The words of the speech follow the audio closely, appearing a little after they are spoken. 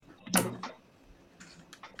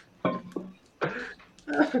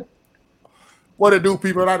What it do,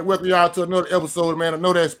 people? I'd like to welcome y'all to another episode, man. I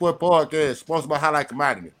Know That Sport Podcast, sponsored by Highlight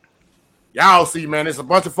Commodity. Y'all see, man, there's a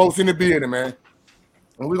bunch of folks in the building, man.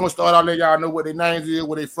 And we're going to start out letting y'all know what their names is,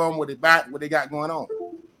 where they from, where they back, what they got going on.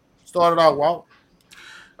 Start it out, Walt.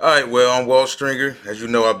 All right, well, I'm Walt Stringer. As you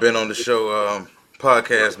know, I've been on the show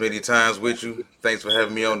podcast many times with you. Thanks for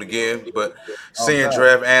having me on again. But senior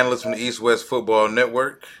draft analyst from the East West Football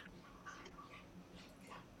Network.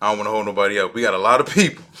 I don't want to hold nobody up. We got a lot of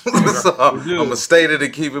people. So I'm going to state it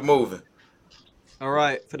and keep it moving. All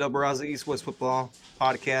right, Fidel Barraza, East West Football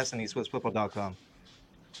Podcast and eastwestfootball.com.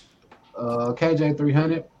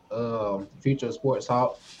 KJ300, Future Sports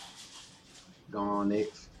Hawk. Go on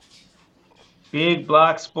next. Big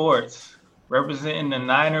Block Sports, representing the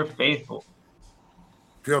Niner faithful.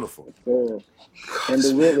 Beautiful. And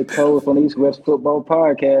the Whitley Cole from East West Football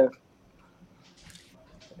Podcast.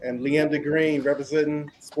 And Leander Green, representing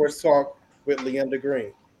Sports Talk with Leander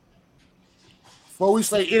Green. Before we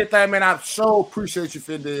say anything, man, I so appreciate you,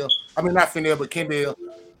 Findale. I mean, not Findale, but Kendall,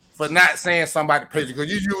 for not saying somebody page because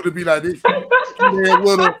you usually be like this. Kendall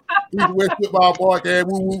Little, East West Football Podcast,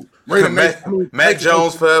 woo woo. Mac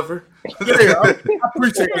Jones forever. Yeah, I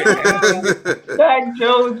appreciate that. Mac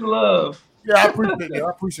Jones love. Yeah, I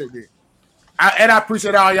appreciate that. I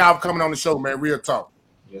appreciate all y'all coming on the show, man. Real talk.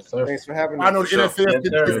 Yes, sir. Thanks for having me. I know the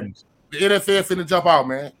NFL finna jump out,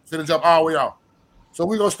 man. Finna jump all the way out. So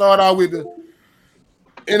we're going to start out with the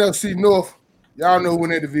NFC North. Y'all know who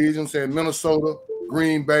in that division. I'm saying Minnesota,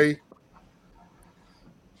 Green Bay,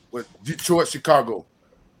 with Detroit, Chicago.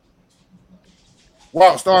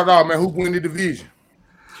 Wow, start out, man. Who win the division?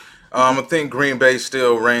 I think Green Bay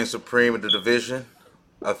still reigns supreme in the division.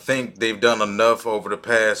 I think they've done enough over the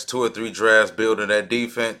past 2 or 3 drafts building that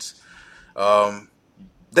defense.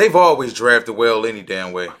 They've always drafted well any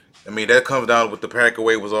damn way. I mean, that comes down to what the Packer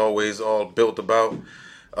way was always all built about.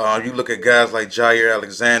 You look at guys like Jair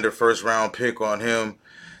Alexander, first-round pick on him.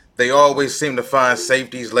 They always seem to find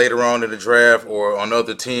safeties later on in the draft or on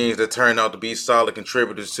other teams that turn out to be solid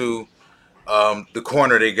contributors too. The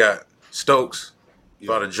corner they got, Stokes,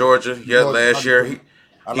 out of Georgia. Yeah, last year he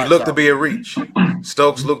looked to be a reach.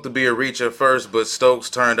 Stokes looked to be a reach at first, but Stokes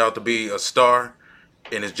turned out to be a star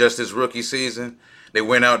in just his rookie season. They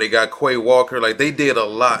went out, they got Quay Walker. Like, they did a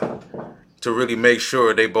lot to really make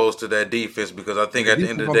sure they bolstered that defense because I think at the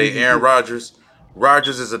end of the day, Aaron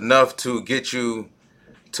Rodgers is enough to get you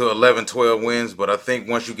to 11, 12 wins. But I think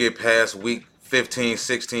once you get past week 15,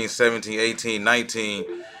 16, 17, 18, 19,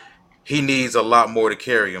 he needs a lot more to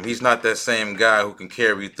carry him. He's not that same guy who can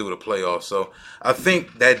carry you through the playoffs. So I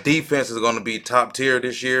think that defense is going to be top tier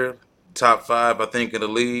this year, top 5, I think, in the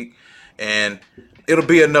league. And it'll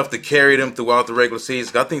be enough to carry them throughout the regular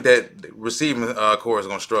season. I think that receiving core is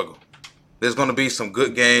going to struggle. There's going to be some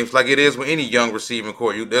good games, like it is with any young receiving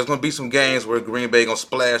core. There's going to be some games where Green Bay going to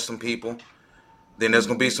splash some people. Then there's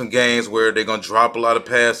going to be some games where they're going to drop a lot of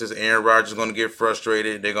passes. Aaron Rodgers is going to get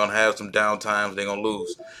frustrated. They're going to have some down times. They're going to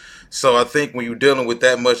lose. So I think when you're dealing with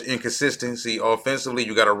that much inconsistency offensively,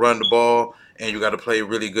 you got to run the ball and you got to play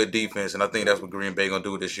really good defense. And I think that's what Green Bay going to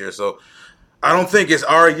do this year. So I don't think it's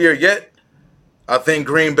our year yet. I think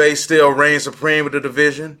Green Bay still reigns supreme with the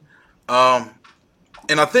division.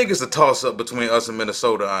 And I think it's a toss-up between us and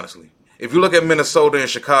Minnesota, honestly. If you look at Minnesota and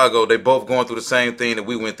Chicago, they both going through the same thing that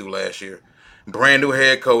we went through last year. Brand new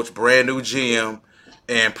head coach, brand new GM,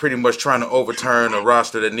 and pretty much trying to overturn a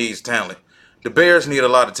roster that needs talent. The Bears need a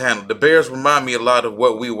lot of talent. The Bears remind me a lot of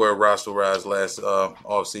what we were roster-wise last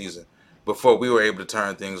offseason before we were able to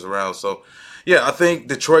turn things around. So, yeah, I think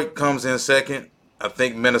Detroit comes in second. I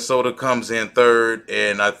think Minnesota comes in third,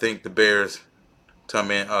 and I think the Bears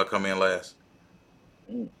come in last.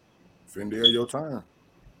 Findale, your time.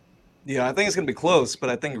 Yeah, I think it's going to be close, but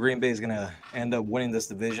I think Green Bay is going to end up winning this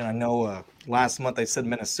division. I know last month I said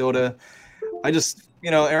Minnesota.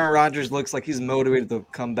 Aaron Rodgers looks like he's motivated to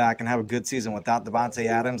come back and have a good season without Davante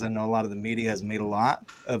Adams. I know a lot of the media has made a lot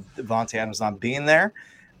of Davante Adams not being there.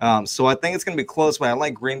 So I think it's going to be close, but I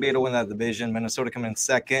like Green Bay to win that division. Minnesota coming in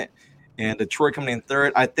second and Detroit coming in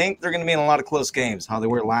third. I think they're going to be in a lot of close games, how they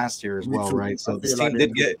were last year as well, right? So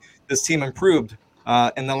this team improved.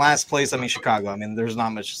 In the last place, Chicago. I mean, there's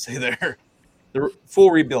not much to say there. The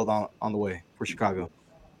full rebuild on the way for Chicago.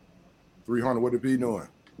 300, what it be doing?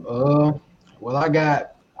 Well, I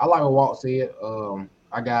like what Walt said.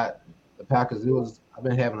 I got the Packers. I've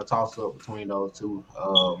been having a toss-up between those two,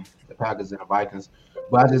 the Packers and the Vikings.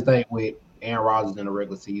 But I just think with Aaron Rodgers in the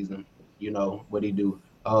regular season, what he do.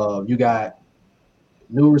 You got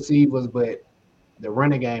new receivers, but the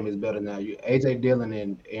running game is better now. A.J. Dillon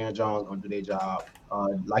and Aaron Jones going to do their job.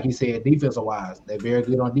 Like you said, defensive-wise, they're very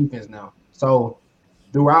good on defense now. So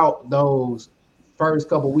throughout those first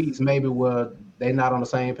couple weeks, maybe where they're not on the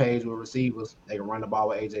same page with receivers, they can run the ball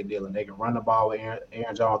with AJ Dillon. They can run the ball with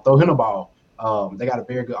Aaron Jones, throw him the ball. They got a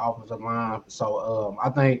very good offensive line. So I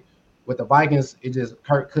think with the Vikings, it just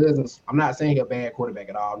Kirk Cousins. I'm not saying he's a bad quarterback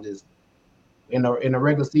at all. I'm just in the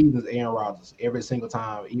regular seasons, Aaron Rodgers every single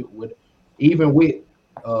time, even with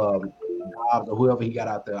Dobbs or whoever he got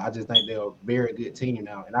out there. I just think they're a very good team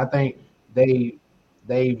now, and I think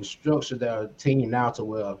they've structured their team now to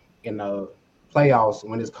where in the playoffs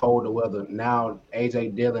when it's colder weather, now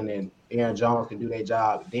AJ Dillon and Aaron Jones can do their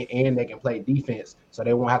job, and they can play defense, so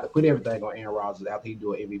they won't have to put everything on Aaron Rodgers after he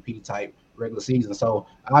do an MVP type regular season. So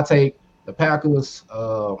I take the Packers,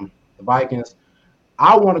 the Vikings.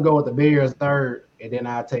 I want to go with the Bears third, and then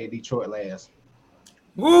I take Detroit last.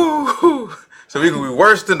 Woo! So we can be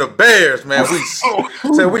worse than the Bears, man.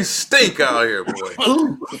 We stink out here, boy.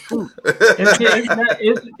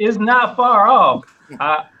 It's not far off.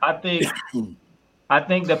 I think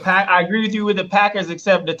the Pack. I agree with you with the Packers,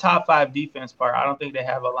 except the top 5 defense part. I don't think they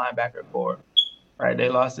have a linebacker core. Right? They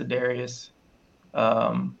lost to Darius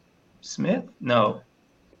Smith. No,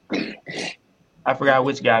 I forgot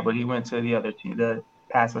which guy, but he went to the other team. The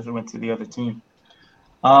pass rusher went to the other team.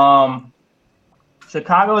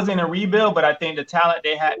 Chicago is in a rebuild, but I think the talent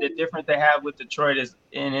they had, the difference they have with Detroit is,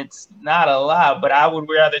 and it's not a lot, but I would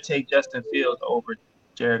rather take Justin Fields over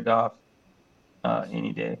Jared Goff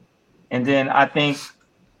any day. And then I think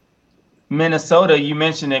Minnesota, you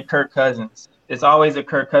mentioned it, Kirk Cousins. It's always a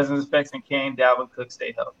Kirk Cousins effect, and can Dalvin Cook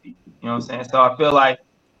stay healthy? You know what I'm saying? So I feel like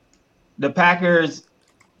the Packers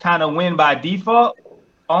kind of win by default.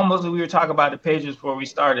 Almost like we were talking about the Patriots before we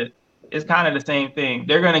started. It's kind of the same thing.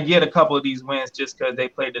 They're going to get a couple of these wins just because they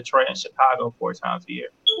play Detroit and Chicago 4 times a year.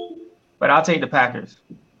 But I'll take the Packers.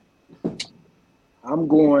 I'm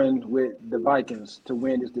going with the Vikings to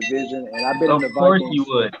win this division, and I've been on the Vikings. Of course you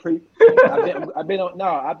would. I've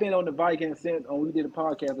been on the Vikings since we did a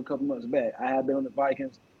podcast a couple months back. I have been on the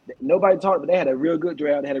Vikings. Nobody talked, but they had a real good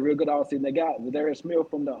draft. They had a real good offseason. They got Darius Smith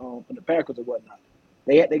from the Packers or whatnot.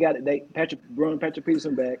 They Patrick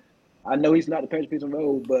Peterson back. I know he's not the Patrick Peterson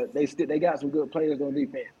role, but they got some good players on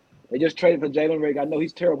defense. They just traded for Jalen Rigg. I know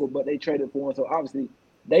he's terrible, but they traded for him, so obviously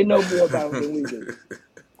they know more about him than we do.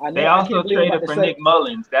 They also traded for Nick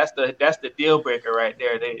Mullins. That's the deal breaker right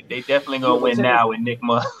there. They definitely gonna win now with Nick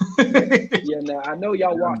Mullins. Yeah, now I know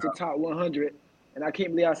y'all watched the top 100, and I can't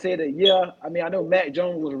believe I said that. Yeah, I mean I know Mac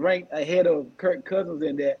Jones was ranked ahead of Kirk Cousins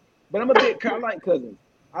in that, but I like Cousins.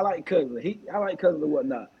 I like Cousins and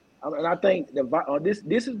whatnot. And I think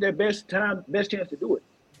this is their best chance to do it.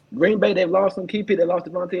 Green Bay, they've lost some key people. They lost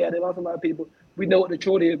Devontae. They lost a lot of people. We know what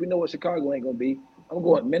Detroit is. We know what Chicago ain't going to be. I'm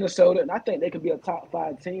going Minnesota, and I think they could be a top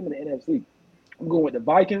 5 team in the NFC. I'm going with the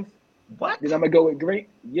Vikings. What? Then I'm going to go with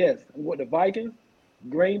Yes, I'm going with the Vikings,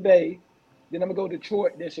 Green Bay. Then I'm going to go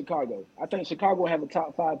Detroit, then Chicago. I think Chicago will have a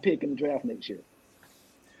top 5 pick in the draft next year.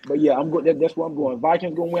 But yeah, I'm good. That's where I'm going.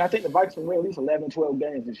 Vikings going to win. I think the Vikings will win at least 11, 12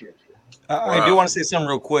 games this year. I do want to say something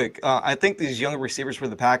real quick. I think these young receivers for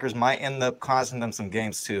the Packers might end up costing them some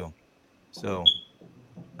games too. So,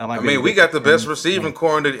 we got the best receiving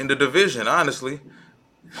core in the division, honestly.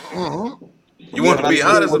 Mm-hmm. You want to be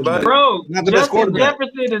honest about it? Bro, Justin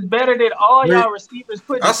Jefferson is better than all y'all receivers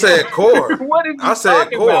put together. I said core. What are you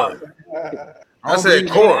talking about? I said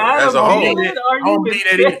core as a whole. I don't believe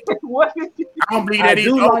that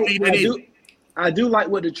either. I do like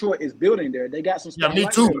what Detroit is building there. They got some stuff. Yeah, me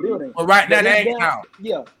too. Building. But right now, they ain't down.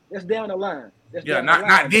 Yeah, that's down the line.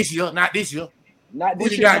 Not this year. Not this year. Not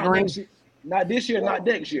this year, not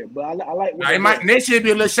next year. But I like what next year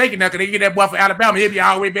be a little shaky now because they get that boy from Alabama. He'll be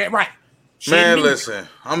all the way back right. Listen,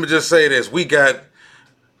 I'm going to just say this. We got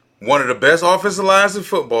one of the best offensive lines in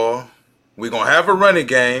football. We're going to have a running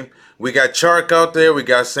game. We got Chark out there. We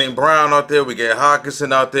got St. Brown out there. We got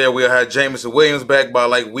Hawkinson out there. We'll have Jameson Williams back by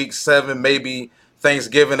like week 7, maybe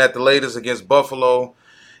Thanksgiving at the latest against Buffalo.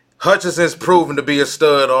 Hutchinson's proven to be a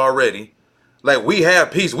stud already. Like, we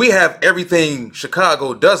have peace. We have everything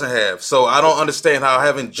Chicago doesn't have. So I don't understand how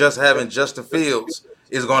having Justin Fields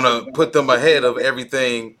is going to put them ahead of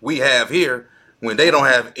everything we have here when they don't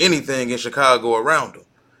have anything in Chicago around them.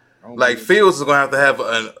 Like, Fields is going to have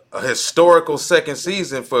a historical second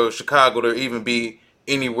season for Chicago to even be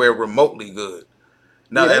anywhere remotely good.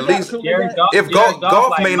 Now, at least if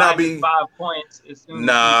Goff may not be 5 points as soon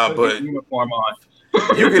as you put the uniform on.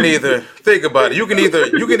 You can either think about it. You can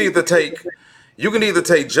either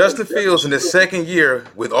take Justin Fields in his second year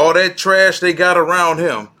with all that trash they got around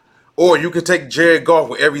him, or you can take Jared Goff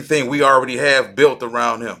with everything we already have built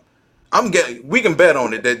around him. We can bet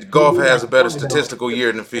on it that Goff has a better statistical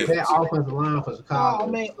year than Fields. That offensive line for Chicago. Oh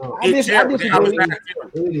man, I It's terrible. disagree.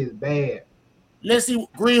 It is bad. Let's see,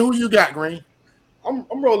 Green. Who you got, Green? I'm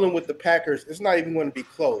rolling with the Packers. It's not even going to be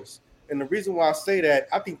close. And the reason why I say that,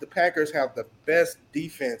 I think the Packers have the best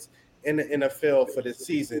defense in the NFL for this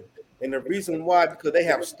season. And the reason why, because they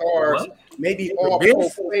have stars, maybe all pro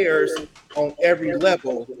players on every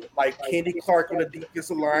level, like Kenny Clark on the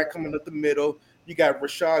defensive line coming up the middle. You got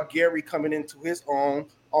Rashad Gary coming into his own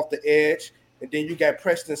off the edge. And then you got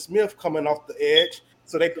Preston Smith coming off the edge.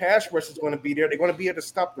 So their pass rush is going to be there. They're going to be able to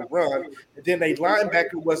stop the run. And then their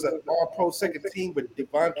linebacker was an all-pro second team with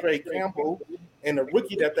Devontae Campbell and the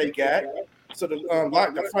rookie that they got. So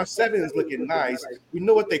the front seven is looking nice. We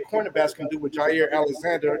know what their cornerbacks can do with Jair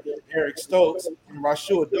Alexander, Eric Stokes, and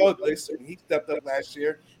Rashul Douglas. And he stepped up last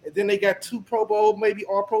year. And then they got 2 Pro Bowl, maybe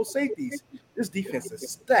all-pro safeties. This defense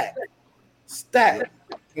is stacked.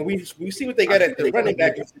 And we see what they got at the running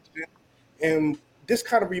back position. And this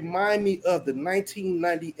kind of remind me of the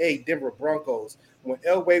 1998 Denver Broncos when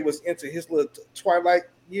Elway was into his little twilight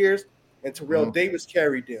years and Terrell Davis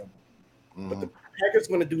carried them. But the Packers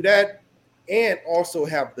going to do that and also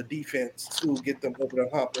have the defense to get them over the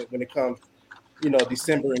hump when it comes,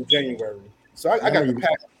 December and January. So I got the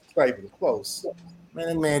Packers. It's not even close.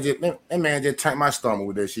 Man, that man just turned my stomach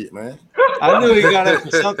with that shit, man. I knew he got it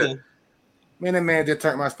for something. Man, that man just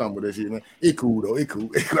turned my stomach with that shit, man. It cool though. It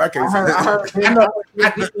cool. I can't I say heard, that. I heard,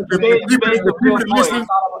 The people that listen,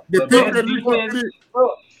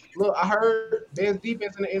 look, I heard there's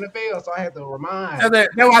defense in the NFL, so I had to remind.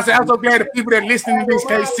 that's why I said I'm so glad the people that listen to this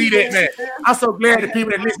can't see that, man. I'm so glad the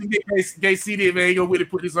people that listen to this can't see that, man. You gonna really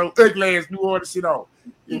put this on ugly ass New Orleans shit on.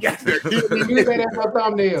 You got to Use that as your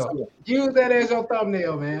thumbnail. Use that as your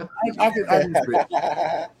thumbnail, man. I use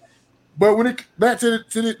it. But when it back to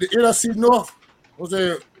the NFC North,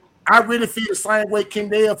 I really feel the same way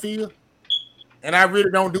Kendall feel, and I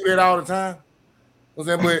really don't do that all the time. But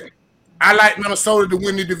I like Minnesota to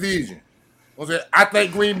win the division. I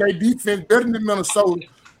think Green Bay defense better than Minnesota,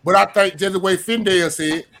 but I think just the way Findale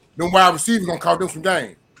said, them wide receivers gonna cost them some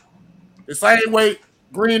games. The same way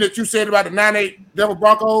Green that you said about the 98 Denver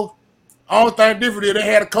Broncos. Only thing different is they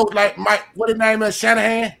had a coach like Mike, what his name is,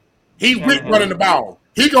 Shanahan. He running the ball.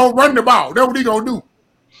 He gonna run the ball. That's what he gonna do.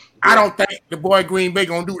 I don't think the boy Green Bay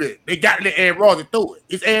gonna do that. They got to let Aaron Rodgers throw it.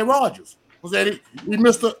 It's Aaron Rodgers. He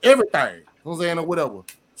missed everything. Or whatever.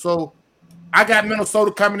 So I got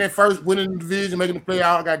Minnesota coming in first, winning the division, making the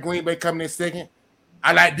playoff. I got Green Bay coming in second.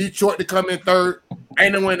 I like Detroit to come in third.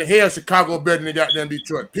 Ain't no way in the hell Chicago better than goddamn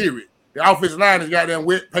Detroit. Period. The offensive line is goddamn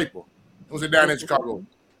wet paper. Down in Chicago.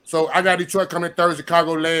 So I got Detroit coming in third,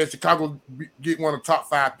 Chicago last. Chicago get one of the top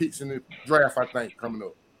 5 picks in the draft, I think, coming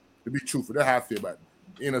up. To be truthful, that's how I feel about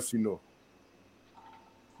it. NFC North.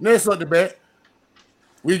 Next up the bet,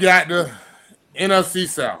 we got the NFC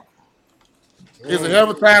South. It's a hell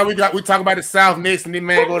of a time we talk about the South next, and then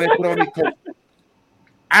man go there and put on the coat.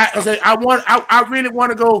 I really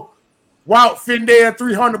want to go Walt Findale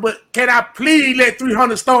 300, but can I please let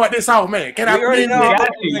 300 start this off, man? Can I please?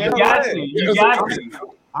 You got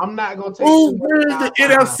to. I'm not gonna take. Who wins the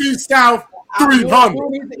NFC South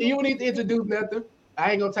 300? You need to introduce nothing.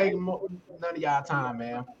 I ain't gonna take none of y'all time,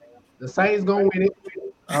 man. The Saints gonna win it.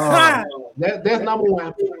 That's number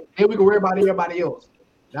one. Then we can worry about everybody else.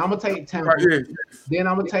 Then I'm gonna take Tampa. Right, Then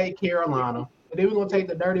I'm gonna take Carolina. And then we're gonna take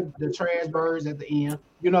the trash birds at the end.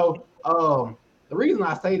 The reason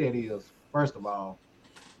I say that is, first of all,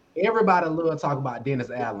 everybody love talk about Dennis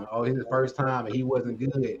Allen. Oh, his first time and he wasn't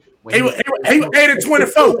good. He was 8-24. He was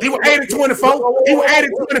 8-24. He was 8-24. He was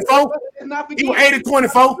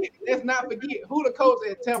 8-24. Let's not forget who the coach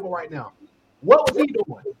at Temple right now. What was he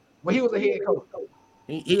doing when he was a head coach?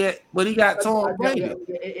 But he got Tom Brady.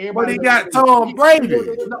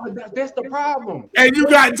 That's the problem. And you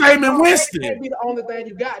got Jameis Winston. That can't be the only thing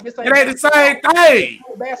you got. This ain't the same thing.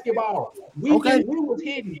 Basketball. We was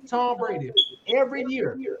hitting Tom Brady every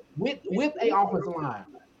year with a offensive line.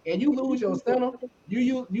 And you lose your center,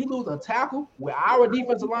 you lose a tackle with our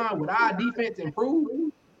defensive line, with our defense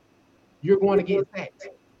improved, you're going to get sacked.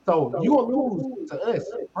 So you're going to lose to us,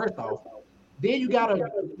 first off. Then you got to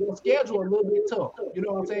schedule a little bit tough. You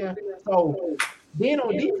know what I'm saying? So then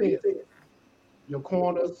on defense, your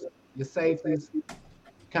corners, your safeties,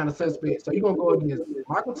 kind of suspect. So you're going to go against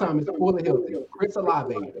Michael Thomas, fully healthy, Chris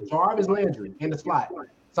Olave, Jarvis Landry in the slot.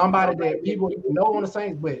 Somebody that people know on the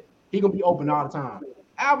Saints, but he going to be open all the time.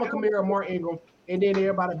 Alvin Kamara, Mark Ingram, and then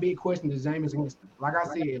everybody big question is Jameis Winston. Like I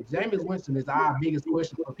said, if Jameis Winston is our biggest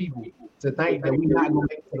question for people to think that we're not going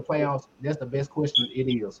to make it to the playoffs, that's the best question it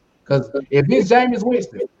is. Because if it's Jameis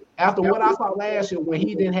Winston, After what I saw last year, when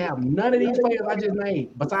he didn't have none of these players I just named,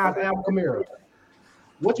 besides Alvin Kamara,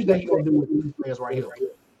 what you think he gonna do with these players right here?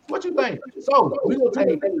 What you think? So we gonna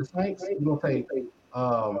take the Saints. We gonna take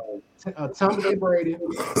Tom Brady.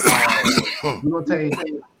 We gonna take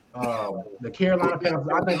the Carolina Panthers.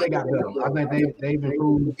 I think they got better. I think they've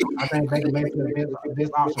improved. I think they can make it the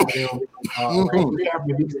best option for them.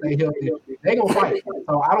 If he stay healthy, they gonna fight.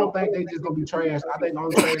 So I don't think they just gonna be trash. I think the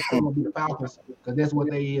only trash team gonna be the Falcons because that's what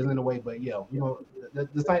they is in a way. But yeah,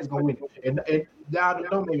 the Saints gonna win it. And y'all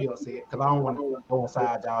don't make me upset because I don't want to go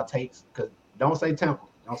inside y'all takes. Because don't say Tampa.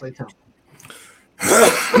 Don't say Tampa.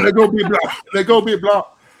 They go be blocked. They go be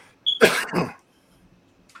blocked.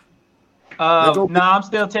 No, I'm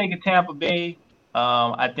still taking Tampa Bay.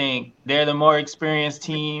 I think they're the more experienced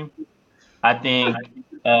team. I think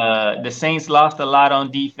the Saints lost a lot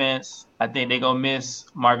on defense. I think they're going to miss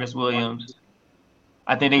Marcus Williams.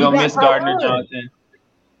 I think they're going to miss Gardner Johnson.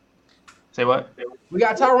 Say what? We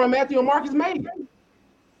got Tyrann Mathieu and Marcus May.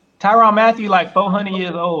 Tyrann Mathieu like 400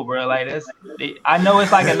 years old, bro. Like I know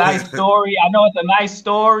it's like a nice story. I know it's a nice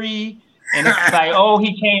story. And it's like, oh,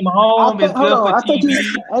 he came home. It's good for TV.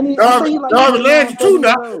 Jarvis Landry too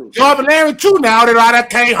now. Jarvis Landry too now. That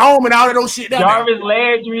came home and all of those shit. Jarvis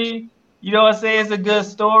Landry, you know what I'm saying? It's a good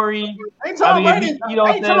story. You know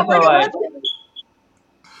what I'm saying?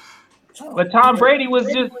 But Tom Brady was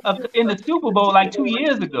just in the Super Bowl like 2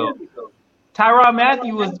 years ago. Tyrann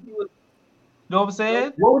Mathieu was, you know what I'm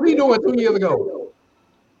saying? What was he doing 2 years ago?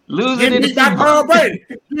 Losing in the Super Bowl. Tom Brady.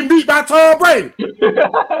 You beat by Tom Brady.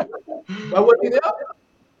 But what did he do?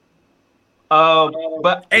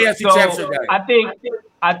 But AFC Championship game.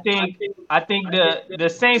 I think the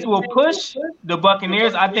Saints will push the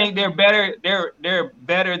Buccaneers. I think they're better. They're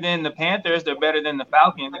better than the Panthers. They're better than the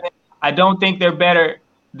Falcons. I don't think they're better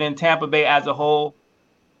than Tampa Bay as a whole,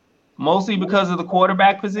 mostly because of the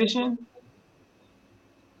quarterback position.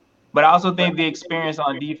 But I also think the experience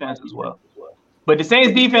on defense as well. But the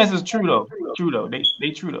Saints defense is true though.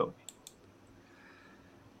 They true though.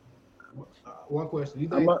 One question: you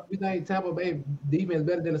think Tampa Bay defense is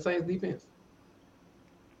better than the Saints defense?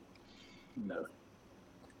 No.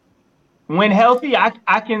 When healthy, I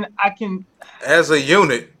can. As a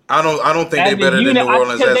unit, I don't think they're better than New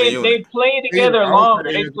Orleans as a unit. They played together longer.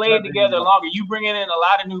 You bringing in a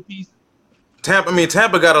lot of new pieces.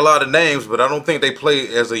 Tampa got a lot of names, but I don't think they play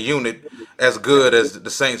as a unit as good as the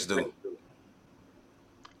Saints do.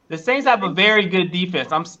 The Saints have a very good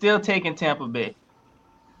defense. I'm still taking Tampa Bay.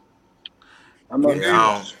 I don't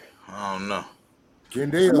know.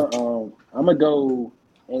 I'm gonna go,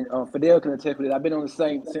 and Fidel can attest to it. I've been on the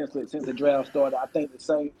Saints since the draft started. I think the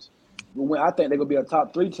Saints will win. I think they're gonna be a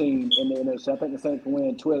top 3 team in the NFC. I think the Saints can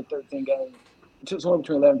win 12 to 13 games, somewhere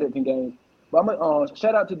between 11 and 13 games. But I'm gonna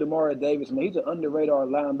shout out to Demario Davis, man. He's an under-radar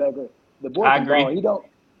linebacker. The boy I agree.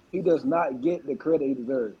 He does not get the credit he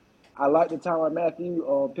deserves. I like the Tyrann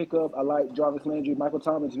Mathieu pickup. I like Jarvis Landry, Michael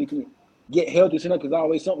Thomas. If he can get healthy, because there's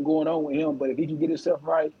always something going on with him. But if he can get himself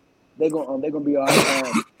right, they're gonna be all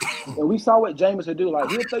right. And we saw what Jameis would do. Like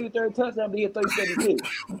he'll throw you 30 touchdowns, but he'll throw you 36.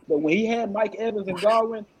 But when he had Mike Evans and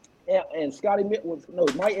Godwin and Scotty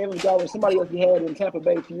Mike Evans, Godwin, somebody else he had in Tampa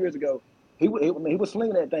Bay a few years ago, he was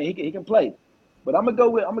slinging that thing. He can play. But I'm gonna go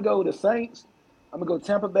with the Saints. I'm gonna go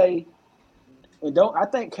Tampa Bay. And I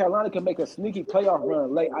think Carolina can make a sneaky playoff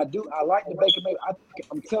run late. I like the Baker Mayfield.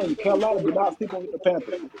 I'm telling you, Carolina do not sleep on the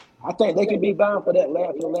Panthers. I think they can be bound for the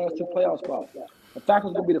last 2 playoff spots. The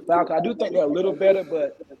Falcons gonna be the Falcons. I do think they're a little better,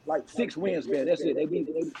 but like 6 wins better. That's it. They be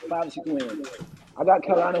 5 or 6 wins. I got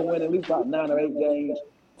Carolina winning at least about 9 or 8 games.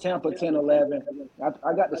 Tampa 10, 11.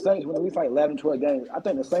 I got the Saints winning at least like 11, 12 games. I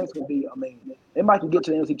think the Saints can be. They might get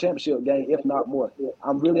to the NFC Championship game, if not more.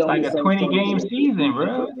 I'm really on like a 20-game season,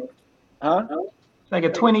 bro. Huh? It's like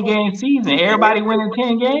a 20-game season. Everybody winning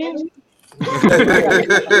 10 games. The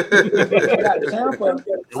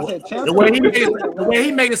way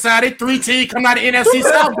he made it sound, they 3 teams come out of NFC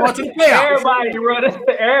South going to the playoffs.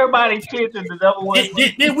 Everybody chasing the number 1.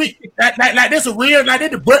 Did we like this a real like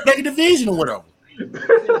this the butt division or whatever?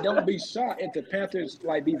 Don't be shocked if the Panthers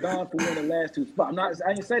like be bound for winning the last 2 spots.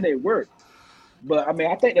 I didn't say they were, but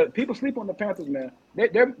I think that people sleep on the Panthers, man.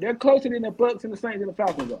 They're closer than the Bucs and the Saints and the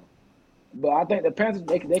Falcons are. But I think the Panthers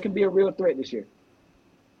they can be a real threat this year.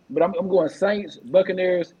 But I'm going Saints,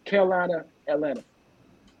 Buccaneers, Carolina, Atlanta.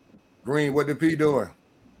 Green, what the P doing?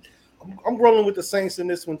 I'm rolling with the Saints in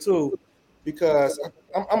this one too, because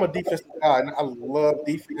I'm a defensive guy and I love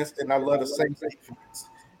defense and I love the Saints defense.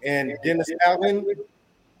 And Dennis Allen,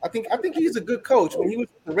 I think he's a good coach. When he was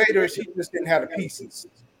with the Raiders, he just didn't have the pieces.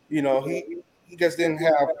 You know, he just didn't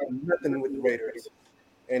have nothing with the Raiders.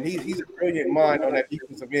 and he's a brilliant mind on that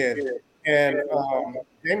defensive end. And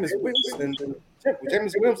Jameis Winston,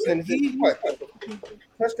 he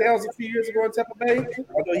touchdowns a few years ago in Tampa Bay.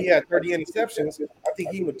 Although he had 30 interceptions, I think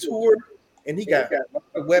he matured and he got a lot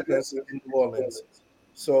of weapons in New Orleans.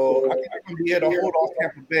 So I think they're going to be able to hold off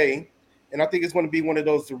Tampa Bay, and I think it's going to be one of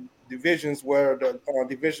those divisions where the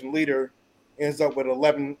division leader ends up with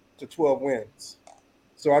 11 to 12 wins.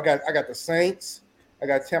 So I got the Saints, I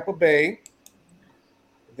got Tampa Bay,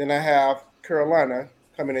 then I have Carolina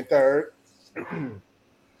coming in third,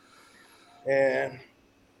 and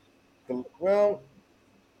it's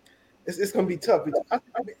going to be tough.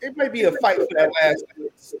 It might be a fight for that last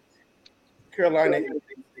place. Carolina is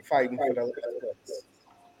fighting for that last place.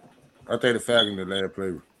 I think the Falcons the last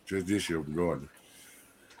play just this year from Gardner.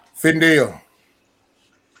 Findale.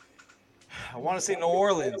 I want to say New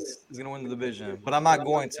Orleans is going to win the division, but I'm not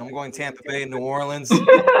going to. I'm going Tampa Bay, New Orleans,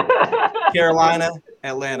 Carolina,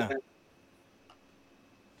 Atlanta.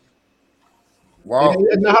 Wow.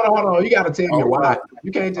 No, hold on. You got to tell me why.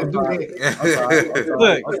 You can't just do that.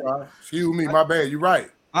 Look. Excuse me, my bad. You're right.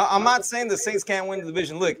 I'm not saying the Saints can't win the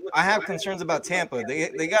division. Look, I have concerns about Tampa.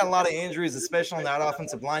 They got a lot of injuries, especially on that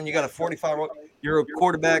offensive line. You got a 45-year-old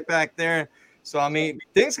quarterback back there. So, I mean,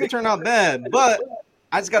 things can turn out bad. But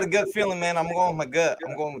I just got a gut feeling, man. I'm going with my gut.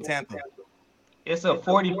 I'm going with Tampa. It's a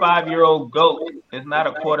 45-year-old GOAT. It's not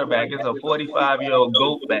a quarterback. It's a 45-year-old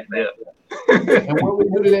GOAT back there. And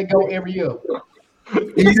where do they go every year?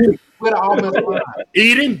 With the offensive line.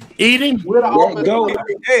 Eating. With the offensive line.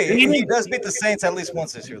 Hey, he does beat the Saints at least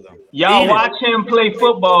once this year, though. Y'all watch him play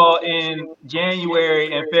football in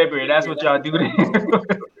January and February. That's what y'all do there.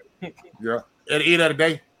 Yeah. At the end of the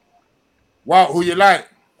day. Wow, who you like?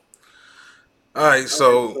 All right,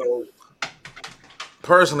 so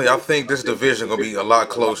personally, I think this division gonna be a lot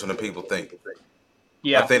closer than people think.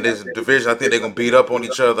 Yeah. I think this division, I think they're gonna beat up on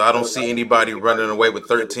each other. I don't see anybody running away with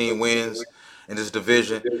 13 wins in this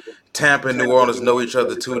division. Tampa and New Orleans know each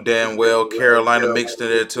other too damn well. Carolina mixed in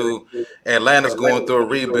there too. Atlanta's going through a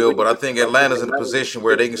rebuild, but I think Atlanta's in a position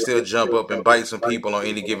where they can still jump up and bite some people on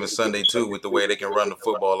any given Sunday too with the way they can run the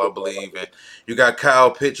football, I believe. And you got Kyle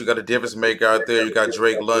Pitts, you got a difference maker out there, you got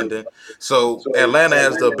Drake London. So Atlanta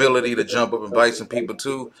has the ability to jump up and bite some people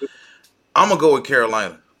too. I'm going to go with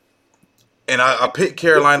Carolina. And I picked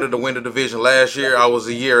Carolina to win the division last year. I was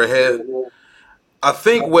a year ahead. I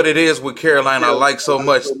think what it is with Carolina I like so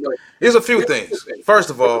much is a few things.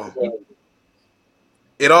 First of all,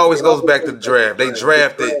 it always goes back to the draft. They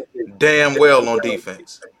drafted damn well on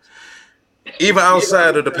defense. Even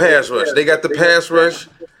outside of the pass rush. They got the pass rush.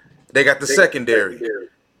 They got the secondary.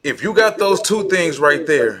 If you got those two things right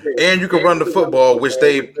there, and you can run the football, which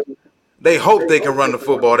they hope they can run the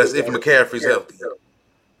football, that's if McCaffrey's healthy.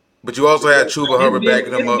 But you also had Chuba Hubbard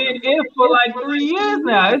backing him up. It's been for like 3 years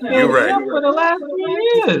now. It's been You're right. for the last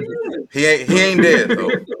 3 years. He ain't dead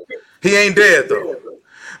though. He ain't dead though.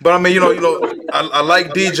 But I mean, I like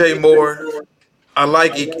DJ Moore. I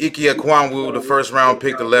like Ike Ekwonu, the first round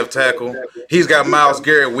pick, the left tackle. He's got Myles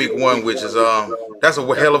Garrett week 1, which is that's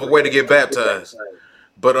a hell of a way to get baptized.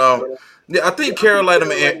 But yeah, I think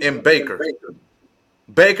Carolina and Baker.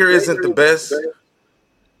 Baker isn't the best.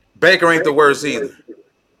 Baker ain't the worst either.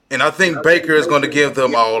 And I think Baker is going to give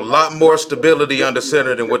them a lot more stability under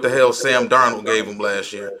center than what the hell Sam Darnold gave them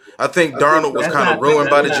last year. I think Darnold was kind of ruined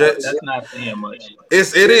by the Jets. That's not saying much.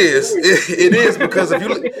 It is because if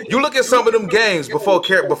you look at some of them games before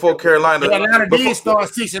Carolina, Atlanta did start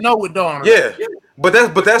 6-0 with Darnold. yeah, but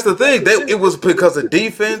that's the thing. It was because of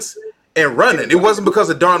defense and running. It wasn't because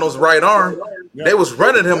of Darnold's right arm. They was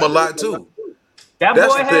running him a lot too. That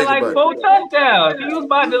That's boy the had thing like about 4 touchdowns. He was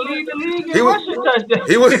about to lead the league in rushing touchdowns.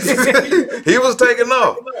 He was taking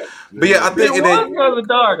off. But yeah, I think it was because of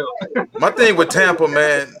Darnold. my thing with Tampa,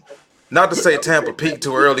 man, not to say Tampa peaked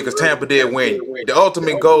too early because Tampa did win. The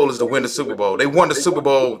ultimate goal is to win the Super Bowl. They won the Super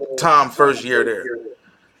Bowl Tom first year there.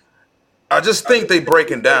 I just think they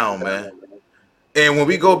breaking down, man. And when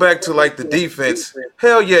we go back to like the defense,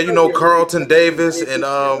 hell yeah, Carlton Davis and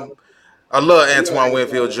I love Antoine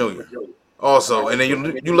Winfield Jr. Also, and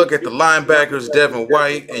then you look at the linebackers, Devin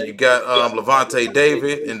White, and you got Levante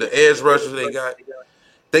David, and the edge rushers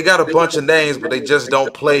they got a bunch of names, but they just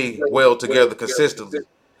don't play well together consistently.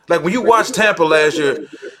 Like when you watch Tampa last year,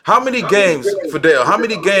 how many games, Fidel,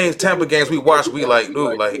 Tampa games we watched, we like,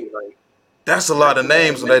 dude, like, that's a lot of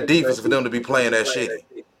names on that defense for them to be playing that shitty.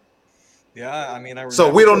 Yeah, I mean, so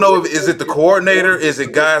we don't know is it the coordinator, is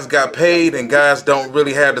it guys got paid and guys don't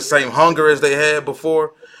really have the same hunger as they had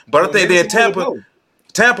before? But I think then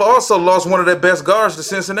Tampa also lost one of their best guards to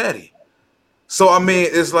Cincinnati. So, I mean,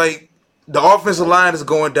 it's like the offensive line is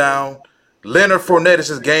going down. Leonard Fournette is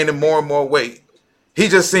just gaining more and more weight. He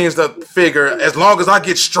just seems to figure, as long as I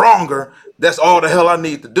get stronger, that's all the hell I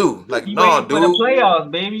need to do. Like, no, For the playoffs,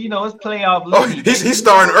 baby. You know, it's playoff. Oh, he's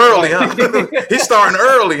starting early, huh? He's starting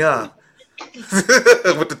early, huh?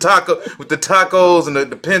 with the tacos and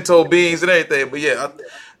the pinto beans and everything. But yeah,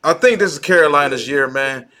 I think this is Carolina's year,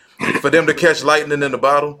 man. For them to catch lightning in the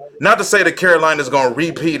bottle. Not to say that Carolina's going to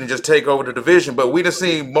repeat and just take over the division, but we done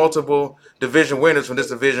seen multiple division winners from this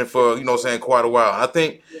division for, quite a while. I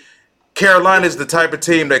think Carolina is the type of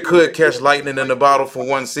team that could catch lightning in the bottle for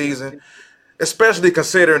one season, especially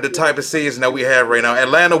considering the type of season that we have right now.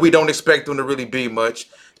 Atlanta, we don't expect them to really be much.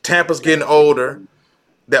 Tampa's getting older.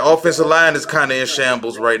 The offensive line is kind of in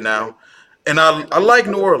shambles right now. And I like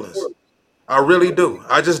New Orleans. I really do.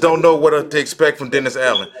 I just don't know what to expect from Dennis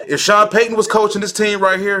Allen. If Sean Payton was coaching this team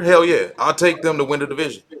right here, hell yeah, I'll take them to win the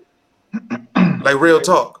division. Like, real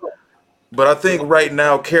talk. But I think right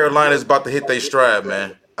now Carolina is about to hit their stride,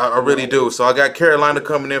 man. I really do. So I got Carolina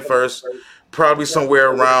coming in first, probably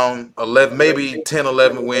somewhere around 11, maybe 10,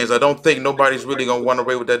 11 wins. I don't think nobody's really going to run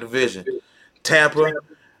away with that division. Tampa,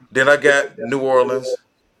 then I got New Orleans,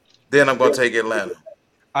 then I'm going to take Atlanta.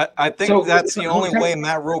 I think that's the only way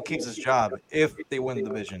Matt Rule keeps his job, if they win the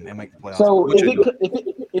division and make the playoffs. So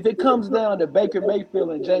if it comes down to Baker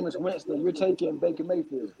Mayfield and Jameis Winston, you're taking Baker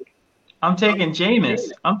Mayfield. I'm taking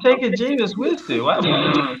Jameis. I'm taking Jameis Winston.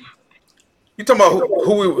 You talking about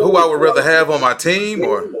who I would rather have on my team,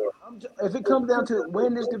 or if it comes down to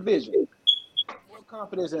win this division, more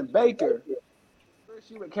confidence in Baker.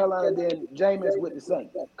 With Carolina, then Jameis with the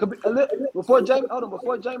Saints. Before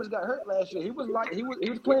Jameis got hurt last year, he was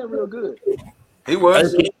playing real good. He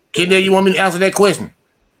was. Kid, you want me to answer that question?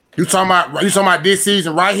 You talking about this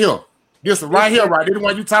season right here? This right here, right? This is the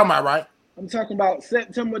one you talking about, right? I'm talking about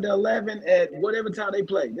September the 11th at whatever time they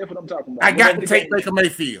play. That's what I'm talking about. I got to take Baker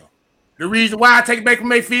Mayfield. The reason why I take Baker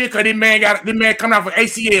Mayfield because this man coming off an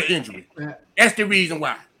ACL injury. That's the reason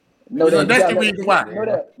why. That's the reason why.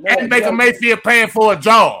 And Baker Mayfield playing for a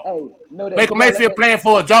job. Baker Mayfield playing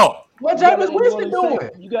for a job. What Jameis Winston doing?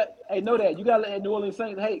 You got to let New Orleans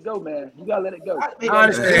Saints go, man. You got to let it go. I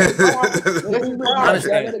understand.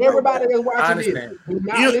 Everybody that's watching this, do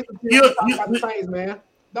not listen to the Saints, man.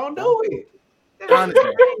 Don't do it. I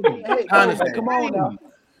understand. Come on now.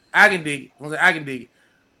 I can dig it.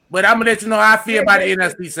 But I'm gonna let you know how I feel about the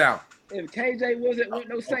NFC South. If KJ wasn't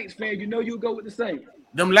no Saints fan, you go with the Saints.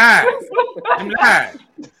 Them lies.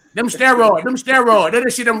 Them steroids.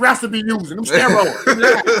 That shit them refs be using. Them steroids.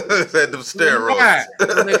 Them steroids.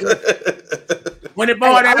 When it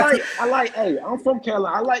boiled down, I'm from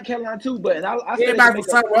Carolina. I like Carolina too, but I everybody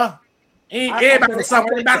from somewhere. Everybody from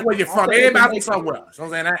somewhere. Everybody where you're from. Everybody from somewhere. So I'm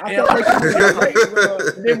saying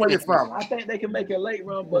where you're from. I think they can make a late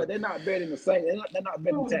run, but they're not better than the Saints. They're not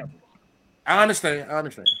better than Tampa. I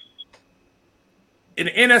understand. In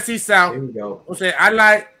the NFC South, I'm saying I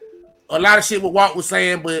like a lot of shit what Walt was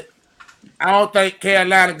saying, but I don't think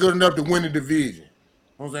Carolina good enough to win the division.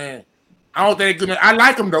 I'm saying I don't think they're good enough. I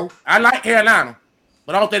like them though. I like Carolina,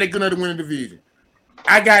 but I don't think they're good enough to win the division.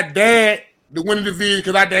 I got Dad to win the division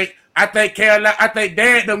because I think Carolina. I think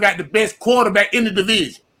Dad them got the best quarterback in the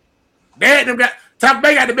division. Dad them got Tampa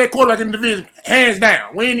Bay got the best quarterback in the division, hands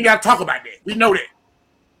down. We ain't even got to talk about that. We know that.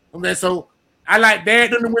 Okay, so I like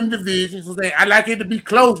Dad them to win the division. So I like it to be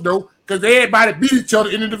close though, because everybody beat each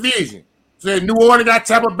other in the division. So New Orleans got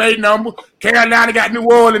Tampa Bay number, Carolina got New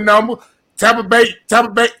Orleans number, Tampa Bay,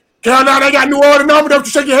 Carolina got New Orleans number. Don't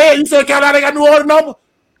you shake your head? You said Carolina got New Orleans number.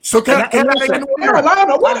 So Carolina got New Orleans.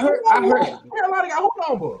 Carolina got who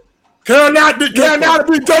number? Carolina beat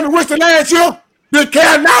Jameis Winston last year. Did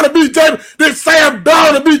Carolina beat Jameis? Did Sam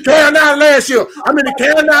Darnold beat Carolina last year? I mean, did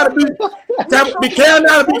Carolina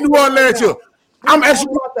beat New Orleans last year? I'm asking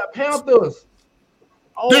about the Panthers.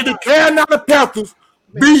 Did the Carolina Panthers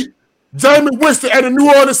beat Jameis Winston and the New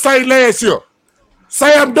Orleans Saints last year?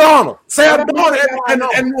 Sam Darnold and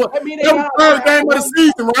the third game of the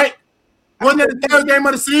season, right? Wasn't it the third game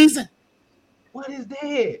of the season? What is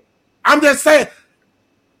that? I'm just saying.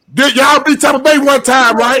 Did y'all beat Tampa Bay one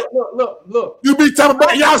time, right? Look. You beat Tampa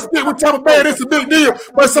Bay. Y'all stick with Tampa Bay. This is a big deal.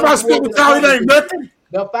 But somebody stick with y'all, it ain't nothing.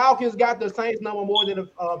 The Falcons got the Saints number more than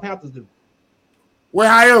the Panthers do. Well,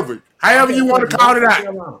 however you want to call it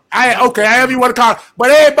out. However you want to call it. But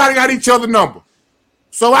everybody got each other number.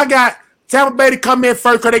 So I got Tampa Bay to come in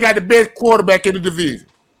first because they got the best quarterback in the division.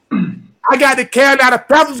 I got the Carolina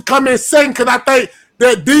Panthers to come in second because I think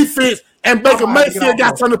their defense and Baker Mayfield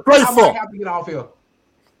got something to play for.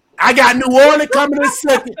 I got New Orleans coming in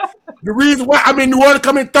second. New Orleans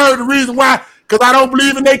coming in third. The reason why, because I don't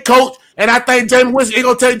believe in their coach And I think Jameis Winston, it's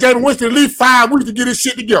going to take Jameis Winston at least 5 weeks to get his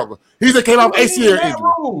shit together. He just came off ACL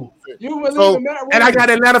injury. So, and I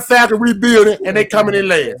got Atlanta Falcons rebuilding, and they coming in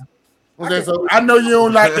last. Okay, so I know you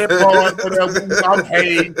don't like that part, whatever. I'm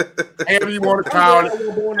paid, however you want to call it.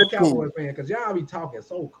 I'm going to Cowboys fan because y'all be talking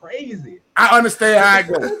so crazy. I understand how it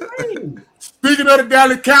goes. Speaking of the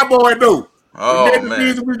Dallas Cowboys, though, the next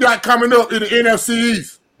division we got coming up in the NFC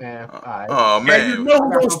East. Man, all right. Oh man, and you know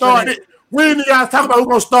who's gonna start it. We ain't y'all talking about who's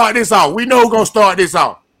gonna start this off. We know who's gonna start this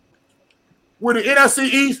off. With the NFC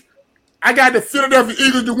East, I got the Philadelphia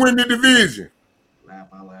Eagles to win the division. Laugh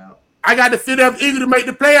out loud. I got the Philadelphia Eagles to make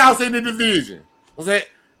the playoffs in the division.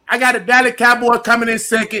 I got the Dallas Cowboys coming in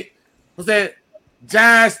second.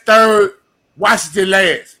 Giants third, Washington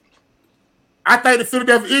last. I think the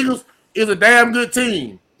Philadelphia Eagles is a damn good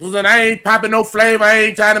team. I ain't popping no flavor. I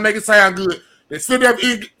ain't trying to make it sound good. The Philadelphia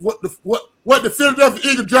Eagles, what the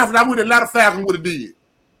Philadelphia Eagles drafted, I wish the Atlanta Falcons would have did.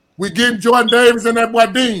 We getting Jordan Davis and that boy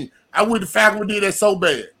Dean. I wish the Falcons would did that so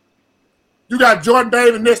bad. You got Jordan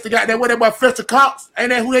Davis next to got that what about Fletcher Cox? Ain't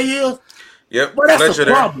that who they is? Yep. But that's Fletcher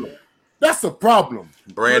a problem. There. That's a problem.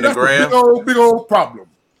 Brandon Graham. Big old problem.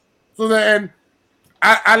 So then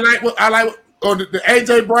I like the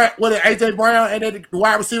AJ Brown, AJ Brown and then the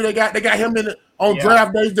wide receiver they got him in on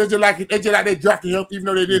draft days. They just like they drafted him, even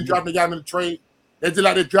though they didn't draft him, they got him in the trade. They just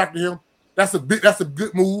like they drafted him. That's a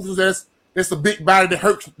good move. So that's a big body that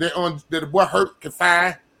hurts that the boy hurt can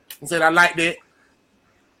find. And said I like that.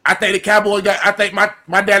 I think the Cowboys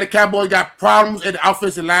my Dallas Cowboys got problems at the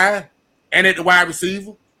offensive line and at the wide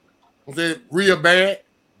receiver. I said real bad.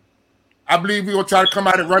 I believe we're gonna try to come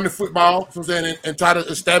out and run the football, and try to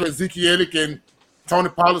establish Ezekiel Elliott and Tony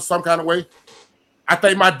Pollard some kind of way. I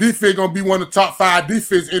think my defense gonna be one of the top 5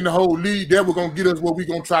 defense in the whole league. That we're gonna get us where we're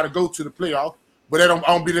gonna try to go to the playoff, but I don't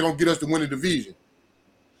believe they're gonna get us to win the division.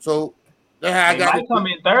 So that's how I got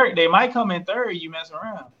it. They might come in third. You mess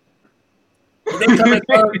around. If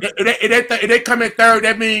they come in third,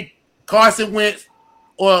 that means Carson Wentz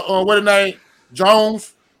or what the name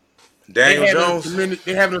Jones. Daniel Jones.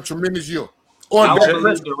 They're having a tremendous year. I would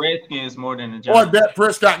put the Redskins more than the Giants. Or Dak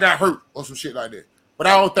Prescott got hurt or some shit like that. But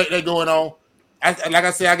I don't think they're going on. Like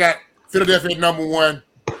I said, I got Philadelphia number 1,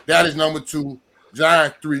 Dallas number 2,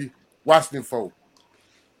 Giants 3, Washington 4.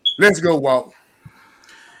 Let's go, Walt.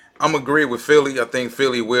 I'm agree with Philly. I think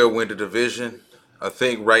Philly will win the division. I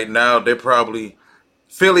think right now they're probably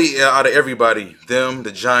Philly out of everybody, them,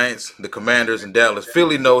 the Giants, the Commanders, and Dallas.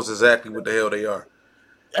 Philly knows exactly what the hell they are.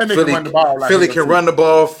 And they can run the ball. Philly can run the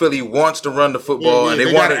ball. Philly wants to run the football, and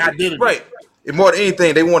they want to right. And more than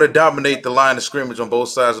anything, they want to dominate the line of scrimmage on both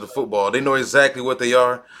sides of the football. They know exactly what they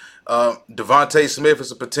are. Devontae Smith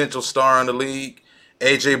is a potential star in the league.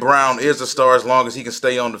 AJ Brown is a star as long as he can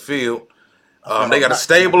stay on the field. They got a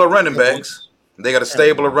stable of running backs. They got a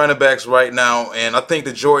stable of running backs right now, and I think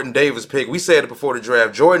the Jordan Davis pick. We said it before the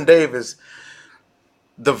draft. Jordan Davis,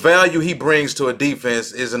 the value he brings to a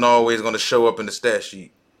defense isn't always going to show up in the stat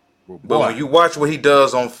sheet. But when you watch what he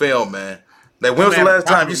does on film, man, like when was the last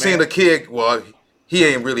time you seen a kid? Well, he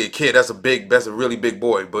ain't really a kid. That's a really big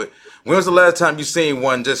boy. But when was the last time you seen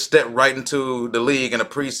one just step right into the league in a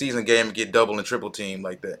preseason game and get double and triple team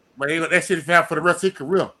like that? But that shit is out for the rest of his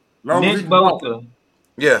career. Nick Bosa.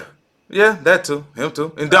 Yeah, that too. Him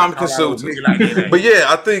too. And Dominican Sue too. But yeah,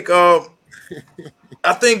 I think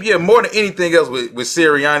more than anything else with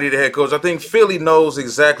Sirianni, the head coach, I think Philly knows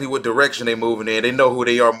exactly what direction they're moving in. They know who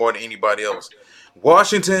they are more than anybody else.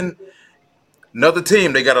 Washington, another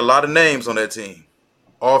team, they got a lot of names on that team,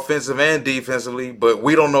 offensive and defensively, but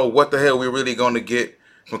we don't know what the hell we're really going to get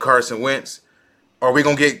from Carson Wentz. Are we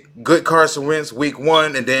going to get good Carson Wentz week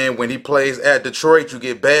 1, and then when he plays at Detroit, you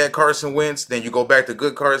get bad Carson Wentz, then you go back to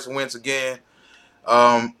good Carson Wentz again?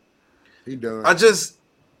 He does.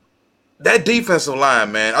 That defensive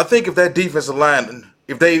line, man, I think if that defensive line,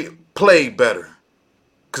 if they play better,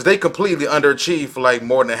 because they completely underachieved for like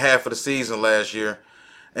more than half of the season last year,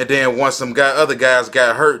 and then once other guys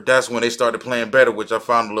got hurt, that's when they started playing better, which I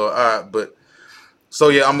found a little odd. But so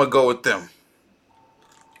yeah, I'm gonna go with them.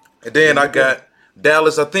 And then I got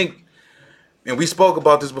Dallas. I think, and we spoke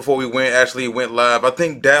about this before we went live. I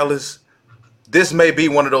think Dallas, this may be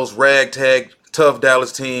one of those ragtag tough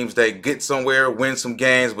Dallas teams that get somewhere, win some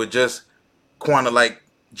games, but just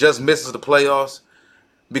misses the playoffs,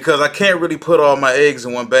 because I can't really put all my eggs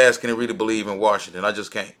in one basket and really believe in Washington. I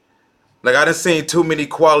just can't. Like, I done seen too many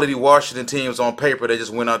quality Washington teams on paper that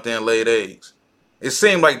just went out there and laid eggs. It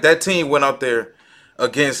seemed like that team went out there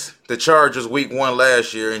against the Chargers week 1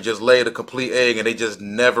 last year and just laid a complete egg, and they just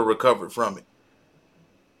never recovered from it.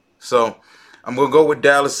 So I'm going to go with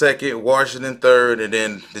Dallas second, Washington third, and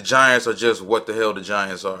then the Giants are just what the hell the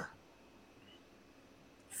Giants are.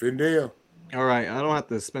 Findale. All right, I don't have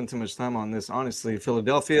to spend too much time on this. Honestly,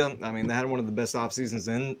 Philadelphia, I mean, they had one of the best off seasons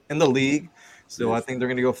in the league. So I think they're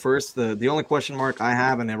going to go first. The only question mark I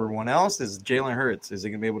have and everyone else is Jalen Hurts. Is he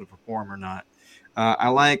going to be able to perform or not? I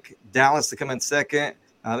like Dallas to come in second.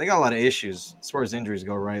 They got a lot of issues as far as injuries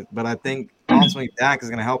go, right? But I think ultimately Dak is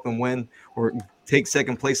going to help them win or take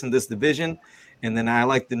second place in this division. And then I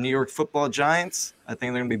like the New York Football Giants. I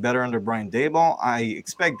think they're going to be better under Brian Daboll. I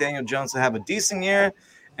expect Daniel Jones to have a decent year.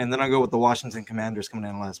 And then I'll go with the Washington Commanders coming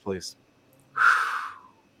in last place.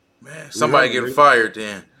 Man, somebody get fired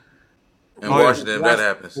then. In Washington, if that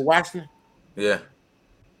happens. Washington? Yeah.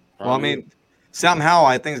 Well, I mean, Sam Howell,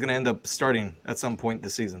 I think, is going to end up starting at some point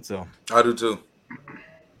this season. So I do too.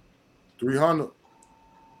 300.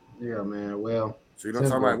 Yeah, man. Well, see what I'm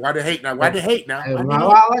talking about? Why they hate now? Why they hate now?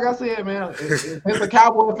 Like I said, man, if it's a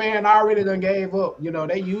Cowboy fan, I already done gave up. You know,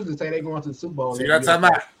 they usually say they going to the Super Bowl. See what I'm talking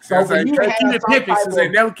about? So for you to have keep it pimping, since they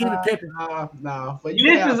never keep it pimping. Nah.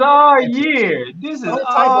 This is our year. This is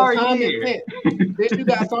our year. This you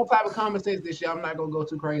got some type of common sense this year. I'm not gonna go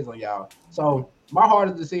too crazy on y'all. So my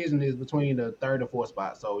hardest decision is between the third and fourth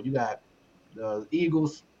spot. So you got the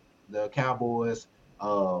Eagles, the Cowboys,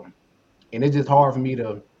 and it's just hard for me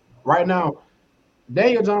to right now.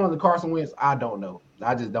 Daniel Jones and Carson Wentz, I don't know.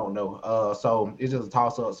 I just don't know. So it's just a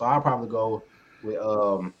toss up. So I'll probably go with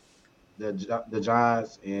the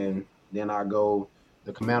Giants, and then I go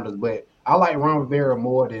the Commanders. But I like Ron Rivera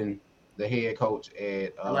more than the head coach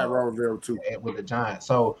at I like Ron Rivera too with the Giants.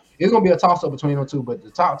 So it's gonna be a toss up between them two. But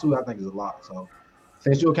the top two I think is a lot. So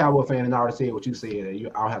since you're a Cowboy fan and I already said what you said, I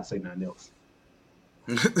don't have to say nothing else.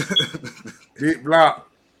 Big block.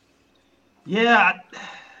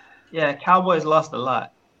 Yeah, Cowboys lost a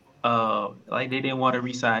lot. Like they didn't want to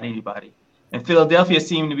re-sign anybody, and Philadelphia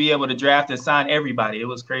seemed to be able to draft and sign everybody. It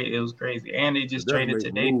was crazy, and they just traded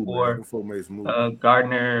today for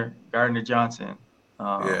Gardner Johnson.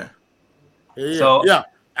 So yeah,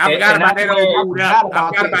 I forgot about that old move. I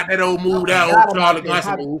forgot about that old move. That old Charlie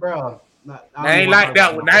Gunson move. They ain't like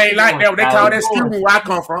that one. They ain't like that one. They call that excuse me where I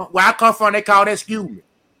come from. Where I come from, they call that excuse me.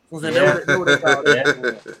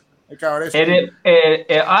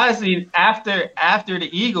 And honestly, after the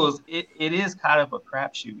Eagles, it is kind of a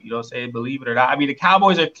crapshoot. You know what I'm saying? Believe it or not. I mean, the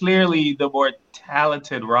Cowboys are clearly the more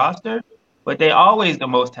talented roster, but they always the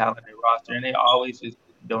most talented roster, and they always just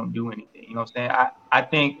don't do anything. You know what I'm saying? I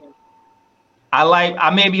think I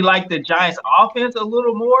maybe like the Giants offense a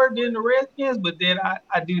little more than the Redskins, but then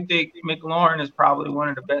I do think McLaurin is probably one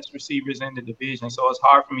of the best receivers in the division, so it's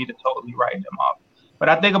hard for me to totally write them off. But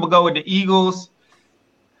I think I'm gonna go with the Eagles.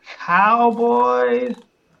 Cowboys.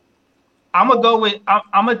 I'm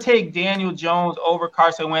gonna take Daniel Jones over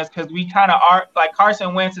Carson Wentz because we kind of are like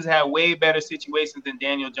Carson Wentz has had way better situations than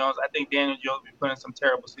Daniel Jones. I think Daniel Jones been put in some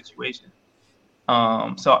terrible situations.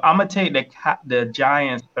 So I'm gonna take the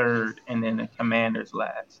Giants third and then the Commanders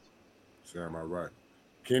last. Sound about right.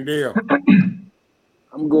 Kendall.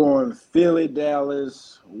 I'm going Philly,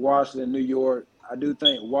 Dallas, Washington, New York. I do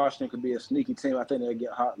think Washington could be a sneaky team. I think they'll get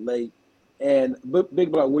hot late. And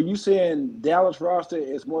Big Block, were you saying Dallas roster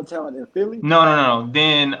is more talented than Philly? No.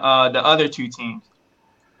 Then the other two teams.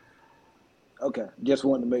 Okay, just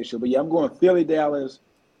wanted to make sure. But yeah, I'm going Philly, Dallas,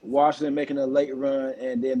 Washington making a late run,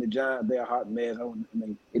 and then the Giants, they're a hot mess. I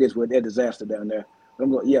mean, it is what they're disaster down there. But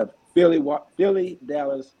I'm going, Philly,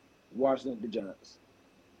 Dallas, Washington, the Giants.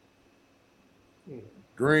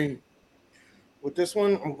 Green. With this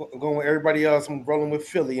one, I'm going with everybody else. I'm rolling with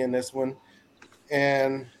Philly in this one.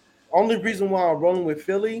 And only reason why I'm rolling with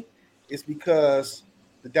Philly is because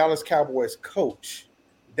the Dallas Cowboys coach.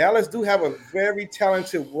 Dallas do have a very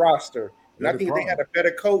talented roster. And I think if they had a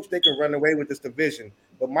better coach, they can run away with this division.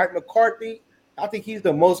 But Mike McCarthy, I think he's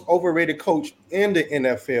the most overrated coach in the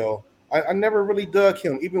NFL. I never really dug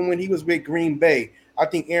him, even when he was with Green Bay. I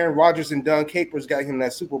think Aaron Rodgers and Don Capers got him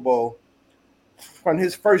that Super Bowl. From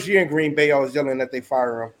his first year in Green Bay, I was yelling that they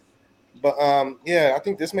fire him. But, I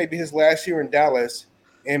think this may be his last year in Dallas.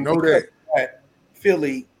 And because of that,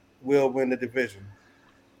 Philly will win the division.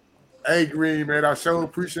 Hey, Green, man, I sure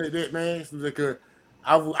appreciate that, man. Because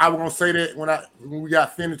I was going to say that when we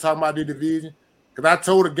got finished talking about the division. Because I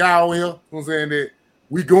told a guy on here, I'm saying that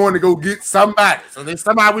we going to go get somebody. So there's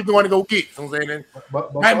somebody we going to go get. So I'm saying that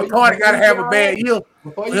Mike McCarthy got to have a bad year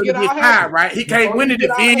for him to get fired, right? He can't win the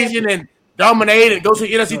division and dominate and go to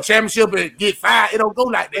the NFC Championship and get fired. It don't go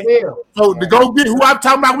like that. Yeah. So to go get who I'm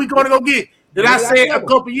talking about, we going to go get. That I said a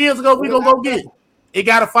couple years ago, we going to go get. It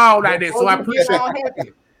got to fall like that. So I appreciate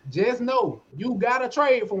it. just know you gotta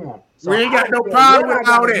trade for him. So we ain't got no care problem what with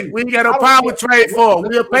I all gotta that. do. We ain't got no I don't problem with care trade for him. what-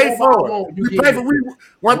 We'll pay whatever I for it. want, you We get pay it. for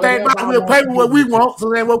one thing Whatever about I it, we'll want, pay you for what get we it. want. So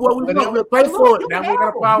then what we want, Whatever- we'll pay for it. you Now can we ain't got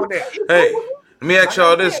have a him. problem with that. You Hey, cool with him. let me ask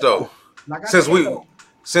y'all this though. Like I Since said,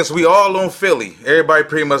 we though. all on Philly, everybody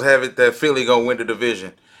pretty much have it that Philly gonna win the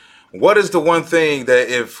division. What is the one thing that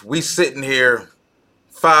if we sitting here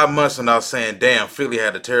 5 months from now saying, "Damn, Philly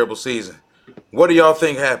had a terrible season," what do y'all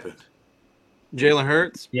think happened? Jalen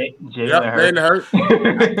Hurts. Yep, Jalen Jalen Hurts.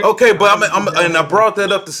 Hurts. Okay, but and I brought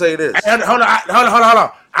that up to say this. Hey, hold on.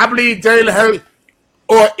 I believe Jalen Hurts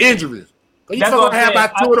or injuries. You That's talking what about I'm have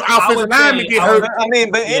about saying. two of the I offensive would linemen say- get I hurt. would- I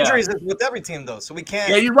mean, but Yeah. injuries is with every team though, so we can't.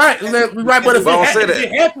 Yeah, you're right. You're right. But if But I don't say if that.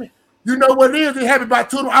 it happens, you know what it is. It happens about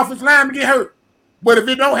two of the offensive linemen get hurt. But if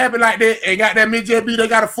it don't happen like that and got that mid-JB, they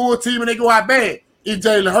got a full team and they go out bad, it's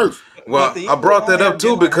Jalen Hurts. Well, But the I brought that up too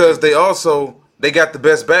Eagles don't because they got the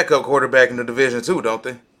best backup quarterback in the division too, don't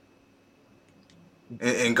they?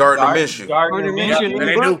 In Gardner Minshew. Gardner Minshew. Minshew. And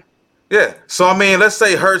they do. Yeah. So I mean, let's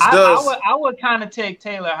say Hurts I does. would kind of take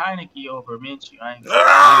Taylor Heineke over Minshew. I ain't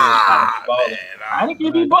Ah,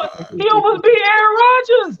 Heineke be he almost beat Aaron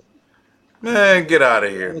Rodgers. man, get out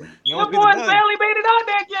of here. You The almost beat boys the Bucs. barely made it out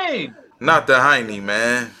that game. Not the Heine,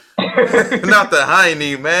 man. Not the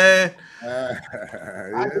Heine, man.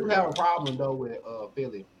 I do have a problem though with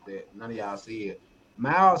Philly that none of y'all see it.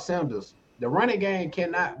 Miles Sanders, the running game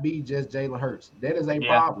cannot be just Jalen Hurts. That is a Yeah.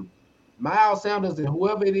 problem. Miles Sanders and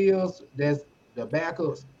whoever it is that's the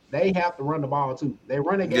backups, they have to run the ball too. Their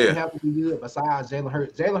running game Yeah. have to be good besides Jalen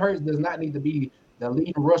Hurts. Jalen Hurts does not need to be the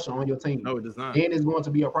leading rusher on your team. No, it does not. Then it's going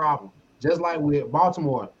to be a problem. Just like with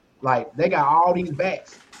Baltimore, like they got all these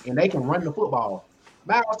backs and they can run the football.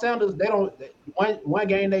 Miles Sanders, they don't. One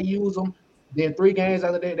game they use them, then 3 games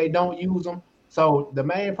after that they don't use them. So the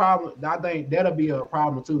main problem, I think that'll be a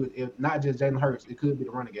problem too. If not just Jalen Hurts, it could be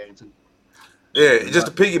the running game too. Yeah, just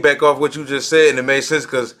to piggyback off what you just said, and it made sense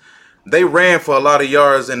because they ran for a lot of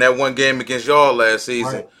yards in that one game against y'all last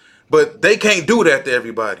season. Right. But they can't do that to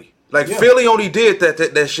everybody. Like Yeah. Philly only did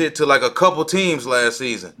that shit to like a couple teams last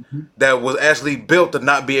season that was actually built to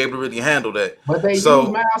not be able to really handle that. But they So-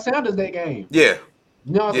 used Miles Sanders that game. Yeah.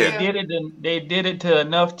 You know what Yeah. I'm saying? They did it to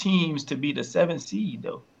enough teams to be the 7th seed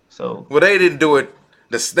though. So Well, they didn't do it.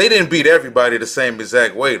 They didn't beat everybody the same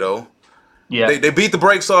exact way though. yeah, They beat the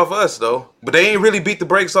brakes off us though, but they ain't really beat the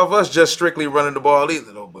brakes off us just strictly running the ball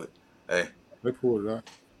either though. But hey, They pulled it out.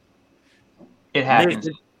 it happens.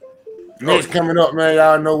 Next coming up, man,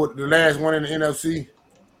 y'all know what the last one in the NFC.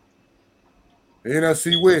 The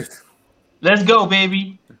NFC West. Let's go,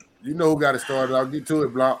 baby. You know who got it started. I'll get to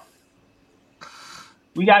it, Block.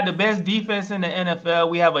 We got the best defense in the NFL.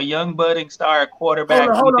 We have a young budding star at quarterback.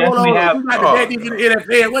 Hold We on. definitely have. Who got the best defense in the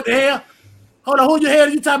NFL? What the hell? Hold on, who the hell are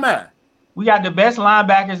you talking about? We got the best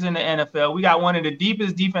linebackers in the NFL. We got one of the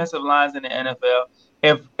deepest defensive lines in the NFL.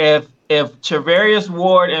 If Charvarius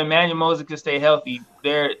Ward and Emmanuel Moses can stay healthy,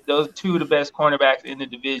 they're those two the best cornerbacks in the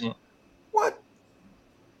division. what?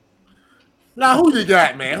 Now, who you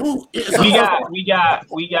got, man? Who? We got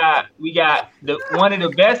the one of the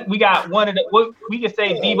best. We got one of the. What we can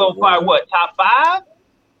say, Debo probably what top 5?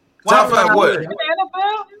 Top 5 what? In the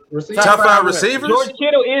NFL? Receiver. Top 5 5 receivers? George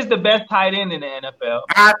Kittle is the best tight end in the NFL.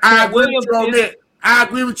 I Trent agree with you on Williams that. I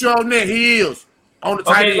agree with you on that. He is on the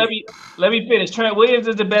tight Okay, end. let me finish. Trent Williams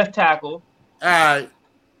is the best tackle. All right.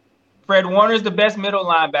 Fred Warner is the best middle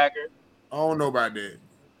linebacker. I don't know about that.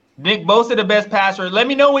 Nick Bosa the best passer. Let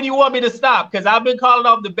me know when you want me to stop because I've been calling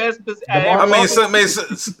off the best. I mean,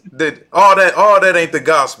 all that ain't the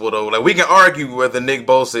gospel though. Like we can argue whether Nick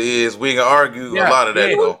Bosa is. We can argue a lot of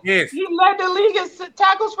that though. Yes. He led the league in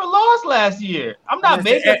tackles for loss last year. I'm not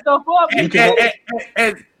Yes, making stuff up.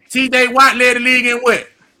 And T.J. Watt led the league in what?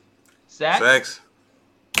 Sack. Facts.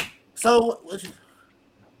 So,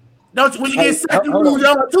 don't you, when you get sacked, you hold lose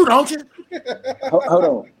your own too, don't you? Hold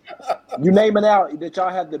on. You naming out that y'all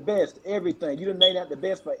have the best everything. You done named out the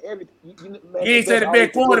best for everything. You ain't said the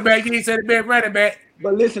best quarterback. You ain't said the best running back.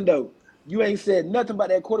 But listen though, you ain't said nothing about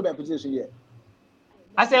that quarterback position yet.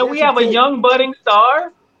 I said we have a young budding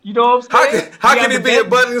star. You know what I'm saying? How We can have he the be a best-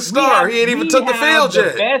 budding we star? have- He ain't even we took the have field the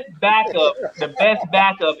yet. The best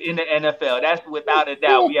backup in the NFL. That's without a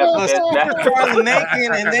doubt. We have the best backup. Charlie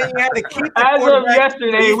Macon, and then you had to keep the As of quarterback.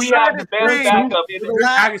 yesterday, we have the best backup in the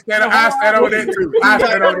I can stand on that too. I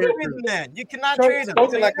stand on that too. Man, you cannot trade him.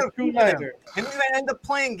 Spoken like You a true gotta keep him. manager. And he's gonna end up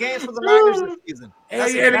playing games for the Niners this season. Hell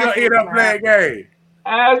yeah, they're gonna end up playing game.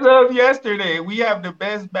 As of yesterday, we have the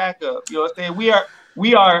best backup. You know what I'm saying?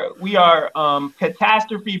 We are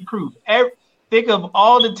catastrophe proof. Think of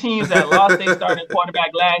all the teams that lost their starting quarterback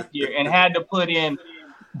last year and had to put in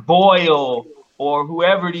Boyle or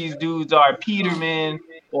whoever these dudes are, Peterman,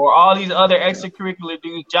 or all these other extracurricular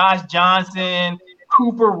dudes, Josh Johnson,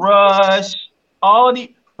 Cooper Rush, all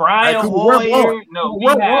the Brian Hey, Cooper Rush won. Hoyer. No, we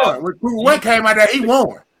Cooper Rush have. won. When Cooper Rush came out there, he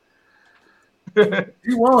won.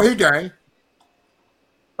 He won his game.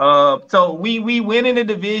 So we win in the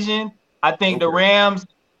division. I think the Rams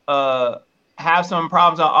have some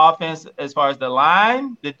problems on offense as far as the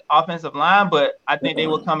offensive line, but I think they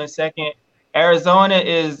will come in second. Arizona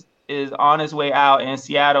is on its way out, and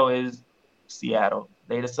Seattle is Seattle.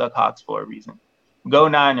 They the Seahawks for a reason. Go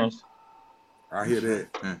Niners. I hear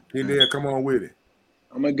that. He there, come on with it.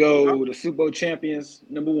 I'm gonna go the Super Bowl champions,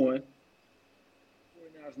 number 1.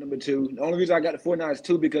 49ers, number 2. The only reason I got the 49ers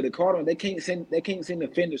too because the Cardinals they can't seem to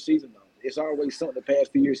finish the season though. It's always something the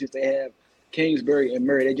past few years since they have Kingsbury and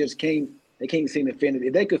Murray. They just can't seem to finish.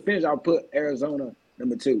 If they could finish, I'll put Arizona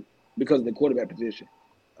number 2 because of the quarterback position.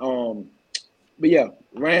 But yeah,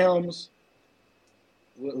 Rams.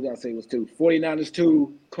 What did I say was 2? 49ers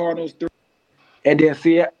 2, Cardinals 3, and then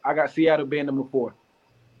I got Seattle being number 4.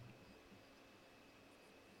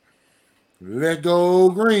 Let's go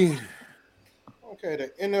green. Okay,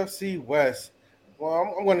 the NFC West.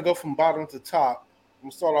 Well, I'm going to go from bottom to top. I'm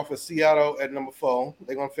going to start off with Seattle at number 4.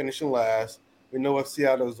 They're going to finish in last. We know what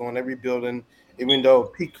Seattle is on every building, even though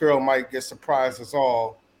Pete Carroll might get surprised us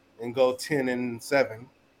all and go 10-7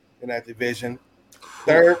 in that division.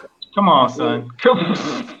 Third. Come on, son. Come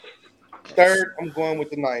on. Third, I'm going with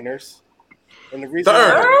the Niners. And the reason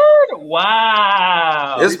Third?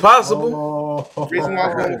 Wow. It's possible. The reason why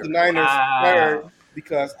I'm going with the Niners third,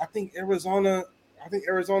 because I think Arizona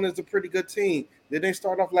is a pretty good team. Did they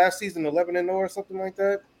start off last season 11-0 or something like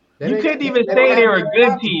that? You couldn't even say they were a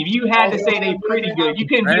good team. You had to say they pretty good. You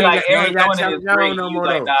couldn't be like Arizona is great. You was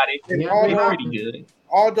like, nah, they pretty good.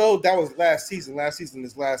 Although that was last season. Last season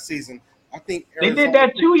is last season. I think Arizona, they did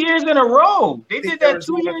that 2 years in a row. They did that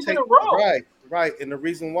 2 years in a row. Right. And the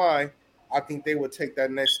reason why I think they would take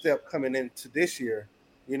that next step coming into this year.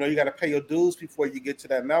 You know, you got to pay your dues before you get to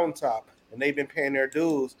that mountaintop. And they've been paying their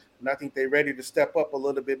dues. And I think they're ready to step up a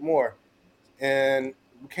little bit more. And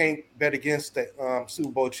we can't bet against the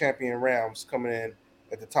Super Bowl champion Rams coming in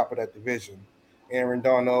at the top of that division. Aaron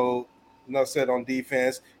Donald, said on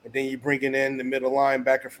defense. And then you're bringing in the middle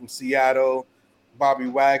linebacker from Seattle, Bobby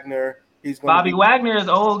Wagner. Bobby Wagner is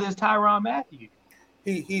old as Tyrann Mathieu.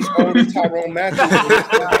 He's old as Tyrann Mathieu.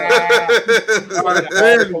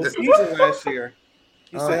 Season last year.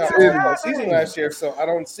 He said season last year. So I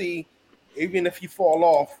don't see, even if he fall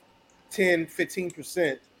off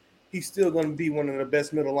 10-15%, he's still going to be one of the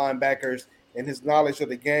best middle linebackers, and his knowledge of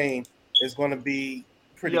the game is going to be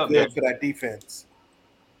pretty good for that defense.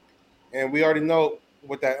 And we already know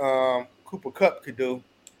what that Cooper Kupp could do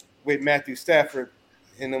with Matthew Stafford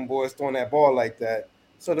and them boys throwing that ball like that.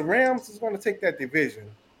 So the Rams is going to take that division,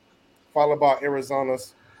 followed by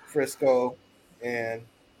Arizona's, Frisco, and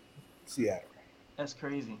Seattle. That's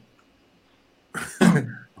crazy.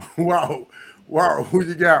 Wow. Who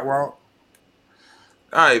you got, Walt?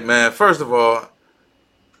 All right, man. First of all,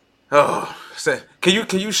 can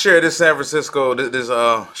you share this San Francisco?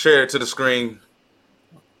 Share it to the screen.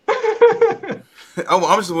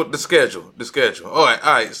 I'm just with the schedule. All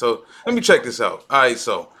right. So let me check this out. All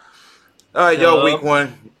right, y'all. Week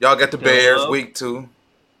 1, y'all got the Bears. Week 2,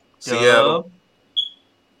 Seattle.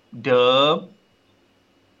 Dub.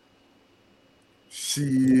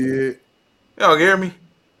 Shit. Y'all hear me?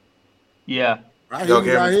 Yeah. I hear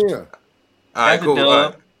you right here. All right, cool. All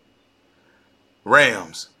right.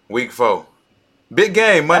 Rams, week 4. Big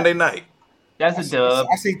game Monday night. That's a dub.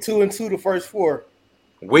 I see 2-2 the first 4.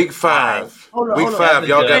 Week 5. Hold on, week 5,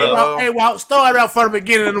 y'all got Hey, Walt, start out from the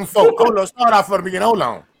beginning of them folks. Hold on, start out from the beginning. Hold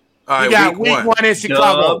on. All right, you got week 1 in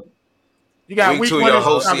Chicago. Dub. You got week 2, 1 y'all in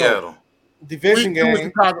host Chicago. Seattle. Division week 2 in game.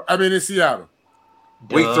 Chicago. In Seattle.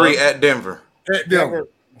 Week 3 at Denver. At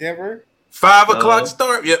Denver. 5 o'clock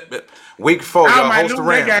start. Yep. Week 4, y'all host the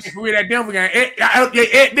Rams. That game for that Denver game.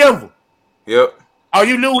 At Denver. Yep. Oh,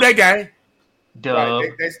 you lose that game. Dub.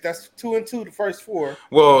 Right, that's 2-2 the first 4.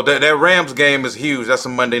 Well, that Rams game is huge. That's a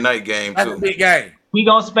Monday night game That's too. a big game. We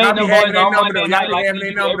gonna spank them boys on Monday night like having we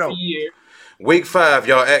their do number, every year. Week 5,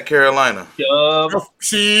 y'all at Carolina. Dub.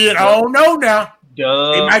 Shit, I don't know now. They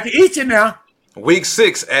Dub. might eat you now. Week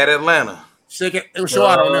 6 at Atlanta. It was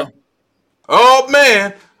short on them. Oh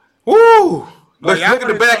man, woo! Look y'all at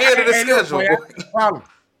the back end of the schedule.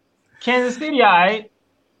 Kansas City, all right.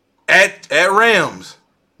 At Rams,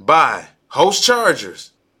 bye. Host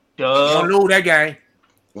Chargers. Don't Dub. lose that game.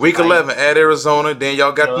 Week 11 at Arizona. Then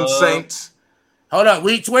y'all got them Saints. Hold up,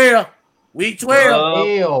 week 12. Week 12.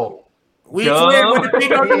 Ew. Week 12, what the P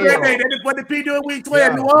do that day? That's what the P do in week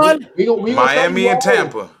 12, New Orleans. We Miami and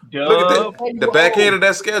Tampa. Look at the back end of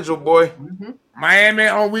that schedule, boy. Mm-hmm. Miami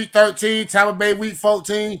on week 13, Tampa Bay week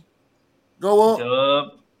 14. Go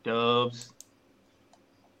up. Dubs.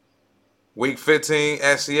 Week 15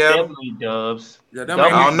 at Seattle. Definitely Dubs. Yeah, I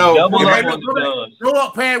don't know. Double It up on the Dubs. Go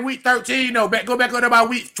up past week 13, though. Go back on about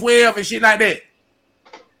week 12 and shit like that.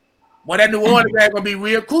 Boy, that New Orleans guy gonna be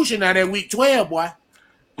real crucial now that week 12, boy.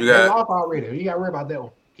 You They got lost already. You got to worry about that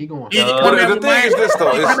one. Keep going. He But come out the with thing is Miami. this,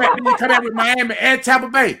 though, He come out with Miami and Tampa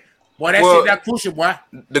Bay. Boy, that Well, shit that crucial, boy.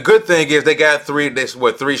 the good thing is they got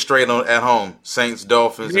three straight on at home. Saints,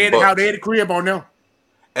 Dolphins, They and had how Bucks. they had the crib on them.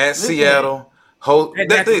 At Seattle.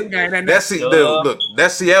 That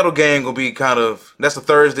Seattle game gonna be kind of that's a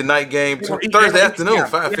Thursday night game too. Thursday afternoon, They're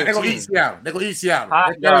gonna eat 5:15. Seattle. They're gonna eat Seattle. Hot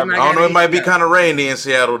That's Thursday garbage. night I don't know. game, It might be Seattle. kind of rainy in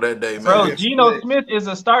Seattle that day, man. Bro, Geno Smith is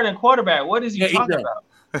a starting quarterback. What is he Yeah, eat talking them.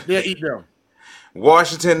 about? They'll eat them.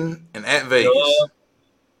 Washington and at Vegas.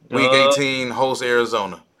 Week Dub. 18 hosts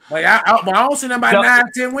Arizona. But I don't see them by Dub.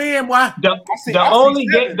 9-10 win, boy. The only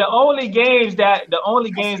games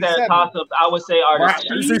that are toss ups, I would say, are Boy,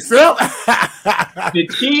 the you see Chiefs, Phil? the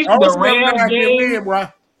Chiefs, I don't the see them Rams 9-10 game, win, boy.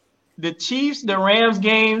 the Chiefs, the Rams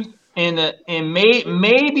games, and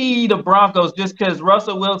maybe the Broncos, just because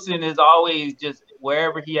Russell Wilson is always just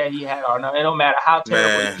wherever he had or no, it don't matter how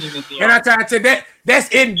terrible Man. the team is. And I try to tell you that's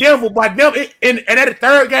in Denver, boy. Denver, and at the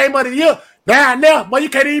third game of the year, down there, boy, you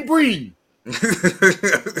can't even breathe. But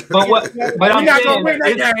You're I'm not saying, gonna win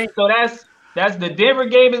that game. so that's the Denver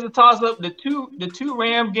game is a toss up. The two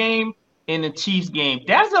Ram game and the Chiefs game.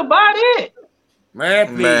 That's about it. Man,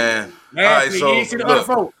 please. Man. Man, All right, please. so You ain't see the other look,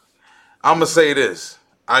 folks. I'm gonna say this.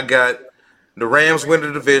 I got the Rams win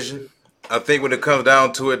the division. I think when it comes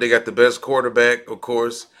down to it, they got the best quarterback, of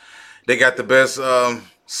course. They got the best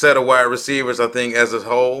set of wide receivers, I think, as a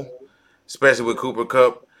whole, especially with Cooper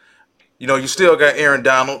Kupp. You know, you still got Aaron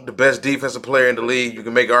Donald, the best defensive player in the league. You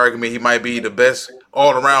can make an argument he might be the best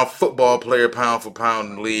all-around football player pound for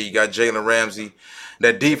pound in the league. You got Jalen Ramsey.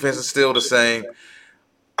 That defense is still the same.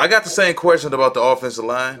 I got the same question about the offensive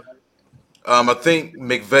line. I think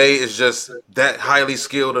McVay is just that highly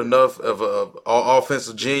skilled enough of an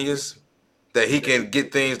offensive genius that he can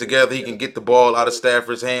get things together. He can get the ball out of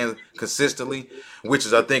Stafford's hands consistently, which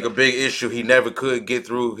is, I think, a big issue he never could get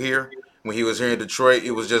through here. When he was here in Detroit,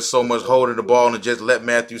 it was just so much holding the ball and just let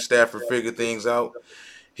Matthew Stafford figure things out.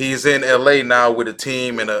 He's in L.A. now with a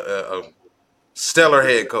team and a stellar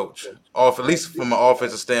head coach, at least from an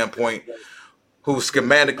offensive standpoint, who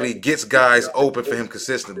schematically gets guys open for him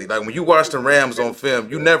consistently. Like when you watch the Rams on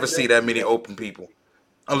film, you never see that many open people,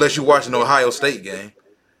 unless you watch an Ohio State game,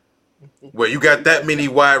 where you got that many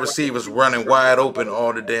wide receivers running wide open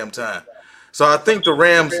all the damn time. So I think the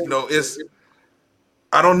Rams,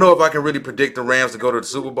 I don't know if I can really predict the Rams to go to the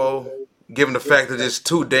Super Bowl, given the fact that it's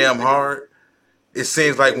too damn hard. It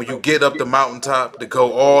seems like when you get up the mountaintop to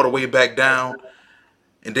go all the way back down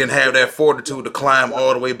and then have that fortitude to climb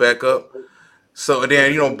all the way back up. So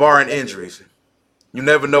then, barring injuries, you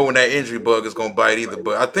never know when that injury bug is going to bite either.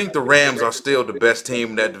 But I think the Rams are still the best team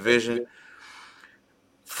in that division.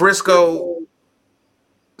 Frisco,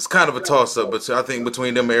 it's kind of a toss-up, but I think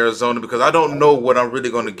between them and Arizona, because I don't know what I'm really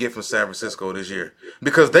going to get from San Francisco this year.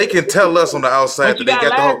 Because they can tell us on the outside that they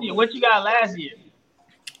got the whole. What you got last year?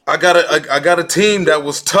 I got a team that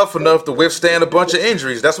was tough enough to withstand a bunch of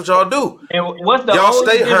injuries. That's what y'all do. And what's the Y'all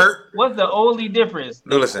stay hurt. What's the only difference?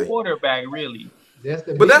 The Listen. quarterback, really.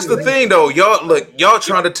 But that's the thing, though. Y'all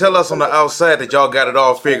trying to tell us on the outside that y'all got it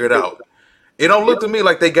all figured out. It don't look to me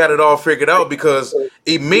like they got it all figured out, because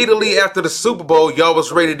immediately after the Super Bowl, y'all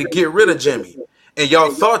was ready to get rid of Jimmy. And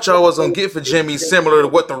y'all thought y'all was going to get for Jimmy similar to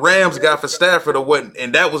what the Rams got for Stafford or what,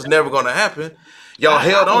 and that was never going to happen. Y'all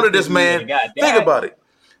held on to this man. Think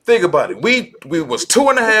about it. We was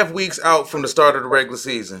 2.5 weeks out from the start of the regular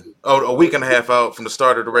season. Oh, a week and a half out from the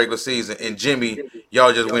start of the regular season, and Jimmy,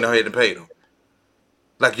 y'all just went ahead and paid him.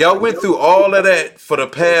 Like, y'all went through all of that for the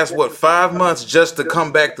past, 5 months just to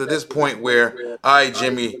come back to this point where, all right,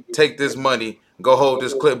 Jimmy, take this money, go hold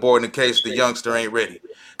this clipboard in case the youngster ain't ready.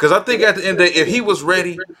 Because I think at the end of the day, if he was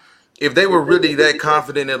ready, if they were really that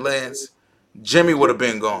confident in Lance, Jimmy would have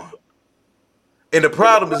been gone. And the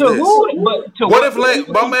problem is this. I'm going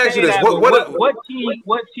to ask you this. What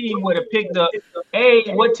team would have picked up,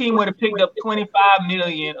 what team would have picked up $25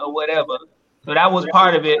 million or whatever? So that was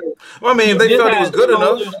part of it. Well, I mean, they felt it was good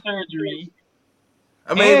enough. Surgery.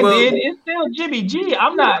 I mean, then it's still Jimmy G.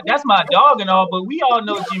 That's my dog and all, but we all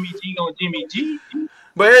know Jimmy G on Jimmy G.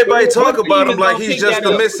 But everybody talk about him like he's just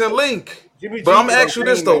the missing link. But I'm asking you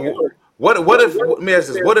this, though. What if let me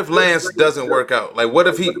ask this? What if Lance doesn't work out? Like what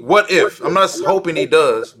if I'm not hoping he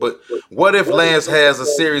does, but what if Lance has a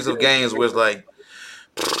series of games where it's like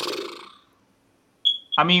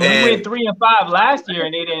I mean, we went 3-5 last year,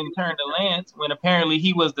 and they didn't turn to Lance when apparently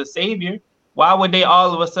he was the savior. Why would they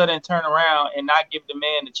all of a sudden turn around and not give the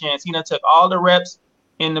man the chance? He done took all the reps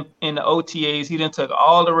in the OTAs. He done took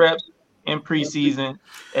all the reps in preseason.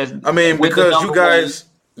 Because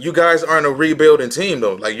you guys aren't a rebuilding team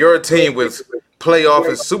though. Like you're a team with playoff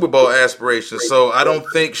and Super Bowl aspirations. So I don't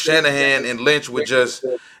think Shanahan and Lynch would just,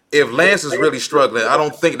 if Lance is really struggling, I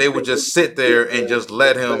don't think they would just sit there and just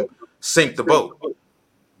let him sink the boat.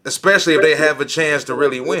 Especially if they have a chance to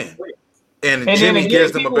really win. And Jimmy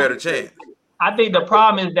gives them a better chance. I think the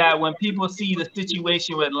problem is that when people see the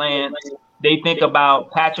situation with Lance, they think about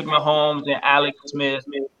Patrick Mahomes and Alex Smith,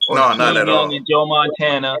 or not at all. and Joe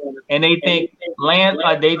Montana, and they think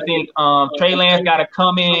Trey Lance got to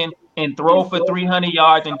come in and throw for 300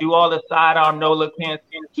 yards and do all the sidearm no look pants.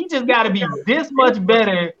 He just got to be this much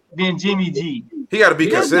better than Jimmy G. He got to be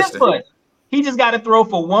consistent. He just got to throw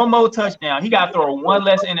for one more touchdown. He got to throw one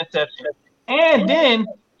less interception, and then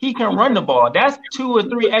he can run the ball. That's 2 or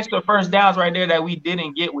 3 extra first downs right there that we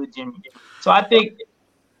didn't get with Jimmy. So I think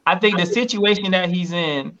the situation that he's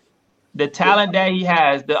in, the talent that he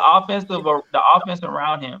has, the offense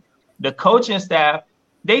around him, the coaching staff,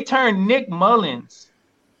 they turned Nick Mullins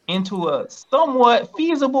into a somewhat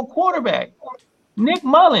feasible quarterback. Nick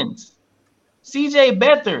Mullins, CJ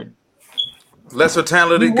Beathard. Lesser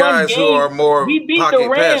talented guys who are more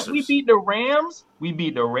pocket passers. We beat the Rams. We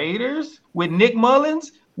beat the Raiders with Nick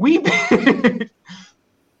Mullins. Shanahan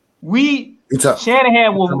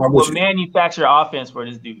will manufacture offense for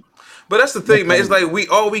this dude. But that's the thing, man. It's like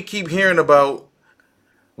we keep hearing about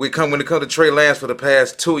when it comes to Trey Lance for the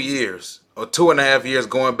past 2 years or 2.5 years,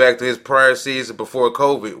 going back to his prior season before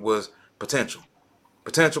COVID, was potential.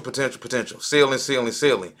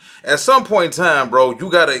 Ceiling. At some point in time, bro, you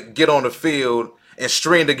got to get on the field and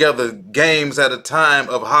string together games at a time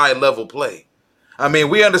of high level play. I mean,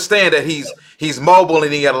 we understand that he's mobile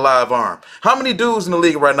and he got a live arm. How many dudes in the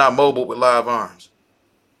league right now mobile with live arms?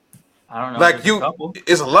 I don't know. Like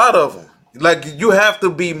it's a lot of them. Like you have to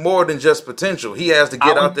be more than just potential. He has to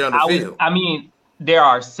get out there on the field. I mean, there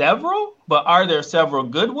are several, but are there several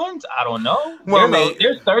good ones? I don't know. Well,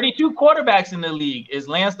 there's 32 quarterbacks in the league. Is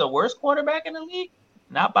Lance the worst quarterback in the league?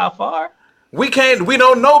 Not by far. We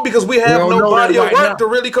don't know because we have no body of work to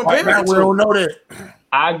really compare it to. We don't know that.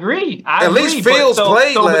 I agree. At least Fields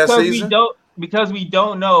played last season. Because we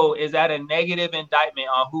don't know, is that a negative indictment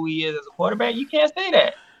on who he is as a quarterback? You can't say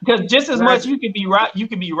that. Because just as much you could be right, you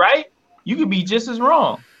could be just as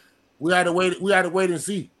wrong. We had to wait and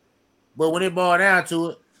see. But when it boiled down to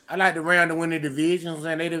it, I like the Rams to win the division.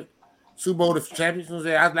 They the Super Bowl champions.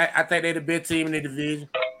 I think they the best team in the division.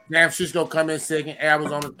 San Francisco come in second,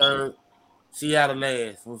 Arizona third, Seattle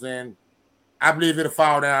last. I believe it'll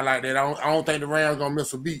fall down like that. I don't think the Rams gonna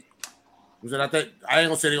miss a beat. I ain't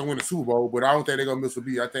gonna say they're gonna win the Super Bowl, but I don't think they're gonna miss a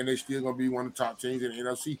beat. I think they're still gonna be one of the top teams in the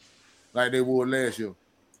NFC, like they were last year.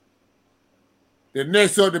 The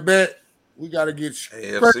next up the bet, we gotta get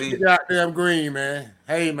AFC goddamn Green, man.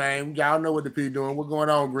 Hey man, y'all know what the P doing. What's going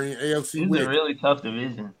on, Green? AFC. This is a really tough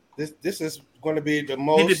division. This is going to be the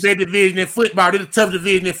most. This is the best division in football. This is a tough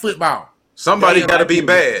division in football. Somebody got to be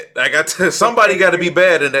bad. Somebody got to be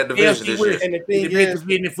bad in that division this year. And the thing is,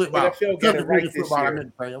 NFL got it right this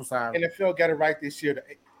year. I'm sorry. NFL got it right this year.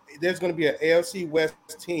 There's going to be an AFC West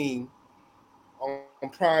team on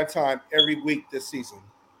prime time every week this season.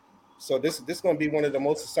 So this is going to be one of the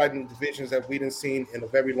most exciting divisions that we didn't seen in a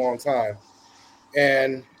very long time.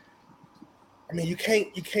 And I mean, you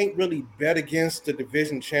can't really bet against the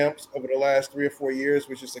division champs over the last 3 or 4 years,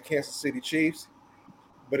 which is the Kansas City Chiefs.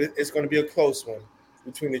 But it's going to be a close one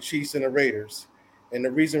between the Chiefs and the Raiders. And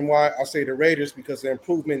the reason why I say the Raiders, because the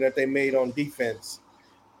improvement that they made on defense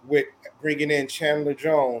with bringing in Chandler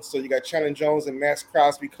Jones. So you got Chandler Jones and Max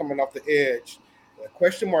Crosby coming off the edge. The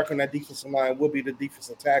question mark on that defensive line will be the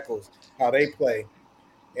defensive tackles, how they play.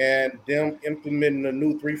 And them implementing a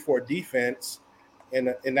new 3-4 defense in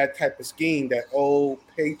that type of scheme, that old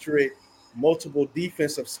Patriot multiple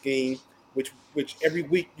defensive scheme, which every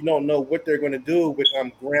week you don't know what they're going to do with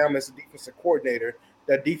Graham as a defensive coordinator.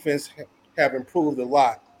 That defense have improved a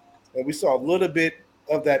lot. And we saw a little bit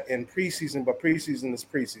of that in preseason, but preseason is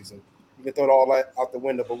preseason. You can throw it all out the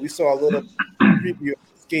window, but we saw a little preview of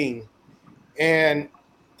the scheme. And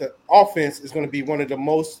the offense is going to be one of the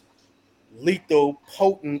most lethal,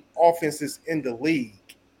 potent offenses in the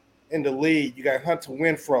league. You got Hunter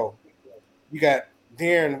Renfrow. You got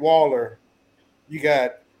Darren Waller. You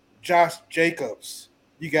got Josh Jacobs.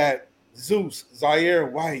 You got Zeus, Zaire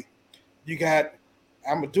White. You got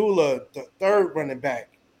Amadullah, the third running back.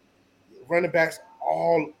 Running backs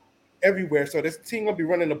all everywhere. So this team gonna be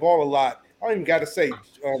running the ball a lot. I don't even got to say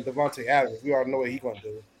Devontae Adams. We all know what he's gonna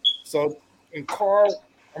do. So in Carl,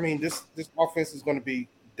 I mean this offense is gonna be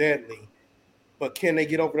deadly. But can they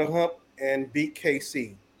get over the hump and beat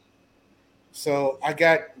KC? So I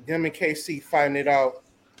got them and KC fighting it out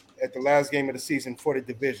at the last game of the season for the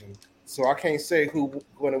division. So I can't say who's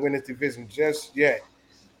going to win this division just yet,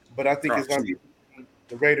 but I think it's going to be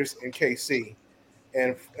the Raiders and KC.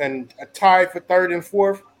 And a tie for third and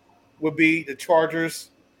fourth would be the Chargers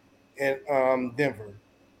and Denver.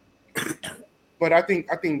 But I think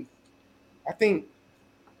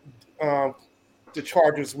the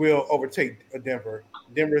Chargers will overtake Denver.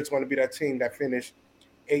 Denver is going to be that team that finished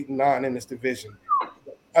 8-9 in this division.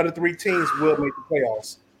 The other three teams will make the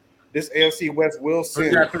playoffs. This AFC West will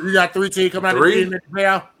send. You got three teams coming out of the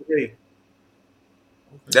playoff. Three.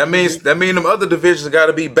 That means them other divisions got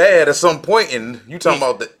to be bad at some point. And you talking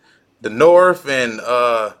about the North and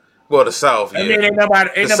the South. I mean, ain't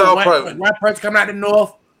nobody one person coming out the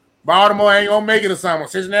North. Baltimore ain't gonna make it or something.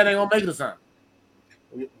 Cincinnati ain't gonna make it or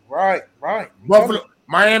something. Right. Buffalo,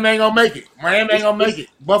 Miami ain't gonna make it. Miami ain't gonna make it.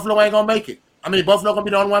 Buffalo ain't gonna make it. I mean, Buffalo gonna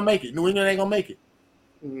be the only one make it. New England ain't gonna make it.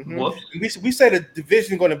 Mm-hmm. We say the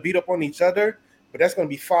division going to beat up on each other, but that's going to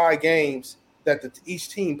be 5 games that each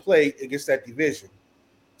team play against that division.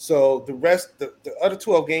 So the rest, the other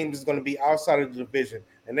 12 games is going to be outside of the division,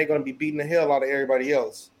 and they're going to be beating the hell out of everybody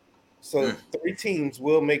else. So 3 teams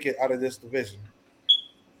will make it out of this division.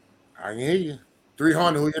 I can hear you.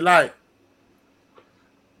 300, who you like?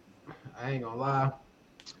 I ain't gonna lie.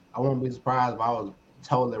 I won't be surprised if I was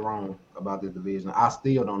totally wrong about this division. I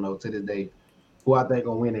still don't know to this day who I think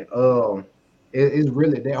gonna win it. It's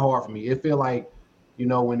really that hard for me. It feel like,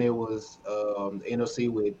 when it was the NFC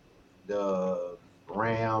with the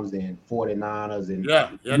Rams and 49ers and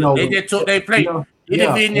they just took their play. Took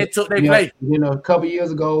their play. A couple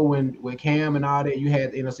years ago with Cam and all that, you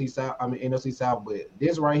had the NFC South, but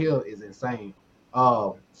this right here is insane.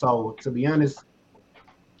 So to be honest,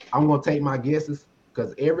 I'm gonna take my guesses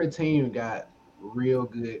because every team got real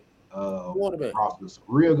good rosters.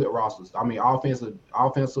 Real good rosters. I mean, offensive,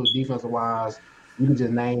 defensive wise, you can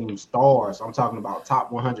just name stars. I'm talking about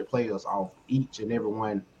top 100 players off each and every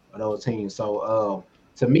one of those teams. So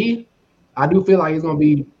to me, I do feel like it's gonna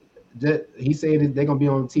be. He said they're gonna be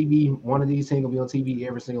on TV. One of these teams gonna be on TV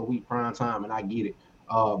every single week, prime time, and I get it.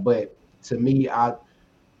 But to me,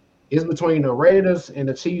 it's between the Raiders and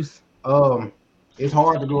the Chiefs. It's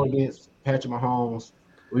hard to go against Patrick Mahomes.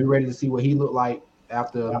 We're ready to see what he looked like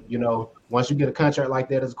after, once you get a contract like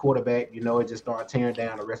that as a quarterback, it just starts tearing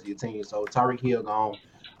down the rest of your team. So Tyreek Hill gone.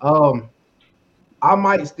 I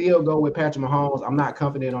might still go with Patrick Mahomes. I'm not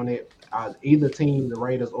confident on it. Either team, the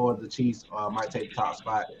Raiders or the Chiefs, might take the top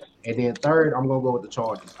spot. And then third, I'm gonna go with the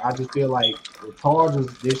Chargers. I just feel like the Chargers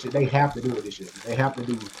this year, they have to do it this year. They have to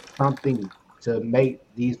do something to make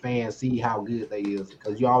these fans see how good they is,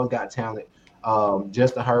 because you always got talent.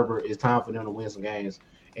 Justin Herbert, it's time for them to win some games.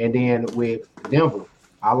 And then with Denver,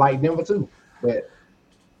 I like Denver too, but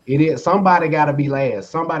somebody got to be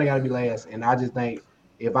last. And I just think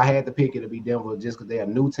if I had to pick, it'd be Denver just because they're a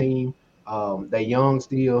new team. They're young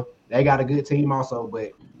still. They got a good team also,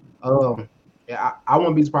 but I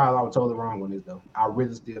wouldn't be surprised if I was totally wrong on this though. I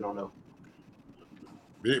really still don't know.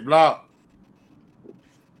 Big block.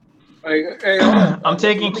 Hey, I'm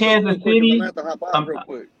taking Kansas City. I'm gonna have to hop out real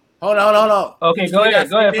quick. Hold on. Okay, go ahead,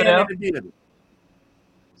 Fidel.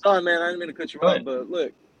 Sorry, man, I didn't mean to cut you off, but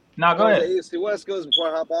look. No, go ahead. The AFC West goes before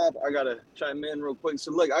I hop off. I gotta chime in real quick.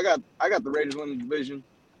 So look, I got the Raiders winning the division.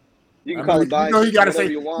 You can call it bias. He gotta say.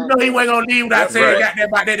 You know he wasn't gonna leave without saying that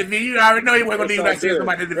about that division. You already know he wasn't gonna leave without saying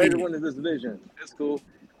about that division. Raiders winning this division. That's cool.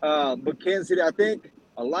 But Kansas City, I think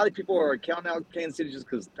a lot of people are counting out Kansas City just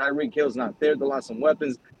because Tyreek Hill's not there. They lost some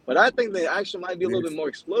weapons, but I think they actually might be a little bit more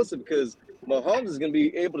explosive because Mahomes is going to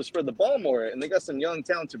be able to spread the ball more, and they got some young,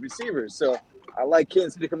 talented receivers. So I like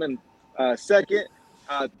Kansas City coming second.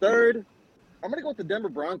 Third, I'm going to go with the Denver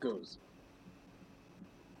Broncos.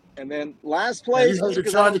 And then last place,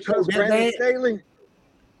 because I don't trust Brandon Staley.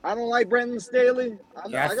 I don't like Brandon Staley. I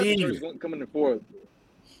got the Chargers coming in fourth.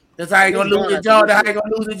 That's how you going to lose your job. That's how you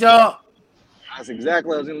going to lose your job. That's exactly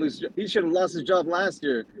what I was going to lose. He should have lost his job last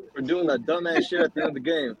year for doing that dumbass shit at the end of the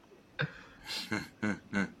game.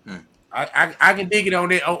 I can dig it on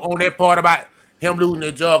that part about him losing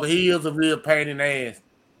his job. He is a real pain in the ass.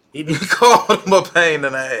 He called him a pain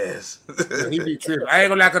in the ass. He be tripping. I ain't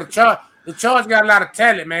gonna lie, cause the Chargers got a lot of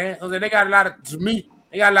talent, man. They got a lot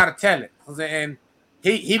of talent. And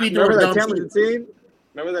he be doing that talented team.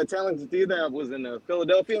 Remember that talented dude that was in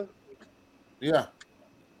Philadelphia? Yeah,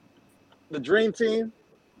 The Dream Team?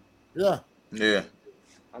 yeah. Yeah.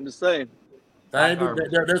 I'm just saying.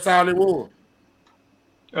 That's all it was.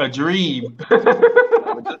 A dream.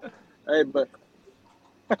 Hey, but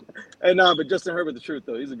Justin Herbert, the truth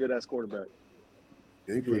though, he's a good ass quarterback.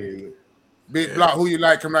 Yeah, he pretty good. Big Block, who you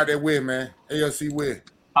like coming out that way, man? AFC West.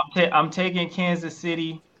 I'm taking Kansas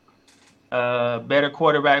City. Better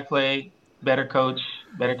quarterback play, better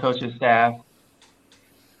coaching staff.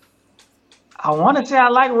 I want to say I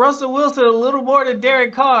like Russell Wilson a little more than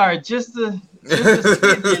Derek Carr, just to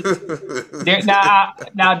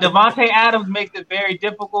now Devontae Adams makes it very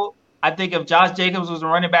difficult. I think if Josh Jacobs was a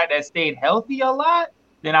running back that stayed healthy a lot,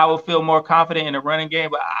 then I would feel more confident in the running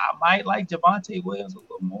game. But I might like Javonte Williams a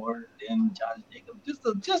little more than Josh Jacobs,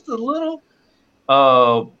 just a little.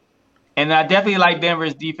 And I definitely like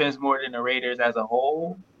Denver's defense more than the Raiders as a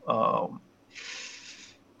whole.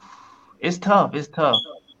 It's tough.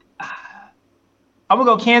 I'm gonna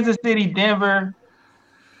go Kansas City, Denver,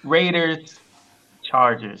 Raiders,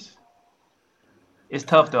 Chargers. It's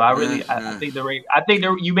tough though. I think the Raiders. I think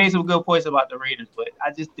you made some good points about the Raiders, but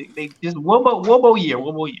I just think they just one more year.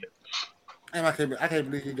 And I can't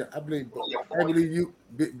believe you got. I believe you,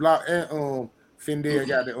 Big Block and Findale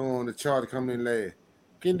got the Charger coming in last.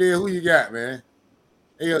 Kendall, who you got, man?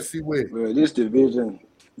 AFC West. Well, this division,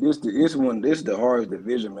 this is the hardest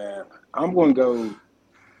division, man. I'm going to go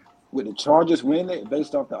with the Chargers winning it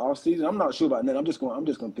based off the offseason. I'm not sure about that. I'm just going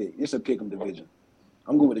to pick. It's a pick 'em division.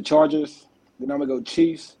 I'm going with the Chargers. Then I'm going to go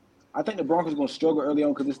Chiefs. I think the Broncos are going to struggle early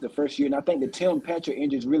on because it's the first year, and I think the Tim Patrick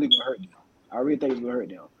injury is really going to hurt them. I really think it's going to hurt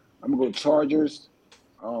them. I'm going to go Chargers,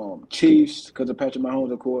 Chiefs because of Patrick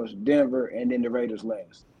Mahomes, of course, Denver, and then the Raiders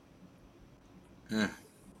last.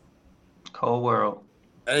 Cold world.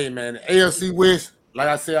 Hey, man, the AFC West, like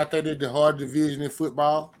I said, I think it's the hardest division in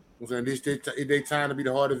football. I'm saying this they time to be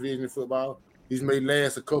the hardest division in football. These may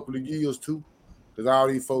last a couple of years too, because all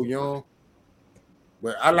these folks young.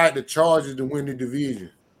 But I like the Chargers to win the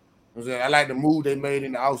division. I'm saying I like the move they made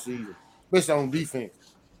in the offseason, especially on defense.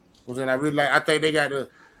 I'm saying I think they got the.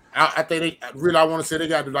 I want to say they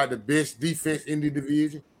got the best defense in the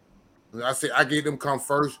division. I gave them come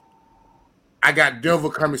first. I got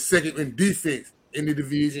Denver coming second in defense in the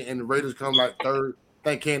division, and the Raiders come like third. I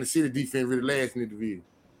think Kansas City defense really last in the division.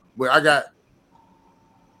 But I got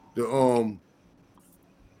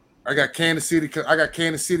Kansas City. I got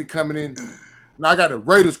Kansas City coming in. No, I got the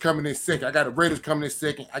Raiders coming in second. I got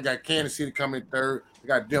Kansas City coming in third. I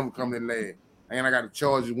got Denver coming in last, and I got the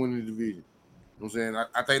Chargers winning the division. You know what I'm saying?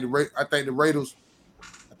 I think the Raiders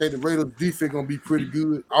defense gonna be pretty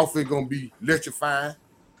good. Offense gonna be electrifying.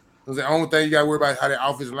 Because the only thing you got to worry about is how the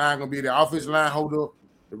offensive line going to be. The offensive line hold up.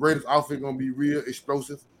 The Raiders' offense going to be real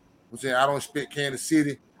explosive. I'm saying I don't expect Kansas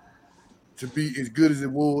City to be as good as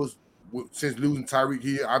it was since losing Tyreek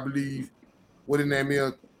Hill. I believe what his name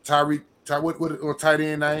is, Tyreek. What tight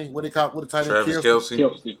end name? What they call what the tight end? Travis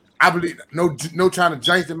Kelce. I believe no trying to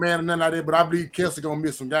jinx the man or nothing like that, but I believe Kelce gonna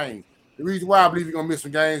miss some games. The reason why I believe he's gonna miss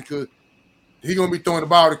some games because he's gonna be throwing the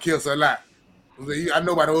ball to Kelce a lot. I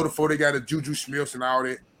know about the other four, they got the Juju Smiths and all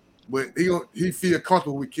that. But he feel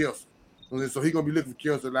comfortable with Kelce. So he's going to be looking for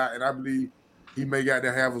Kelce a lot, and I believe he may got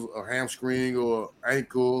to have a hamstring or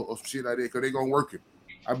ankle or some shit like that because they're going to work him.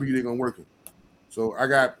 I believe they're going to work him. So I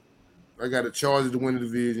got the Chargers to win the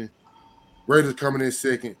division. Raiders coming in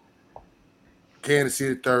second. Kansas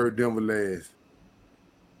City third, Denver last.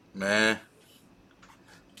 Man.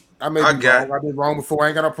 I've been wrong before. I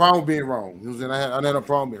ain't got no problem being wrong. You know what I'm saying? I had no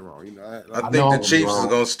problem being wrong. You know, I think the Chiefs is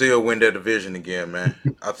gonna still win their division again, man.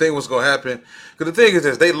 I think what's gonna happen because the thing is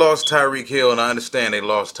this: they lost Tyreek Hill, and I understand they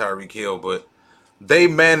lost Tyreek Hill, but they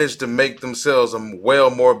managed to make themselves a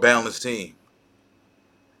more balanced team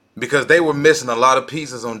because they were missing a lot of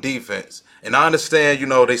pieces on defense. And I understand,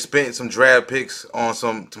 they spent some draft picks on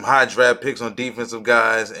some high draft picks on defensive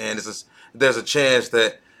guys, and there's a chance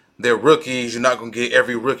that they're rookies. You're not going to get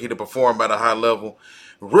every rookie to perform at a high level.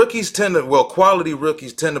 Quality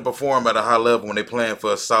rookies tend to perform at a high level when they're playing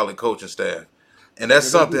for a solid coaching staff. And that's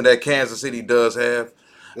something that Kansas City does have.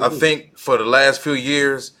 I think for the last few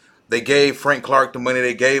years, they gave Frank Clark the money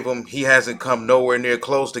they gave him. He hasn't come nowhere near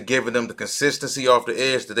close to giving them the consistency off the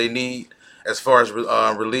edge that they need as far as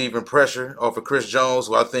relieving pressure off of Chris Jones,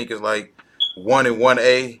 who I think is like 1 and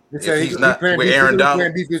 1A. If he's not with Aaron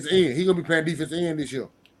Donald. He's going to be playing defense end this year.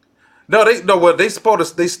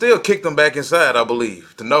 They still kicked him back inside, I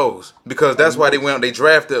believe, to nose, because that's why they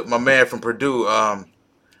drafted my man from Purdue,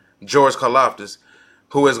 George Karlaftis,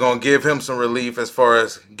 who is going to give him some relief as far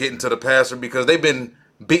as getting to the passer, because they've been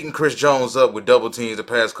beating Chris Jones up with double teams the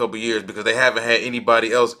past couple of years because they haven't had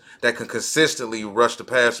anybody else that can consistently rush the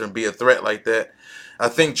passer and be a threat like that. I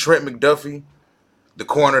think Trent McDuffie, the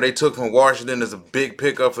corner they took from Washington, is a big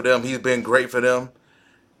pickup for them. He's been great for them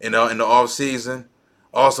in the offseason.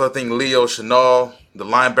 Also, I think Leo Chenal, the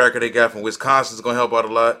linebacker they got from Wisconsin, is going to help out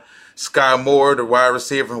a lot. Sky Moore, the wide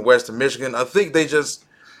receiver from Western Michigan. I think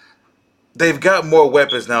they've got more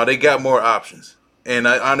weapons now. They got more options. And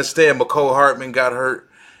I understand McCole Hartman got hurt.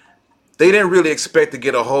 They didn't really expect to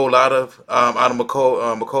get a whole lot out of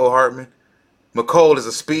McCole Hartman. McCole is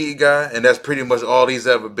a speed guy, and that's pretty much all he's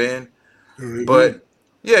ever been. Mm-hmm. But,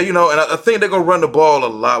 yeah, and I think they're going to run the ball a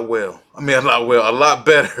lot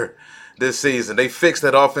better this season. They fixed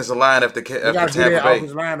that offensive line after Tampa Bay.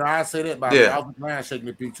 Offensive line, I say that about the offensive line shaking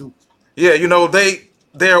the P too. Yeah,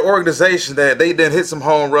 they're an organization that they didn't hit some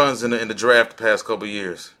home runs in the draft the past couple of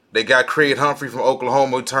years. They got Creed Humphrey from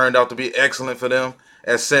Oklahoma, who turned out to be excellent for them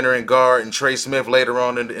as center and guard, and Trey Smith later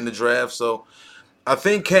on in the draft. So I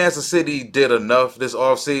think Kansas City did enough this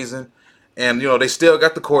offseason. And, they still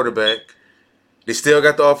got the quarterback. They still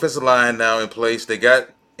got the offensive line now in place. They got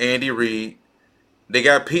Andy Reid. They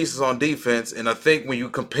got pieces on defense. And I think when you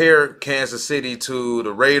compare Kansas City to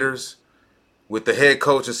the Raiders with the head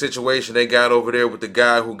coaching situation they got over there with the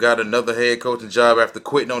guy who got another head coaching job after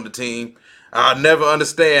quitting on the team, I'll never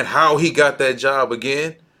understand how he got that job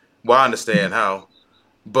again. Well, I understand how.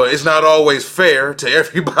 But it's not always fair to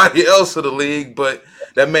everybody else in the league. But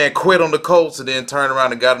that man quit on the Colts and then turned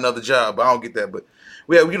around and got another job. I don't get that. But,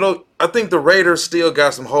 I think the Raiders still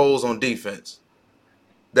got some holes on defense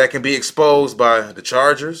that can be exposed by the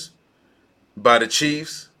Chargers, by the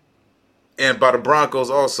Chiefs, and by the Broncos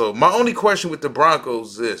also. My only question with the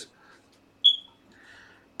Broncos is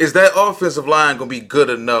that offensive line going to be good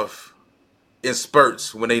enough in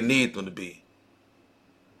spurts when they need them to be?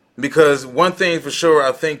 Because one thing for sure,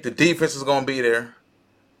 I think the defense is going to be there.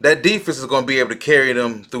 That defense is going to be able to carry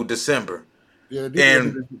them through December. Yeah,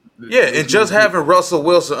 and just having Russell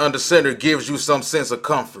Wilson under center gives you some sense of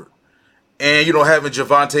comfort. And, having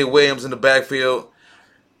Javonte Williams in the backfield,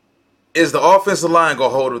 is the offensive line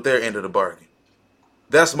going to hold up their end of the bargain?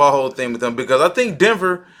 That's my whole thing with them, because I think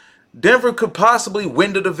Denver could possibly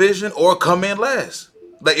win the division or come in last.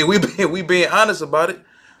 Like, if we being honest about it.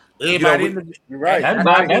 Everybody, you're right.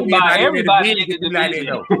 Everybody in the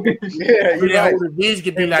division. Yeah, you're right. The division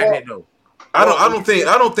can be like that though. I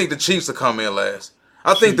don't think the Chiefs will come in last.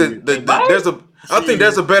 I think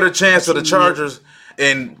there's a better chance of the Chargers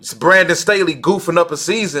and Brandon Staley goofing up a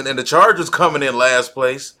season and the Chargers coming in last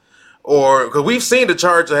place, or because we've seen the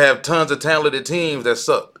Chargers have tons of talented teams that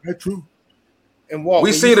suck. That's true. And Walt,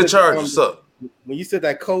 we've seen the Chargers suck. When you said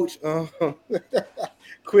that coach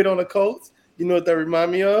quit on the Colts, you know what that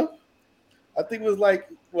remind me of? I think it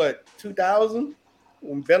was 2000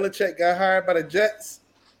 when Belichick got hired by the Jets.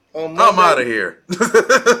 I'm out of here.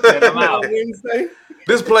 I'm out. Wednesday.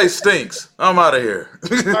 This place stinks. I'm out of here.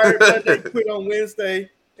 They quit on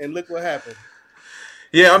Wednesday, and look what happened.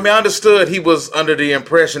 Yeah, I understood he was under the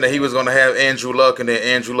impression that he was going to have Andrew Luck, and then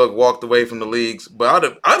Andrew Luck walked away from the leagues.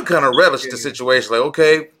 But I'd kind of relished the situation. Like,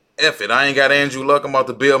 okay, F it. I ain't got Andrew Luck. I'm about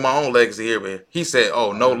to build my own legacy here, man. He said,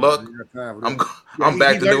 "Oh, no luck. I'm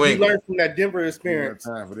back to New England." He learned from that Denver experience,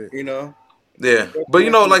 Yeah, but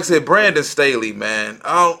like I said, Brandon Staley, man,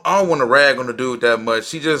 I don't want to rag on the dude that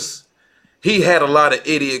much. He had a lot of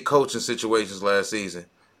idiot coaching situations last season,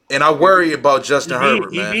 and I worry about Justin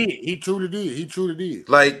Herbert, man. He truly did.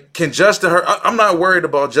 Like, can Justin Herbert? I'm not worried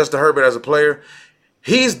about Justin Herbert as a player.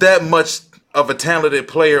 He's that much of a talented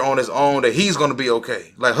player on his own that he's going to be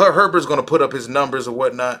okay. Like, Herbert's going to put up his numbers or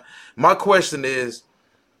whatnot. My question is,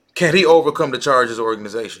 can he overcome the Chargers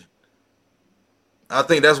organization? I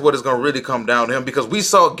think that's what it's going to really come down to him, because we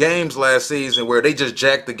saw games last season where they just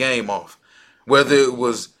jacked the game off. Whether it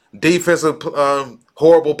was defensive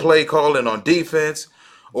horrible play calling on defense,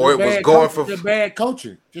 or it was going for bad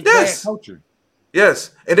coaching. Yes. Bad coaching.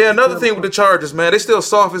 Yes. And then another thing with the Chargers, man, they still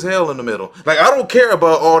soft as hell in the middle. Like, I don't care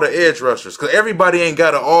about all the edge rushers, because everybody ain't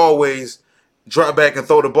got to always drop back and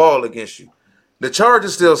throw the ball against you. The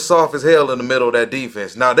Chargers still soft as hell in the middle of that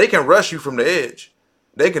defense. Now, they can rush you from the edge.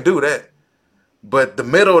 They can do that. But the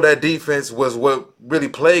middle of that defense was what really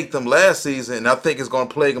plagued them last season, and I think it's going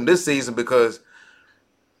to plague them this season, because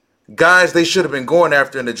guys they should have been going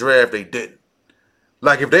after in the draft, they didn't.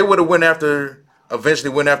 Like, if they would have eventually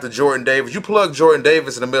went after Jordan Davis, you plug Jordan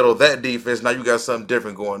Davis in the middle of that defense, now you got something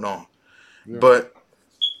different going on. Yeah. But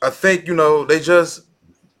I think,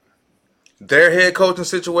 their head coaching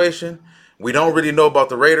situation, we don't really know about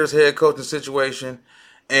the Raiders' head coaching situation,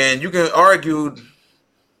 and you can argue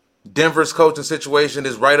Denver's coaching situation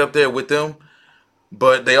is right up there with them.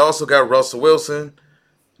 but they also got Russell Wilson.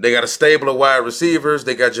 They got a stable of wide receivers.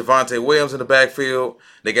 They got Javonte Williams in the backfield.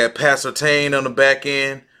 They got Pat Surtain on the back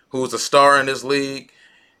end, who's a star in this league.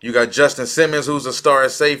 You got Justin Simmons, who's a star at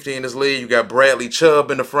safety in this league. You got Bradley Chubb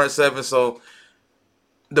in the front seven. So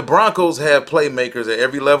the Broncos have playmakers at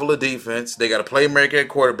every level of defense. They got a playmaker at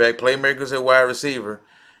quarterback, playmakers at wide receiver.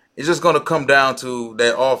 It's just going to come down to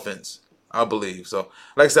that offense, I believe. So,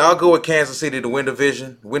 like I said, I'll go with Kansas City to win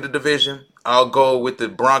the division. I'll go with the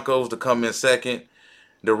Broncos to come in second,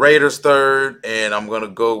 the Raiders third, and I'm going to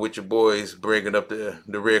go with your boys bringing up the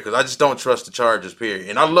rear because I just don't trust the Chargers, period.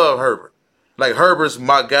 And I love Herbert. Like, Herbert's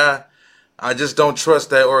my guy. I just don't trust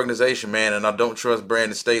that organization, man, and I don't trust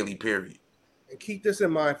Brandon Staley, period. And keep this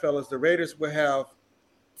in mind, fellas. The Raiders will have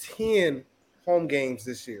 10 home games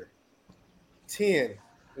this year. 10.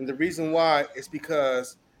 And the reason why is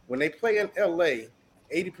because when they play in LA,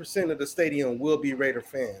 80% of the stadium will be Raider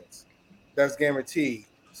fans. That's guaranteed.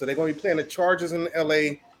 So they're going to be playing the Chargers in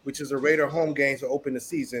LA, which is a Raider home game to open the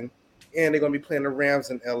season, and they're going to be playing the Rams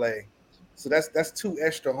in LA. So that's 2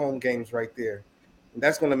 extra home games right there. And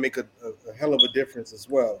that's going to make a hell of a difference as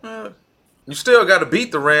well. You still got to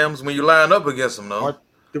beat the Rams when you line up against them, though.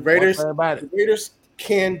 The Raiders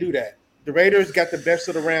can do that. The Raiders got the best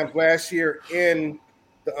of the Rams last year in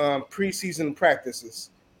the preseason practices.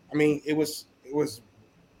 I mean, it was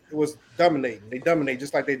dominating. They dominated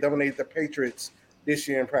just like they dominated the Patriots this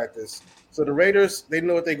year in practice. So the Raiders, they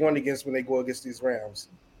know what they're going against when they go against these Rams.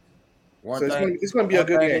 It's going to be a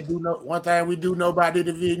good game. One thing we do know about the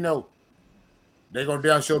division, they're going to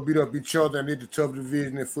down show beat up each other and it's the tough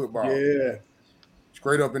division in football. Yeah.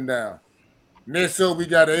 Straight up and down. Next up, we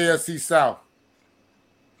got the AFC South.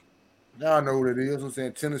 Y'all know what it is. I'm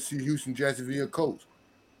saying Tennessee, Houston, Jacksonville, Colts.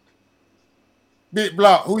 Big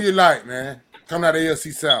block. Who you like, man? Coming out of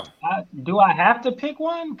AFC South. Do I have to pick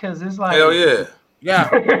one? Because it's like... Hell yeah. Yeah.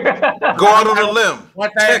 Go out on a limb.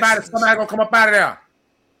 One thing about it, somebody going to come up out of there.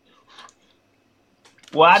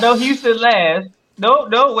 Well, I know Houston last. No,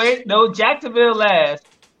 Jacksonville last.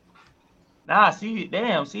 See, it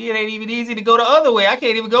ain't even easy to go the other way. I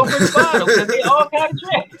can't even go for the bottom because they all kind of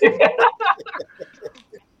trash.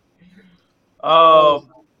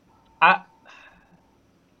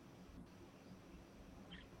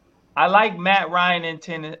 I like Matt Ryan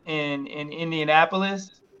in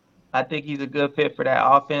Indianapolis. I think he's a good fit for that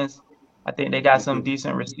offense. I think they got some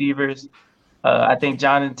decent receivers. I think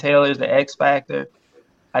Jonathan Taylor's the X factor.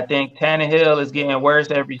 I think Tannehill is getting worse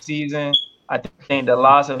every season. I think the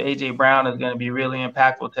loss of A.J. Brown is going to be really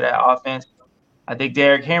impactful to that offense. I think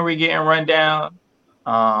Derrick Henry getting run down.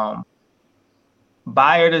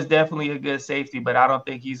 Byard is definitely a good safety, but I don't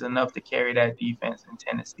think he's enough to carry that defense in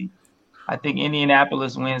Tennessee. I think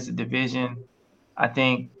Indianapolis wins the division. I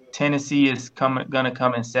think Tennessee is going to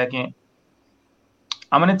come in second.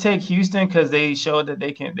 I'm going to take Houston because they showed that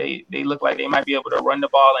they look like they might be able to run the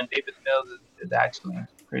ball, and Davis Mills is actually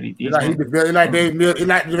pretty decent. David Mills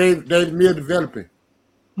developing.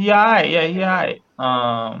 He all right. Yeah, he all right.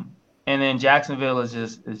 And then Jacksonville is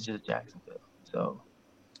just Jacksonville. So,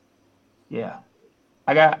 yeah.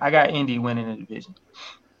 I got Indy winning the division.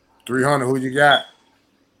 300, who you got?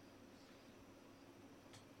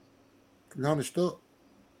 300 stuck.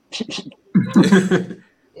 He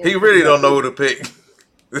really don't know who to pick.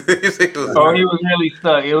 He was really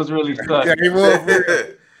stuck. It was really stuck. Yeah, he was.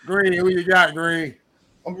 Green, who you got, Green?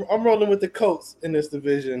 I'm rolling with the Colts in this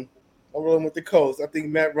division. I think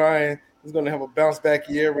Matt Ryan is going to have a bounce back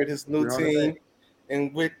year with his new team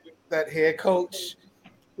and with that head coach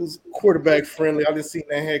who's quarterback friendly. I've just seen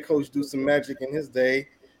that head coach do some magic in his day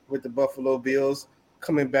with the Buffalo Bills,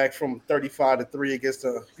 coming back from 35-3 against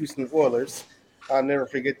the Houston Oilers. I'll never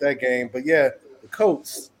forget that game. But yeah, the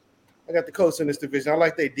Colts. I got the Colts in this division. I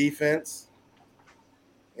like their defense.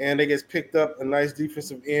 And they just picked up a nice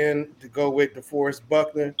defensive end to go with DeForest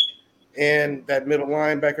Buckner and that middle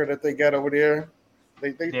linebacker that they got over there.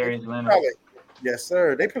 They solid. Yes,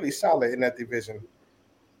 sir. They're pretty solid in that division.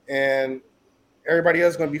 And everybody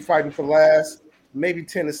else is going to be fighting for last. Maybe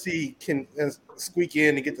Tennessee can squeak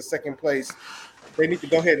in and get the second place. They need to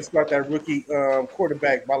go ahead and start that rookie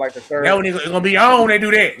quarterback by like the third. That one is going to be on. They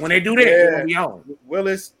do that. When they do that, it's going to be on.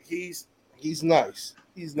 Willis, he's nice.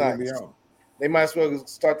 He's nice. They might as well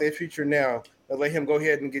start their future now and let him go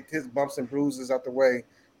ahead and get his bumps and bruises out the way.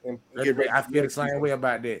 And get ready. I feel the same way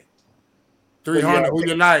about that. 300, who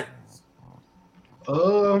you like?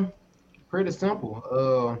 Pretty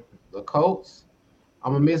simple. The Colts.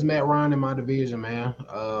 I'm gonna miss Matt Ryan in my division, man. He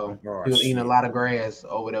was eating a lot of grass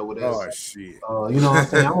over there with us. Oh shit. You know what I'm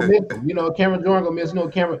saying? I'm gonna miss him. Cameron Jordan gonna miss.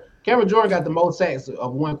 Cameron Jordan got the most sacks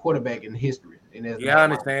of one quarterback in history. I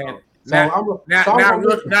understand. So Now, I'm now, so I'm now, gonna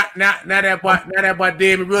Rid- now that boy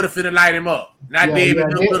David Ritter finna light him up. Now David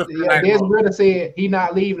Ritter finna light him Des up. Ritter said he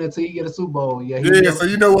not leaving until he get a Super Bowl. Yeah, Yeah, so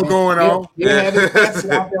you know what's going on. He'll have his Yeah.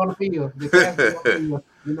 casket out there on the field. The casket on the field.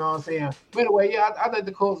 You know what I'm saying? But anyway, yeah, I think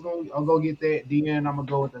the Colts gonna go get that. Then I'm gonna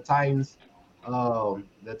go with the Titans,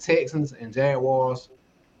 the Texans, and Jaguars.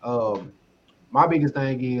 My biggest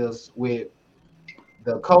thing is with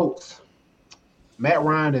the Colts. Matt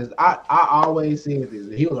Ryan is. I always said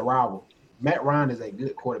this. He was a rival. Matt Ryan is a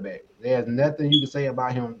good quarterback. There's nothing you can say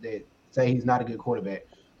about him that say he's not a good quarterback.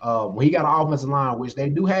 When he got an offensive line, which they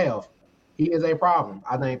do have, he is a problem.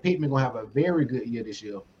 I think Pittman gonna have a very good year this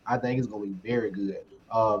year. I think it's gonna be very good.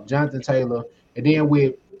 Jonathan Taylor, and then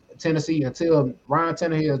with Tennessee, until Ryan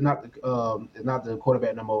Tannehill is not the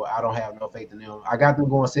quarterback no more, I don't have no faith in them. I got them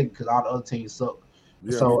going second because all the other teams suck.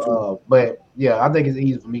 Yeah, So, but yeah, I think it's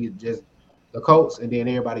easy for me to just the Colts and then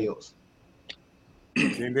everybody else.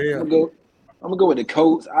 And I'm gonna go with the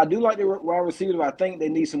Colts. I do like the wide receivers. I think they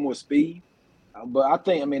need some more speed, but I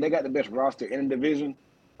think they got the best roster in the division.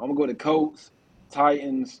 I'm gonna go with the Colts,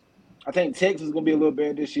 Titans. I think Texas is gonna be a little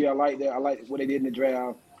better this year. I like that. I like what they did in the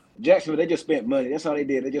draft. Jacksonville, they just spent money. That's all they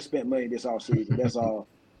did. They just spent money this offseason. That's all.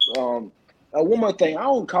 One more thing. I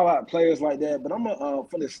don't call out players like that, but I'm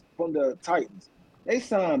from the Titans. They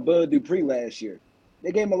signed Bud Dupree last year.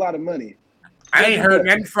 They gave him a lot of money. I ain't heard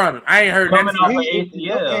nothing from him. I ain't heard nothing Coming from off him. of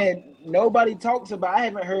ACL. And nobody talks about. I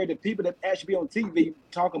haven't heard the people that actually be on TV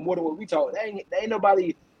talking more than what we talk. They ain't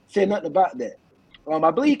nobody said nothing about that.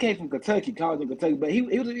 I believe he came from Kentucky, college in Kentucky, but he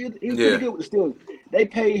was pretty good with the Steelers. They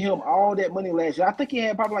paid him all that money last year. I think he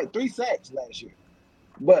had probably like 3 sacks last year.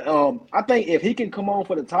 But I think if he can come on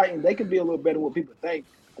for the Titans, they can be a little better than what people think.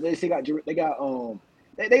 They got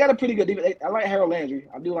a pretty good defense. I like Harold Landry.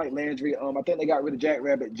 I do like Landry. I think they got rid of Jack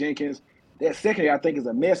Rabbit Jenkins. That secondary, I think, is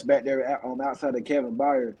a mess back there outside of Kevin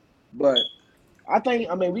Byard. But I think,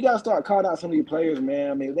 we got to start calling out some of these players,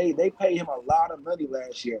 man. They paid him a lot of money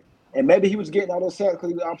last year. And maybe he was getting all those sacks because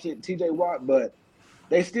he was opposite T.J. Watt, but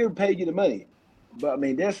they still paid you the money. But,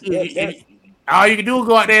 that's all you can do is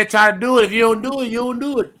go out there and try to do it. If you don't do it, you don't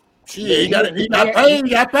do it. Shit, he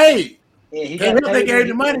got paid. They gave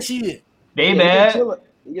the money, shit. They bad.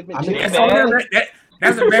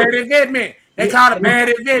 That's a bad investment. They call it bad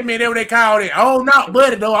investment. That's what they call it. Oh, not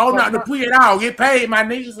buddy, though. Oh, not to put it all. Get paid, my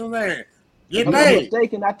niggas. Get If I'm not paid.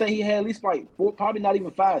 mistaken, I think he had at least like 4, probably not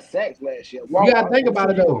even 5 sacks last year. You gotta think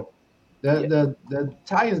about it though. The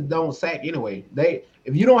Titans don't sack anyway.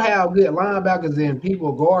 If you don't have good linebackers and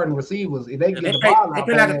people guarding receivers, if they get the ball out,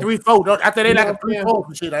 they like a 3-4. After they like a 3-4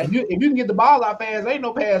 for shit. If you can get the ball out fast, ain't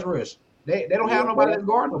no pass rush. They don't have nobody that's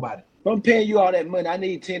guarding nobody. If I'm paying you all that money, I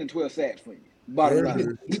need 10 to 12 sacks for you. Bottom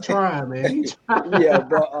line. He trying, man. He trying. Yeah,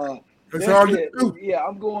 but that's all you do. Yeah,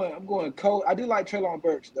 I'm going Colts. I do like Treylon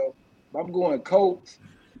Burks though. But I'm going Colts,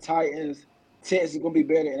 Titans, Texas is gonna be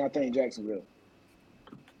better, and I think Jacksonville.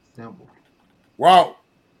 Simple. Wow.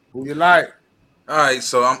 Who you like? All right,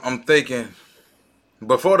 so I'm thinking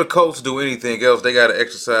before the Colts do anything else, they got to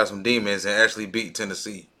exercise some demons and actually beat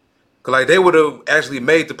Tennessee. Cause like they would have actually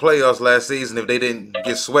made the playoffs last season if they didn't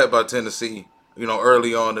get swept by Tennessee,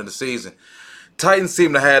 early on in the season. Titans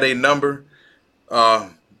seem to have a number.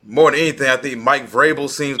 More than anything, I think Mike Vrabel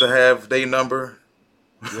seems to have their number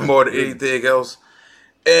more than anything else.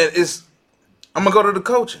 And I'm gonna go to the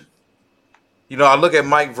coaching. I look at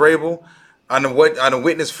Mike Vrabel. I done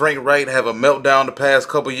witnessed Frank Wright have a meltdown the past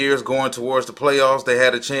couple years going towards the playoffs. They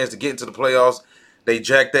had a chance to get into the playoffs. They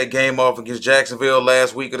jacked that game off against Jacksonville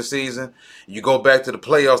last week of the season. You go back to the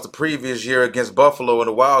playoffs the previous year against Buffalo in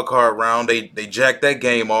the wild card round. They jacked that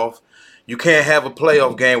game off. You can't have a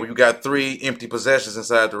playoff game where you got 3 empty possessions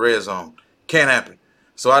inside the red zone. Can't happen.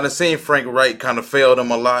 So I done seen Frank Wright kind of fail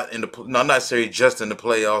them a lot not necessarily just in the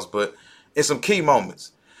playoffs, but in some key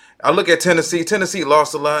moments. I look at Tennessee. Tennessee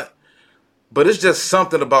lost a lot. But it's just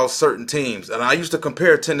something about certain teams. And I used to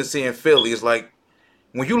compare Tennessee and Philly. It's like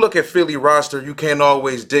when you look at Philly roster, you can't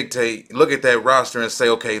always look at that roster and say,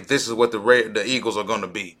 okay, this is what the Eagles are going to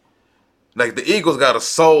be. Like the Eagles got a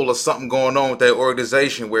soul or something going on with that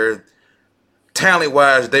organization where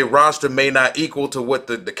talent-wise, their roster may not equal to what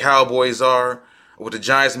the Cowboys are, or what the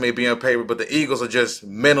Giants may be on paper, but the Eagles are just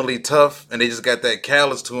mentally tough, and they just got that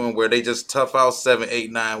callous to them where they just tough out 7,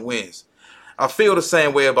 8, 9 wins. I feel the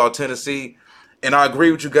same way about Tennessee. And I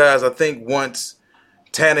agree with you guys. I think once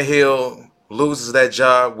Tannehill loses that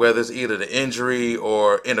job, whether it's either the injury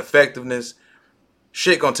or ineffectiveness,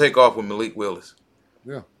 shit gonna take off with Malik Willis.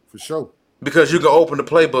 Yeah, for sure. Because you can open the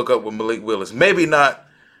playbook up with Malik Willis. Maybe not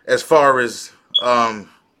as far as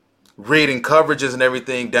reading coverages and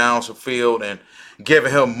everything down the field and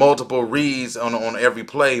giving him multiple reads on every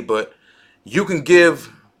play, but you can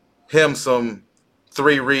give him some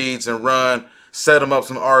 3 reads and run, set him up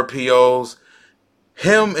some RPOs.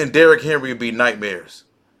 Him and Derrick Henry would be nightmares.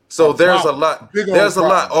 So there's a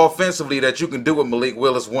lot offensively that you can do with Malik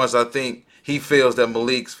Willis once I think he feels that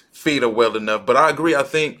Malik's feet are well enough. But I agree. I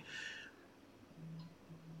think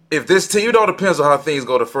if this team, it all depends on how things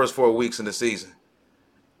go the first 4 weeks in the season.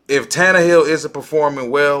 If Tannehill isn't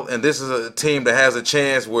performing well, and this is a team that has a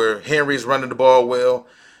chance where Henry's running the ball well,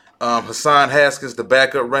 Hassan Haskins, the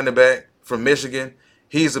backup running back from Michigan,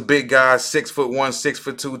 he's a big guy, 6'1",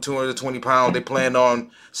 6'2", 220 pounds. They plan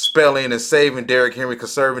on spelling and saving Derrick Henry,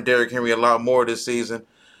 conserving Derrick Henry a lot more this season.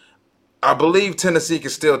 I believe Tennessee can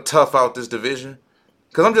still tough out this division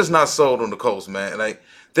because I'm just not sold on the Colts, man. Like,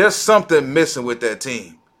 there's something missing with that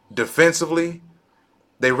team. Defensively,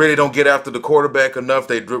 they really don't get after the quarterback enough.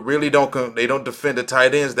 They really don't defend the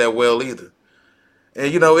tight ends that well either.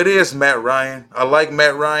 And, it is Matt Ryan. I like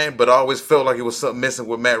Matt Ryan, but I always felt like it was something missing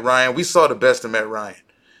with Matt Ryan. We saw the best of Matt Ryan.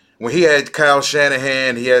 When he had Kyle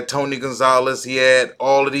Shanahan, he had Tony Gonzalez, he had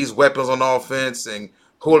all of these weapons on offense and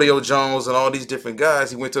Julio Jones and all these different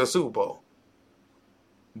guys, he went to a Super Bowl.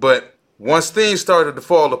 But once things started to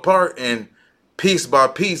fall apart and piece by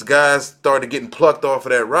piece guys started getting plucked off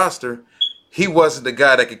of that roster, he wasn't the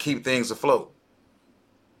guy that could keep things afloat.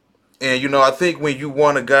 And, I think when you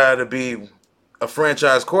want a guy to be a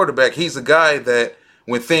franchise quarterback, he's a guy that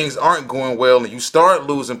when things aren't going well and you start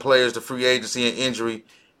losing players to free agency and injury,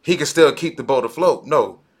 he can still keep the boat afloat.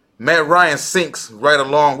 No, Matt Ryan sinks right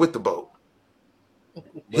along with the boat.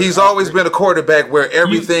 He's always been a quarterback where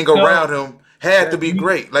everything around him had to be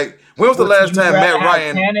great. Like, when was the last time Matt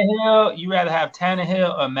Ryan? You rather have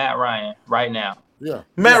Tannehill or Matt Ryan right now? Yeah,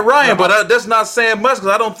 Matt Ryan, but that's not saying much because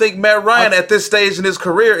I don't think Matt Ryan at this stage in his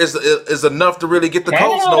career is enough to really get the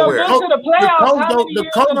Colts nowhere. The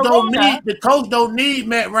Colts don't need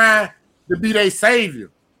Matt Ryan to be their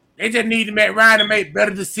savior. They just need Matt Ryan to make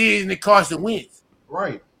better decisions than Carson Wentz.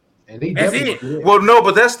 Right. And that's it. Well, no,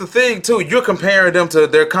 but that's the thing too. You're comparing them to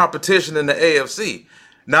their competition in the AFC.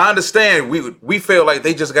 Now I understand we feel like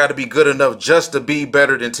they just got to be good enough just to be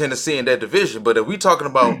better than Tennessee in that division. But if we're talking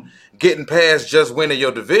about getting past just winning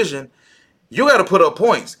your division, you got to put up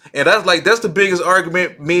points. And that's the biggest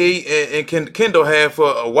argument me and Kendall had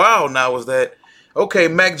for a while now is that, okay,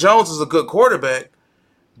 Mac Jones is a good quarterback,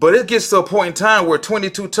 but it gets to a point in time where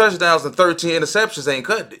 22 touchdowns and 13 interceptions ain't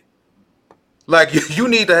cutting it. Like, you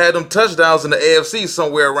need to have them touchdowns in the AFC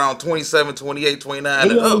somewhere around 27, 28,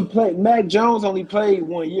 29. Mac Jones only played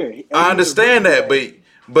 1 year. I understand that,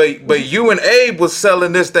 but you and Abe was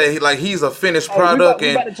selling this that he's a finished product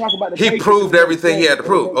and he proved everything he had to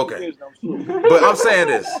prove. Okay. But I'm saying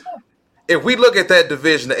this. If we look at that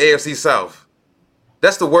division, the AFC South,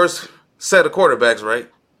 that's the worst set of quarterbacks, right?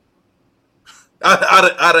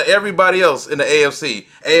 Out of everybody else in the AFC.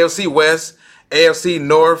 AFC West, AFC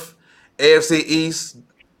North, AFC East.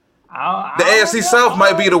 The AFC South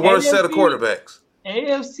might be the worst set of quarterbacks.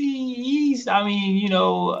 AFC East, I mean,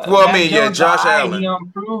 Josh Allen.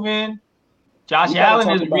 Unproven. Josh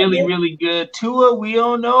Allen is really, really good. Tua, we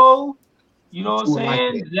don't know. You know what I'm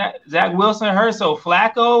saying? Zach Wilson hurt, so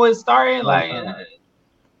Flacco is starting.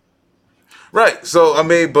 Right. So,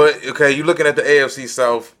 you're looking at the AFC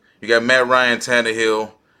South. You got Matt Ryan,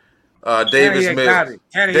 Tannehill,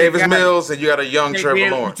 Davis Mills, and you got a young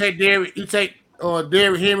Trevor Lawrence. You take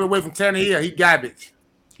Derrick Henry away from Tannehill, he garbage.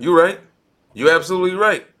 You right. You absolutely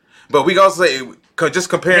right. But we also say, just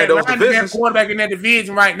comparing those divisions. Quarterback in that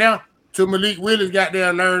division right now till Malik Willis got there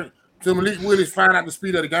and learned. Till Malik Willis find out the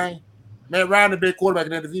speed of the game. Matt Ryan the best quarterback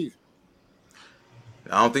in that division.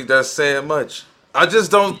 I don't think that's saying much. I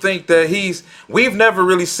just don't think that we've never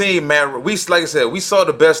really seen Matt. Like I said, we saw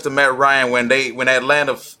the best of Matt Ryan when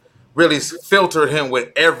Atlanta really filtered him with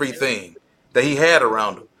everything that he had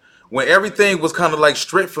around him. When everything was kind of like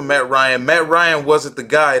stripped from Matt Ryan wasn't the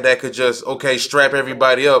guy that could just, strap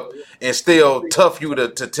everybody up and still tough you to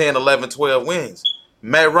 10, 11, 12 wins.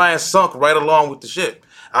 Matt Ryan sunk right along with the ship.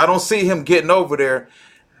 I don't see him getting over there.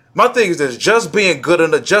 My thing is this, just being good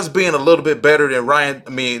enough, just being a little bit better than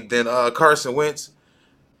Carson Wentz.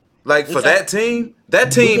 Like, for that team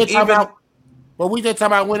even... But we just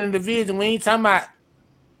talking about winning the division. We ain't talking about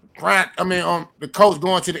the Colts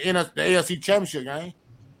going to the AFC Championship game.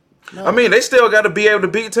 No. They still got to be able to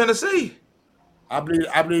beat Tennessee. I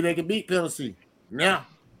believe they can beat Tennessee. Now,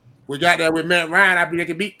 we got that with Matt Ryan. I believe they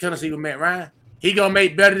can beat Tennessee with Matt Ryan. He gonna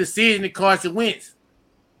make better decisions than Carson Wentz.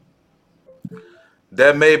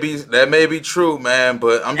 That may be true, man.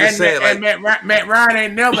 But I'm just saying, Matt Ryan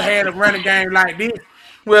ain't never had a running game like this.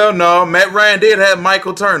 Well, no, Matt Ryan did have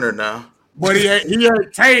Michael Turner now. But he ain't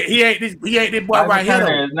this boy Michael right here.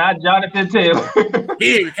 Turner is not Jonathan Taylor.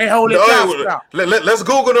 He can't hold it down. Let's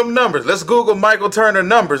Google them numbers. Let's Google Michael Turner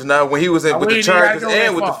numbers now when he was with the Chargers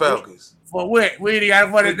and with the Falcons. For what? We ain't got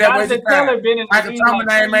for that way. Michael Turner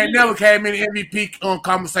name ain't never came in the MVP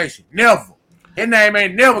conversation. Never. His name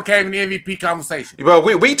ain't never came in the MVP conversation. But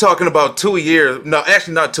we talking about 2 years. No,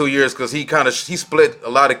 actually not 2 years because he split a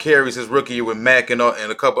lot of carries his rookie year with Mack and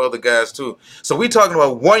a couple other guys too. So we talking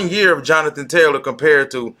about 1 year of Jonathan Taylor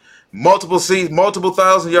compared to multiple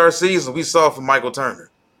 1,000-yard seasons we saw from Michael Turner.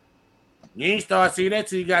 You ain't start seeing that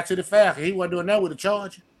till you got to the Falcons. He wasn't doing that with the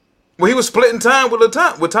Chargers. Well, he was splitting time with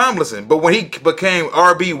Tomlinson, but when he became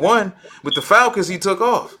RB1 with the Falcons, he took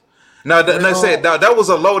off. Now, that was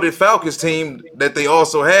a loaded Falcons team that they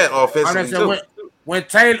also had offensively too. When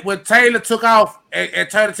Taylor took off and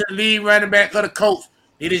turned into the lead running back of the Colts,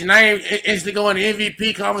 did his name instantly go in the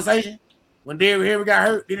MVP conversation? When Derrick Henry got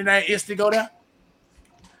hurt, did his name instantly go there?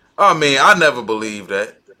 I mean, I never believed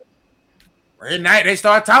that. At night, they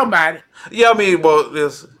started talking about it. Yeah, I mean, well,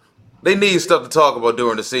 they need stuff to talk about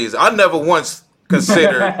during the season. I never once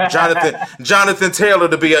considered Jonathan Taylor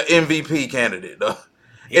to be an MVP candidate.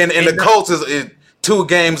 And the Colts is 2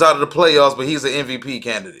 games out of the playoffs, but he's an MVP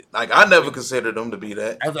candidate. Like, I never considered him to be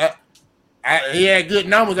that. He had good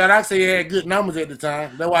numbers. I say he had good numbers at the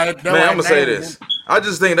time. That's why I'm going to say this. I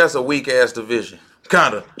just think that's a weak-ass division.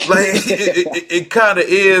 Kind of. Like, it kind of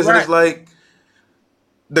is. Right. And it's like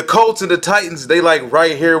the Colts and the Titans, they like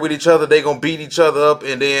right here with each other. They going to beat each other up,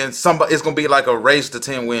 and then it's going to be like a race to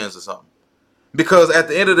 10 wins or something. Because at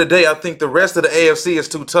the end of the day, I think the rest of the AFC is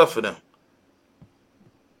too tough for them.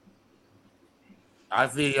 I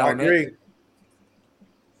agree.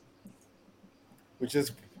 Which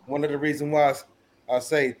is one of the reasons why I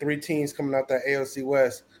say 3 teams coming out that AFC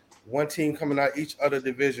West, 1 team coming out each other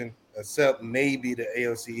division, except maybe the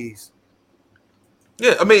AFC East.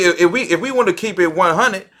 Yeah, I mean, if we want to keep it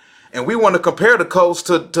 100 and we want to compare the Colts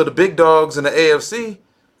to the big dogs in the AFC,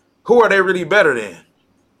 who are they really better than?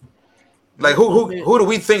 Like who do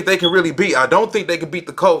we think they can really beat? I don't think they can beat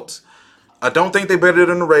the Colts. I don't think they're better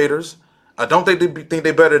than the Raiders. I don't think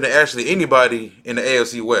they're better than actually anybody in the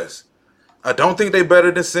AFC West. I don't think they're better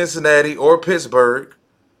than Cincinnati or Pittsburgh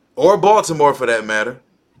or Baltimore for that matter.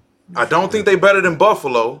 I don't think they're better than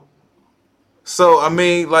Buffalo. So, I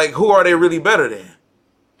mean, like, who are they really better than?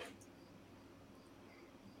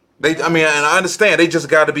 And I understand they just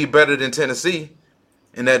got to be better than Tennessee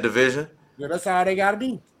in that division. Yeah, that's all they got to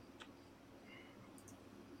do.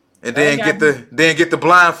 And then get the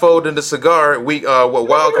blindfold and the cigar week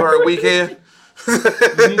wild card weekend. You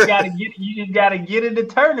just gotta get in the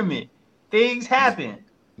tournament. Things happen.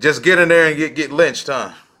 Just get in there and get lynched,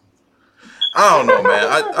 huh? I don't know,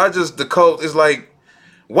 man. The Colts is like,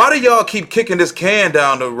 why do y'all keep kicking this can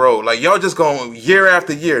down the road? Like y'all just going year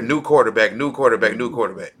after year, new quarterback.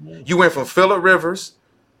 You went from Phillip Rivers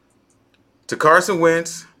to Carson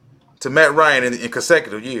Wentz to Matt Ryan in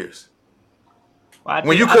consecutive years. Well,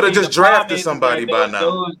 when you could have just drafted somebody by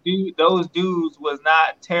now. Those dudes was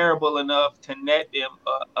not terrible enough to net them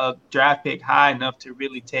a draft pick high enough to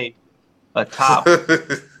really take a top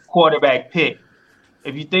quarterback pick.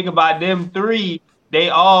 If you think about them 3, they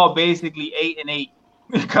all basically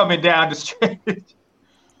 8-8 coming down the stretch.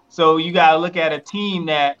 So you got to look at a team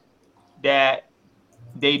that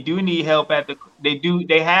they do need help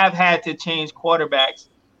they have had to change quarterbacks,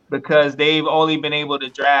 because they've only been able to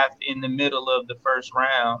draft in the middle of the first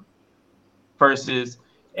round versus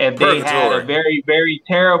if they had a very, very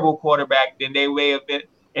terrible quarterback, then they may have been.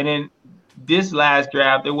 And then this last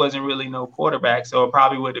draft, there wasn't really no quarterback, so it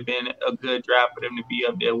probably would have been a good draft for them to be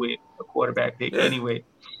up there with a quarterback pick anyway.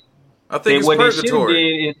 I think what they should have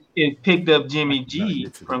did is picked up Jimmy G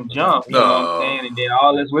from jump. You know what I'm saying? And then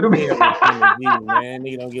all this would have been. Man,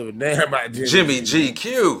 nigga don't give a damn about Jimmy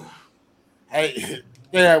GQ. Hey.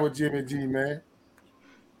 Yeah, with Jimmy G, man.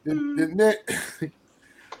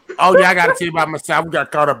 Oh, yeah, I got to tell you about my side. We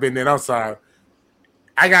got caught up in that. I'm sorry.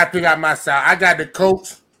 I got to pick out my side. I got the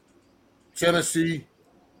Colts, Tennessee,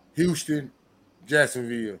 Houston,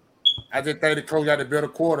 Jacksonville. I just think the Colts got the better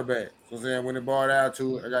quarterback. So saying when it brought out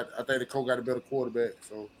to it, I think the Colts got a better quarterback.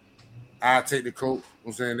 So I take the Colts.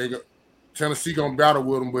 I'm saying Tennessee gonna battle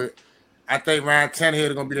with them, but I think Ryan Tannehill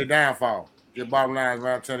is gonna be their downfall. The bottom line is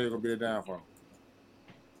Ryan Tannehill gonna be their downfall.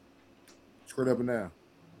 Straight up and down.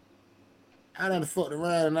 I done fucked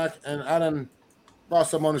around and I done brought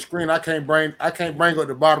something on the screen. I can't bring up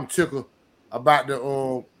the bottom ticker about the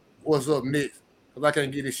what's up next, because I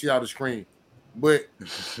can't get this shit out of the screen. But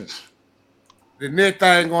the next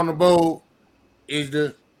thing on the board is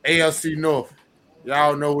the AFC North.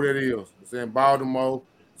 Y'all know what it is. I'm saying Baltimore,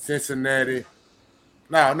 Cincinnati.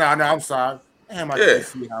 No. I'm sorry. Damn, I Yeah. can't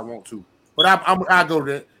see how I want to. But I go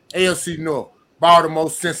to that. AFC North. Baltimore,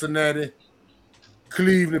 Cincinnati,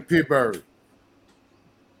 Cleveland, Pittsburgh.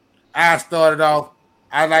 I started off.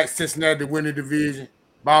 I like Cincinnati to win the division.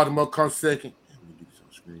 Baltimore comes second.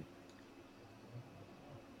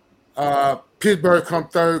 Pittsburgh come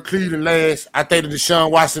third. Cleveland last. I think the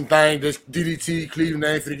Deshaun Watson thing, this DDT, Cleveland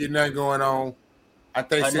ain't finna get nothing going on. I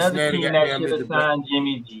think Another Cincinnati team got that damn should have signed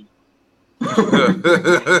Jimmy G.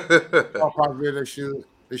 Probably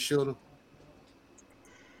they should have.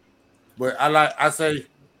 But I say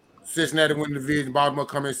Cincinnati win the division, Baltimore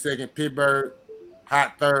come in second, Pittsburgh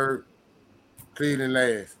hot third, Cleveland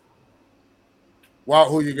last. Walt,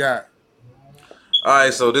 who you got? All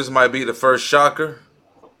right, so this might be the first shocker.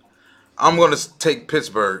 I'm going to take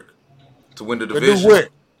Pittsburgh to win the To do division. what?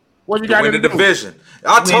 What you To got win to the do? division.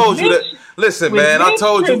 I told you that. Listen, man, I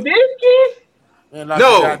told you. Man, like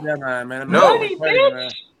No. you goddamn mind, man. No. Crazy,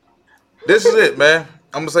 man. This is it, man.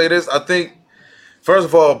 I'm going to say this. I think, first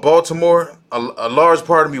of all, Baltimore, a large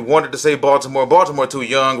part of me wanted to say Baltimore. Baltimore too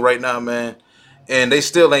young right now, man. And they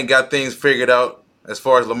still ain't got things figured out as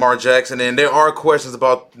far as Lamar Jackson. And there are questions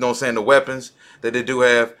about, you know what I'm saying, the weapons that they do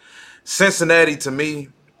have. Cincinnati, to me,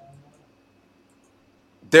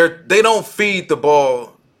 they don't feed the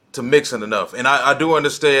ball to Mixon enough. And I do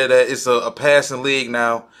understand that it's a passing league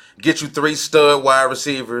now. Get you 3 stud wide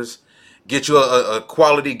receivers, get you a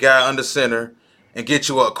quality guy under center, and get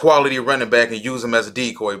you a quality running back and use him as a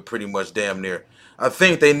decoy pretty much damn near. I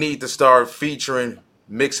think they need to start featuring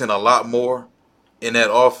Mixon a lot more in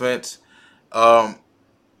that offense. I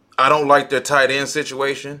don't like their tight end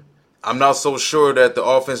situation. I'm not so sure that the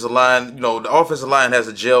offensive line has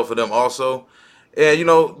a gel for them also.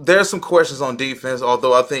 And, there's some questions on defense,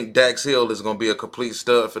 although I think Dax Hill is going to be a complete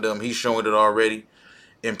stud for them. He's showing it already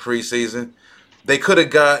in preseason. They could have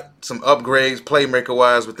got some upgrades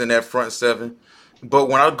playmaker-wise within that front seven. But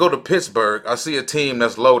when I go to Pittsburgh, I see a team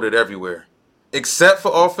that's loaded everywhere. Except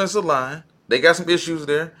for offensive line. They got some issues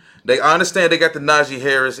there. I understand they got the Najee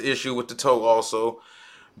Harris issue with the toe also.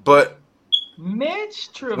 But Mitch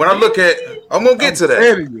Trubisky. when I look at, I'm going to get to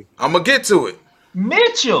that. I'm going to get to it.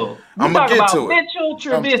 Mitchell. I'm going to get to it. Mitchell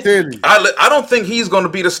Trubisky. I don't think he's going to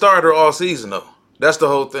be the starter all season, though. That's the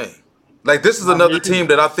whole thing. Like, this is another team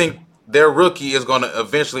that I think their rookie is going to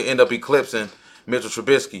eventually end up eclipsing Mitchell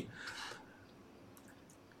Trubisky.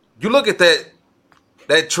 You look at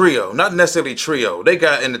that trio, not necessarily trio. They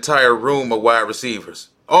got an entire room of wide receivers.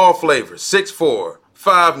 All flavors. 6'4",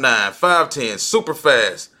 5'9", 5'10", super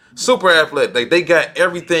fast, super athletic. Like, they got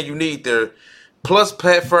everything you need there. Plus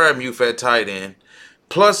Pat Freiermuth at tight end.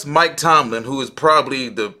 Plus Mike Tomlin, who is probably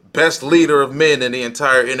the best leader of men in the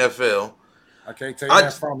entire NFL. I can't take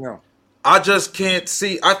that from him. I just can't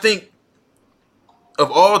see. I think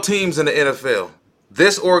of all teams in the NFL,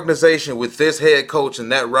 this organization with this head coach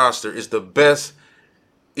and that roster is the best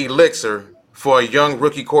elixir for a young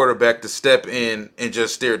rookie quarterback to step in and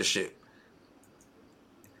just steer the ship.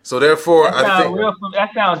 So therefore, that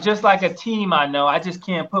sounds just like a team I know. I just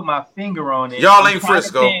can't put my finger on it. Y'all ain't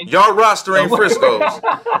Frisco. Y'all roster ain't Frisco's.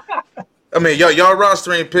 I mean, y'all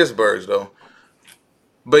roster ain't Pittsburgh's though.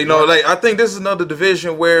 But I think this is another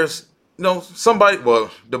division where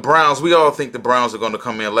the Browns. We all think the Browns are going to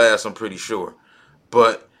come in last. I'm pretty sure,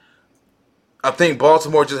 but I think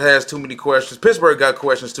Baltimore just has too many questions. Pittsburgh got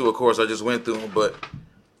questions too, of course. I just went through them, but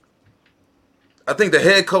I think the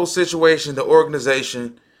head coach situation, the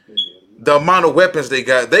organization, the amount of weapons they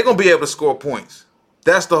got, they're going to be able to score points.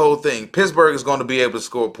 That's the whole thing. Pittsburgh is going to be able to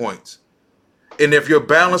score points. And if you're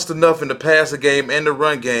balanced enough in the passing game and the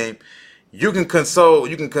run game, you can conceal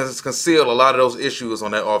a lot of those issues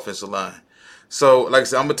on that offensive line. So, like I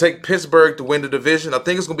said, I'm going to take Pittsburgh to win the division. I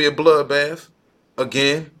think it's going to be a bloodbath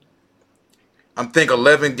again. I think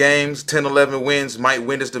 11 games, 10, 11 wins might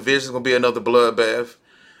win this division. It's going to be another bloodbath.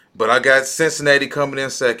 But I got Cincinnati coming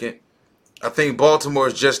in second. I think Baltimore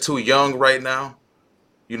is just too young right now.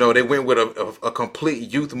 They went with a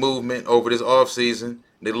complete youth movement over this offseason.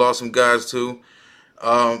 They lost some guys too.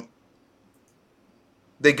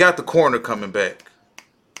 They got the corner coming back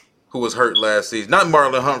who was hurt last season. Not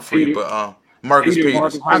Marlon Humphrey, but Marcus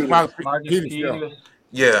Peters. Marcus Peters.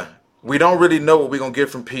 Yeah. We don't really know what we're going to get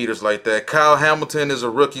from Peters like that. Kyle Hamilton is a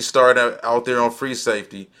rookie starter out there on free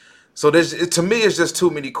safety. So to me, it's just too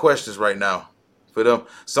many questions right now for them.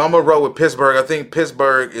 So I'm going to roll with Pittsburgh. I think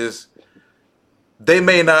Pittsburgh they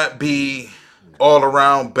may not be all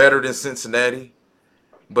around better than Cincinnati,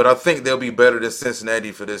 but I think they'll be better than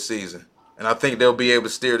Cincinnati for this season. And I think they'll be able to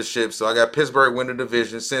steer the ship. So I got Pittsburgh win the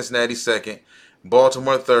division, Cincinnati second,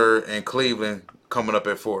 Baltimore third, and Cleveland coming up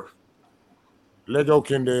at fourth. Let go,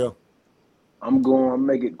 Kendall. I'm going to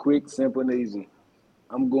make it quick, simple, and easy.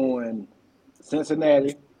 I'm going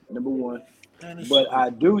Cincinnati, number one. But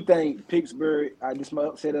I do think Pittsburgh. I just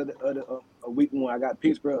upset of week one. I got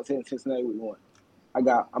Pittsburgh upset Cincinnati week one.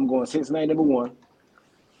 I'm going Cincinnati number one.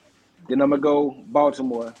 Then I'm gonna go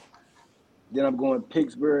Baltimore. Then I'm going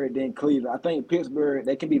Pittsburgh. Then Cleveland. I think Pittsburgh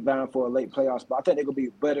they can be vying for a late playoff spot. I think they're gonna be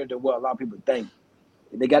better than what a lot of people think.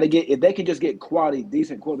 If they can just get quality,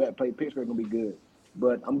 decent quarterback play, Pittsburgh gonna be good.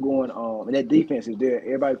 But I'm going and that defense is there.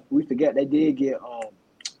 Everybody we forget they did get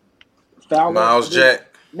Fowler. Miles Jack.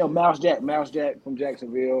 No, Miles Jack from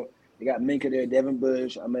Jacksonville. They got Minka there, Devin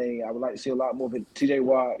Bush. I mean, I would like to see a lot more of it. TJ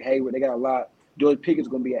Watt, Hayward, they got a lot. George Pickett's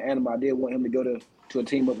going to be an animal. I did want him to go to a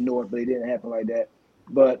team up north, but it didn't happen like that.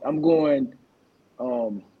 But I'm going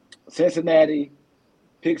Cincinnati,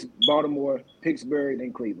 Baltimore, Pittsburgh,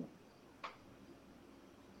 and Cleveland.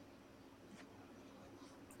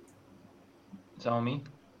 It's on me.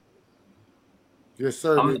 Yes,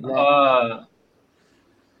 sir.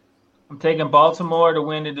 I'm taking Baltimore to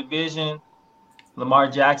win the division. Lamar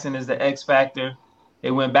Jackson is the X factor.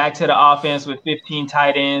 They went back to the offense with 15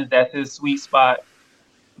 tight ends. That's his sweet spot.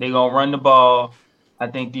 They're going to run the ball. I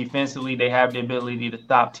think defensively they have the ability to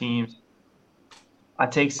stop teams. I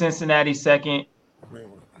take Cincinnati second.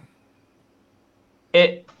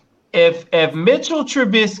 If Mitchell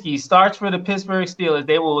Trubisky starts for the Pittsburgh Steelers,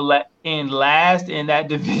 they will end last in that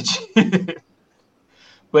division.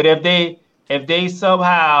 But if they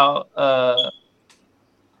somehow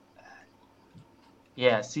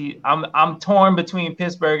I'm torn between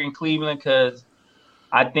Pittsburgh and Cleveland because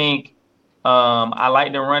I think I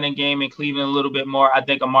like the running game in Cleveland a little bit more. I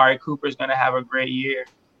think Amari Cooper is going to have a great year.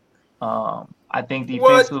 I think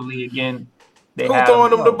defensively again they Who have throwing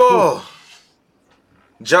them the ball?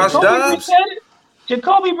 Josh Dobbs?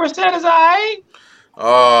 Jacoby Brissett is all right.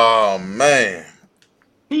 Oh man,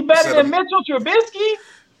 He better than Mitchell Trubisky.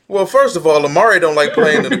 Well, first of all, Amari don't like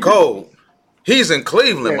playing in the cold. He's in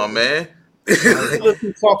Cleveland, my man. It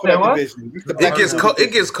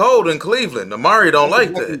gets cold in Cleveland. Amari don't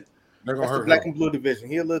like that. They're gonna hurt the black and blue division.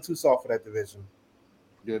 He a little too soft for that division.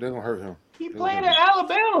 Yeah, they're gonna hurt him. He playing in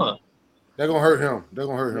Alabama. They're gonna hurt him.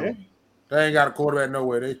 Yeah. They ain't got a quarterback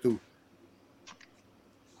nowhere. They through.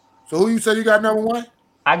 So who you say you got number one?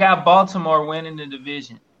 I got Baltimore winning the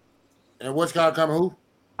division. And what's got to come who?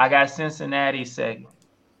 I got Cincinnati second.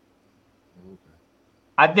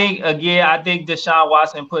 I think Deshaun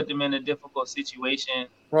Watson put them in a difficult situation.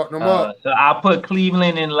 So I'll put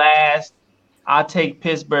Cleveland in last. I'll take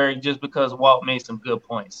Pittsburgh just because Walt made some good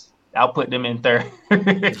points. I'll put them in third.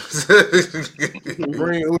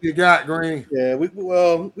 Green, who you got, Green? Yeah,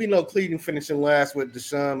 we know Cleveland finishing last with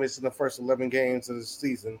Deshaun missing the first 11 games of the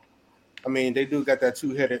season. I mean, they do got that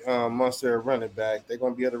two-headed monster running back. They're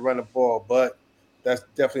going to be able to run the ball, but that's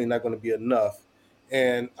definitely not going to be enough.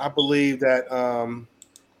 And I believe that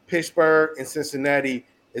Pittsburgh and Cincinnati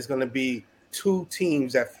is going to be two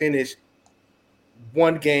teams that finish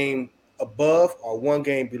one game above or one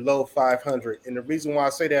game below 500. And the reason why I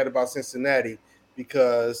say that about Cincinnati,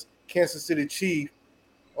 because Kansas City Chiefs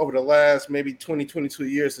over the last maybe 20, 22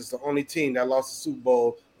 years is the only team that lost the Super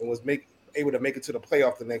Bowl and was able to make it to the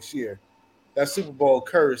playoff the next year. That Super Bowl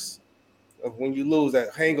curse of when you lose,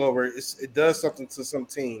 that hangover, it does something to some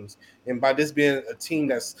teams. And by this being a team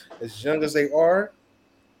that's as young as they are,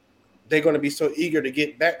 they're going to be so eager to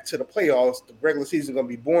get back to the playoffs. The regular season is going to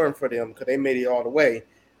be boring for them because they made it all the way.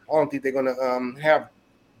 I don't think they're going to have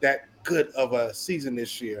that good of a season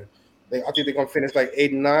this year. I think they're going to finish like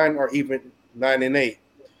 8-9 or even 9-8.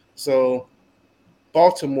 So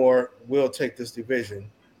Baltimore will take this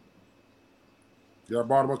division. You got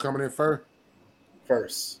Baltimore coming in first?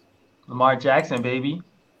 Lamar Jackson, baby.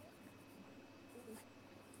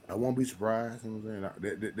 I won't be surprised. You know what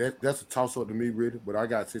I'm saying? That's a toss-up to me, really. But I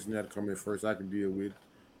got Cincinnati coming in first. I can deal with it.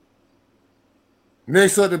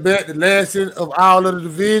 Next up, the last of all of the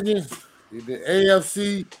divisions, the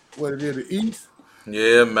AFC, what it is, the East.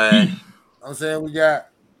 Yeah, man. I'm saying we got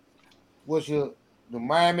the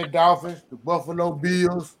Miami Dolphins, the Buffalo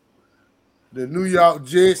Bills, the New York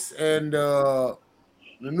Jets, and the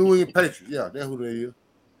New England Patriots. Yeah, that's who they is.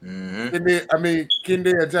 Mm-hmm.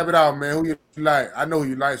 Kendall, jump it out, man. Who you like? I know who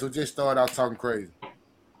you like, so just start out talking crazy.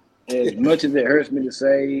 As much as it hurts me to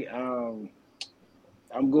say, I'm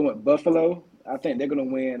going with Buffalo. I think they're going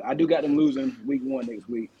to win. I do got them losing week one next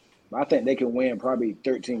week. But I think they can win probably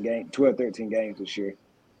 13 games this year.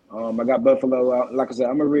 I got Buffalo. Like I said,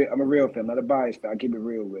 I'm a real fan, not a biased fan. I keep it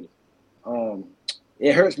real with it.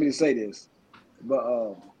 It hurts me to say this, but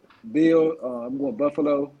I'm going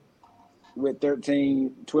Buffalo. with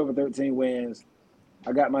 12 or 13 wins.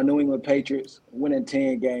 I got my New England Patriots winning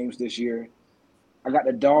 10 games this year. I got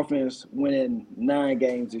the Dolphins winning 9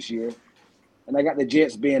 games this year. And I got the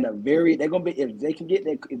Jets being they're gonna be if they can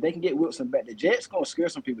get Wilson back, the Jets gonna scare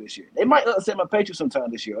some people this year. They might upset my Patriots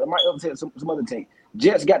sometime this year. They might upset some other team.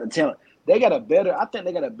 Jets got the talent. I think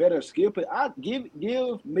they got a better skill.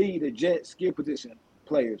 Give me the Jets skill position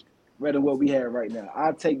players rather than what we have right now.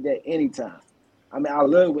 I'll take that anytime. I mean, I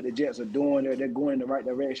love what the Jets are doing. They're going in the right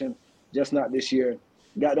direction, just not this year.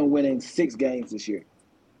 Got them winning 6 games this year.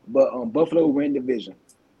 But Buffalo win division.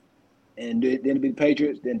 And then it'll be the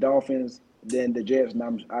Patriots, then Dolphins, then the Jets.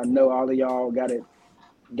 And I know all of y'all got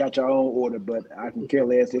your own order, but I can care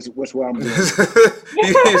less. What's what I'm doing.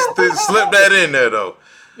 Slip that in there, though.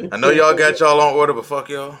 I know y'all got y'all on order, but fuck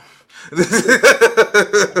y'all.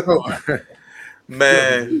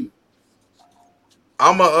 Man,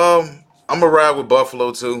 I'm a ride with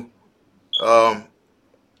Buffalo too.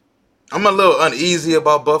 I'm a little uneasy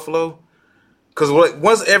about Buffalo because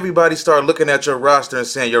once everybody start looking at your roster and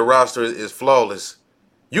saying your roster is flawless,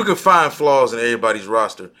 you can find flaws in everybody's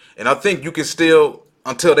roster, and I think you can still,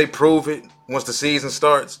 until they prove it, once the season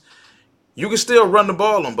starts, you can still run the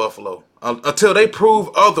ball on Buffalo. Until they prove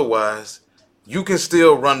otherwise, you can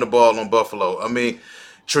still run the ball on Buffalo. I mean,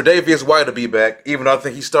 Tre'Davious White will be back, even though I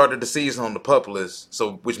think he started the season on the PUP list,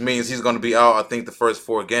 so which means he's going to be out, I think, the first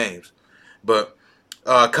 4 games. But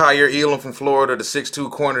Kyer Elam from Florida, the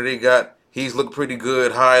 6'2 corner they got, he's looked pretty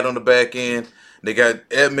good, Hyde on the back end. They got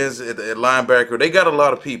Edmonds at linebacker. They got a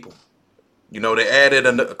lot of people. You know, they added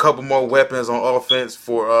a couple more weapons on offense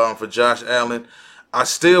for Josh Allen. I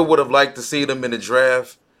still would have liked to see them in the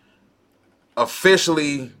draft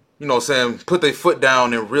officially, put their foot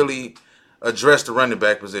down and really address the running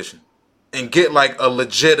back position and get like a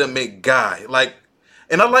legitimate guy.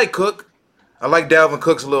 And I like Cook. I like Dalvin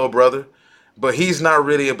Cook's little brother, but he's not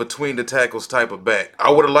really a between the tackles type of back.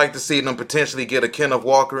 I would have liked to see them potentially get a Kenneth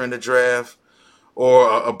Walker in the draft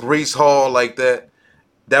or a Breece Hall like that.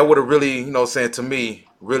 That would have really, to me,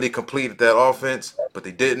 really completed that offense, but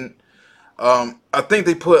they didn't. I think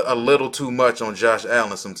they put a little too much on Josh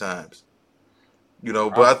Allen sometimes,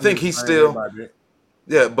 but I think he's still,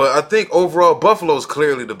 but I think overall Buffalo's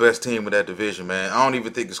clearly the best team in that division, man. I don't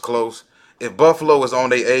even think it's close. If Buffalo is on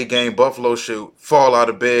their A game, Buffalo should fall out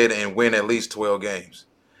of bed and win at least 12 games.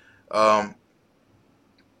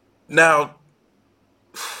 Now,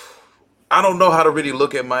 I don't know how to really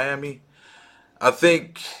look at Miami. I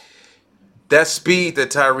think that speed that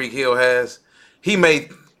Tyreek Hill has, he may,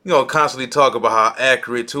 constantly talk about how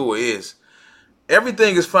accurate Tua is.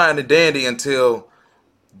 Everything is fine and dandy until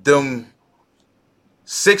them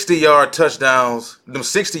 60-yard touchdowns, them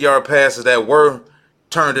 60-yard passes that were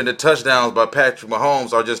turned into touchdowns by Patrick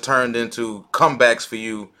Mahomes are just turned into comebacks for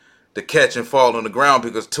you to catch and fall on the ground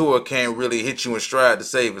because Tua can't really hit you in stride to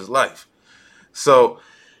save his life. So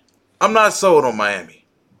I'm not sold on Miami.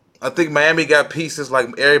 I think Miami got pieces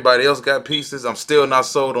like everybody else got pieces. I'm still not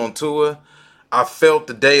sold on Tua. I felt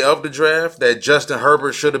the day of the draft that Justin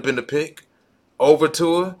Herbert should have been the pick over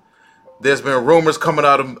Tua. There's been rumors coming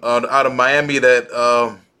out of Miami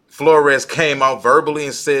that Flores came out verbally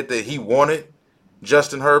and said that he wanted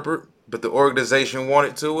Justin Herbert, but the organization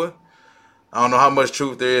wanted Tua. I don't know how much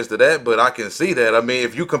truth there is to that, but I can see that. I mean,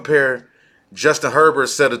 if you compare Justin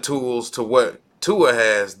Herbert's set of tools to what Tua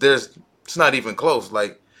has, it's not even close.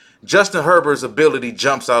 Like, Justin Herbert's ability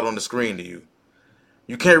jumps out on the screen to you.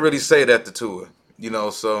 You can't really say that to Tua,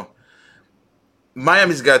 so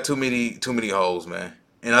Miami's got too many holes, man.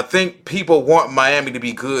 And I think people want Miami to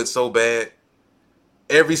be good so bad.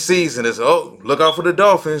 Every season is, look out for the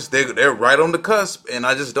Dolphins. They're right on the cusp, and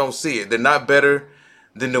I just don't see it. They're not better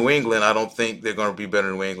than New England. I don't think they're going to be better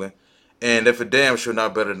than New England. And they're for damn sure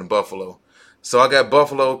not better than Buffalo. So I got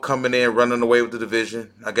Buffalo coming in, running away with the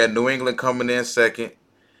division. I got New England coming in second.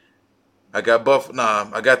 I got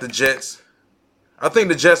the Jets. I think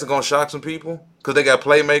the Jets are going to shock some people because they got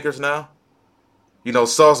playmakers now.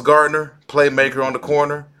 Sauce Gardner, playmaker on the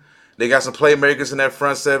corner. They got some playmakers in that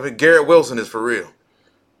front seven. Garrett Wilson is for real.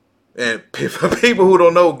 And for people who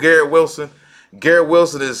don't know Garrett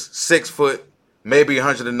Wilson is 6 foot, maybe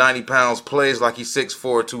 190 pounds, plays like he's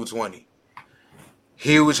 6'4", 220.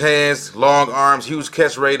 Huge hands, long arms, huge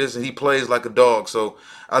catch radius, and he plays like a dog. So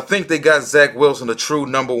I think they got Zach Wilson a true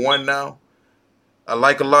number 1 now. I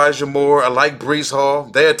like Elijah Moore. I like Breece Hall.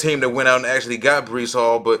 They're a team that went out and actually got Breece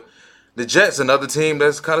Hall, but the Jets, another team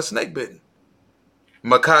that's kind of snake-bitten.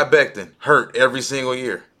 Mekhi Becton, hurt every single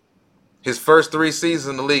year. His first 3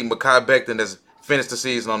 seasons in the league, Mekhi Becton has finished the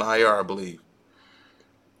season on the IR, I believe.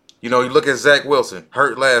 You look at Zach Wilson,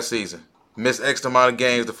 hurt last season. missed X amount of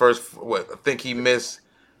games. The first, I think he missed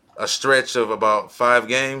a stretch of about 5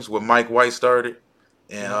 games when Mike White started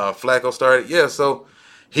and Flacco started. Yeah, so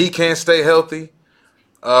he can't stay healthy.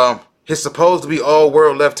 He's supposed to be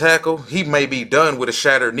all-world left tackle. He may be done with a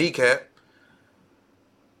shattered kneecap.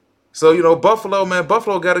 So, Buffalo, man,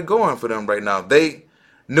 Buffalo got it going for them right now.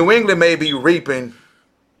 New England may be reaping.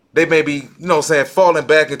 They may be, falling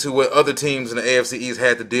back into what other teams in the AFC East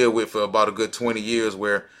had to deal with for about a good 20 years,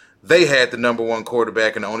 where they had the number one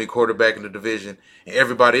quarterback and the only quarterback in the division, and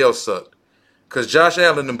everybody else sucked. Because Josh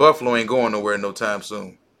Allen and Buffalo ain't going nowhere no time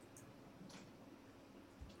soon.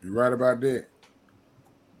 You're right about that.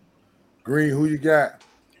 Green, who you got?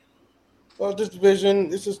 Well, this division,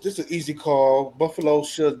 this is an easy call. Buffalo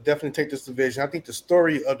should definitely take this division. I think the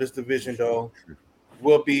story of this division, though,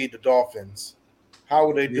 will be the Dolphins. How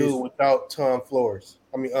will they do without Brian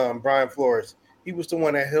Flores? He was the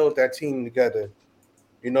one that held that team together.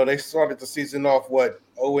 They started the season off 0-8,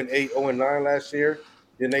 0-9 last year.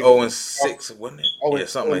 Then they 0-6, wasn't it? Yeah,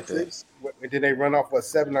 something like that. And then they run off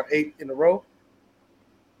 7 or 8 in a row.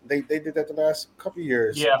 They did that the last couple of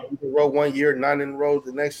years. Yeah, in a row 1 year, 9 in a row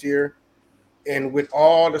the next year. And with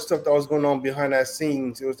all the stuff that was going on behind that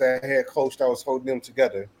scenes, it was that head coach that was holding them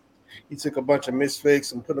together. He took a bunch of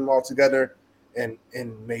misfits and put them all together and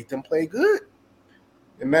made them play good.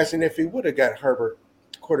 Imagine if he would have got Herbert,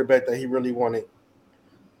 quarterback that he really wanted.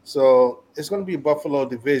 So it's going to be a Buffalo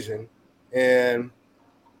division, and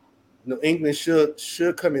New England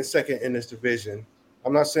should come in second in this division.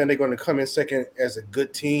 I'm not saying they're going to come in second as a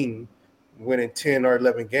good team, winning 10 or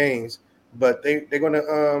 11 games, but they're going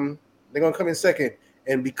to come in second,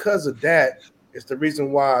 and because of that, it's the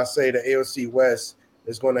reason why I say the AFC West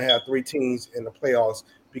is going to have 3 teams in the playoffs,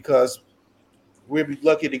 because we'll be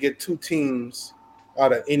lucky to get 2 teams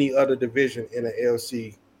out of any other division in the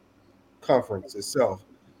AFC conference itself.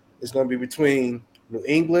 It's going to be between New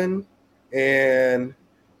England and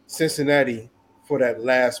Cincinnati for that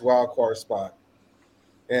last wild card spot,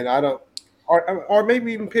 and or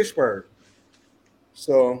maybe even Pittsburgh.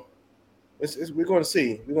 So we're going to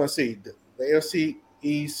see. We're going to see. The AFC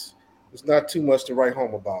East is not too much to write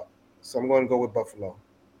home about, so I'm going to go with Buffalo.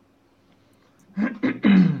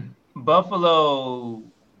 Buffalo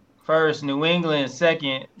first, New England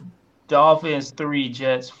second, Dolphins 3,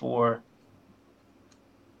 Jets 4.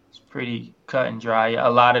 It's pretty cut and dry. A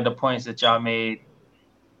lot of the points that y'all made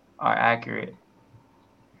are accurate.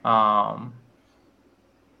 But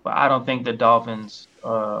I don't think the Dolphins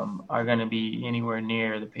are going to be anywhere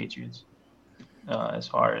near the Patriots as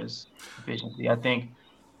far as efficiency. I think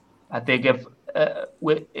if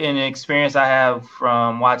with an experience I have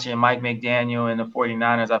from watching Mike McDaniel and the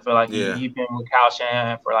 49ers, I feel like he's been with Kyle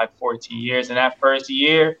Shanahan for like 14 years. And that first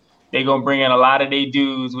year, they're going to bring in a lot of their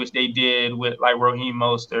dudes, which they did with like Raheem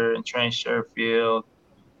Mostert and Trent Sherfield.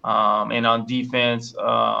 And on defense,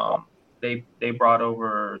 they brought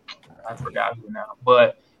over, I forgot who now,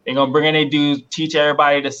 but they're going to bring in their dudes, teach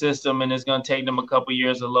everybody the system, and it's going to take them a couple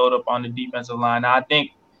years to load up on the defensive line. Now, I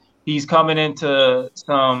think he's coming into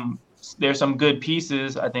there's some good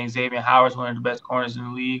pieces. I think Xavier Howard's one of the best corners in the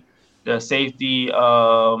league. The safety,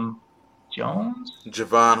 Jones?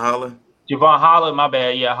 Javon Holland, my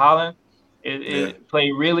bad. Yeah, Holland. It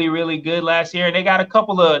played really, really good last year. And they got a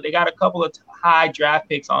couple of high draft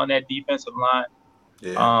picks on that defensive line.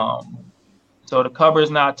 Yeah. So the cover's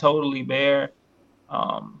not totally bare.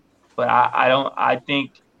 But I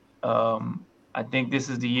think this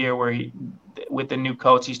is the year where with the new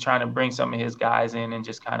coach, he's trying to bring some of his guys in and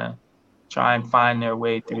just kind of try and find their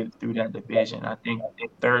way through that division. I think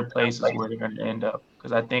third place is where they're going to end up,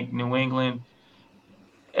 because I think New England,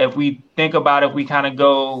 if we think about it, we kind of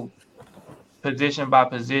go position by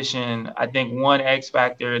position. I think one X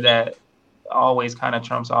factor that always kind of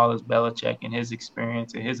trumps all is Belichick and his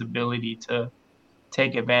experience and his ability to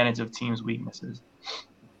take advantage of teams' weaknesses.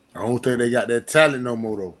 I don't think they got that talent no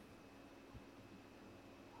more, though.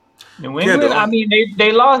 New England, I mean,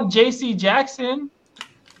 they lost J.C. Jackson.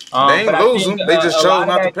 They ain't lose him. They just chose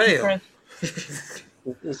not to pay him.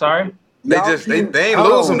 Sorry? They ain't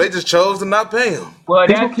lose him. They just chose to not pay him. Well,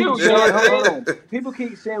 that's true. People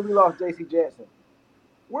keep saying we lost J.C. Jackson.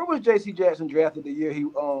 Where was J.C. Jackson drafted the year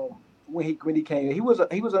when he came? He was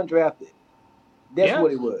undrafted. That's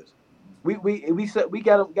what it was. We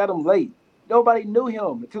got him late. Nobody knew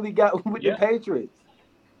him until he got with the Patriots.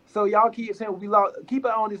 So y'all keep saying we lost. Keep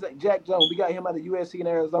it on this Jack Jones. We got him out of USC in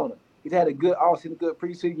Arizona. He's had a good offseason, good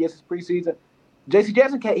preseason. Yes, it's preseason. J.C.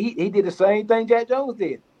 Jackson he did the same thing Jack Jones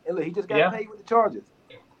did, and look, he just got paid with the Chargers.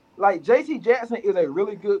 Like J.C. Jackson is a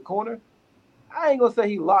really good corner. I ain't gonna say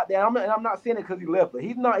he locked down. I'm not saying it because he left, but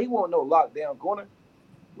he's not. He won't no lockdown corner.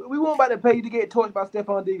 We weren't about to pay you to get torched by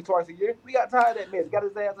Stephon Diggs twice a year. We got tired of that mess. Got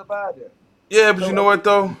his ass up out of there. Yeah, but you know what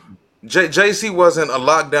though? JC wasn't a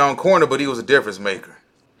lockdown corner, but he was a difference maker.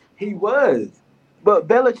 He was. But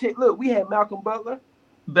Belichick, look, we had Malcolm Butler.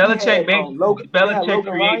 Belichick Logan creates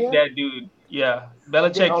Ryan. that dude. Yeah,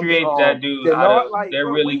 Belichick creates that dude. They're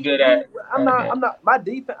really good at. I'm not. My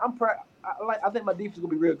defense. I think my defense is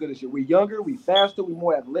gonna be real good this year. We're younger. We faster. We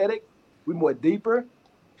more athletic. We more deeper.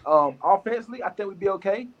 Offensively, I think we'd be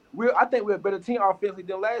okay. I think we're a better team offensively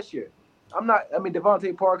than last year.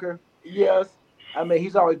 Devontae Parker. Yes.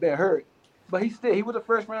 He's always been hurt, but he was a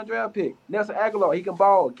first round draft pick. Nelson Aguilar, he can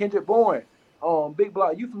ball. Kendrick Bourne. Big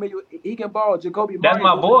block. You familiar with? He can ball. Jacoby Myers. That's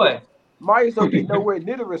my boy. Myers don't get nowhere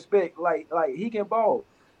near the respect. Like he can ball.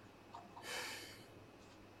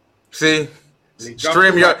 See,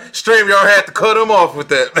 StreamYard had to cut him off with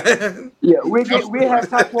that, man. Yeah, we have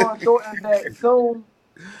Tyquan Thornton back soon.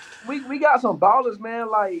 We got some ballers,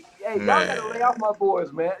 man. Like, hey, y'all gotta lay off my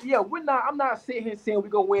boys, man. Yeah, I'm not sitting here saying we're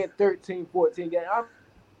gonna win 13, 14 games.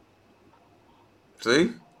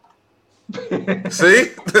 See?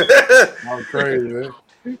 I'm crazy, man.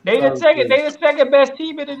 They the second best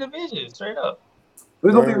team in the division, straight up.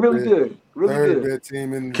 We're gonna be really good. Third best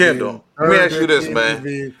team in the Kendall, let me ask you this, man.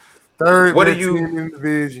 Third best team in the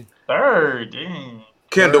division. Third, dang.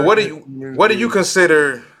 Kendall, what do you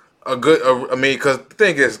consider a good? Because the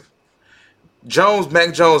thing is,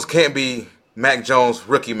 Mac Jones can't be Mac Jones,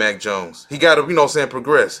 rookie Mac Jones. He got to,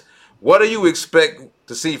 progress. What do you expect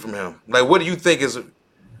to see from him? Like, what do you think is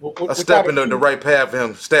a step in the right path for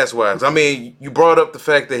him, stats wise? You brought up the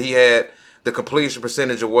fact that he had the completion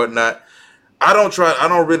percentage or whatnot. I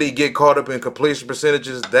don't really get caught up in completion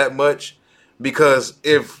percentages that much, because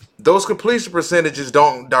if those completion percentages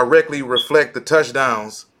don't directly reflect the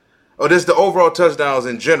touchdowns or just the overall touchdowns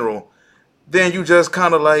in general, then you just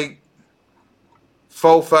kind of like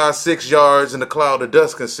 4, 5, 6 yards in the cloud of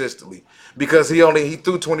dust consistently, because he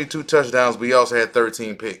threw 22 touchdowns, but he also had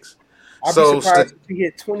 13 picks. I'd be surprised if he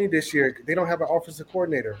hit 20 this year. They don't have an offensive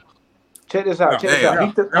coordinator. Check this out.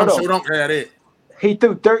 Don't have it. He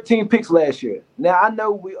threw 13 picks last year. Now I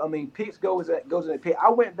know picks goes in the pick. I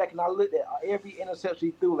went back and I looked at every interception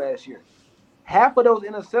he threw last year. Half of those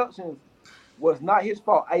interceptions was not his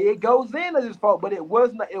fault. It goes in as his fault, but it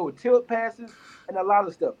was not. It was tilt passes and a lot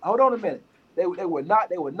of stuff. Hold on a minute. They were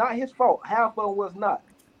not his fault. Half of them was not.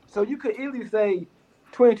 So you could easily say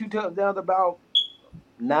 22 touchdowns, about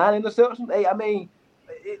 9 interceptions. Hey,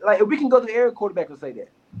 if we can go to the area quarterback and say that.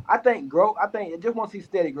 I think growth. I just want to see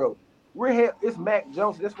steady growth. We're here. It's Mac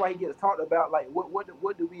Jones. That's why he gets talked about. Like, what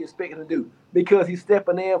do we expect him to do? Because he's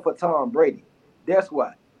stepping in for Tom Brady. That's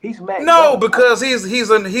why. He's Mac. No, Jones. because he's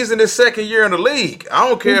in his second year in the league. I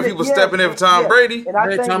don't care if he was stepping in for Tom Brady. And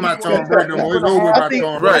I talking about Tom Brady. It's over about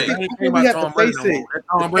Tom Brady.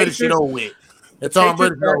 Tom Brady shit over with. It's Tom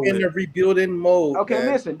Brady in the rebuilding mode. Okay,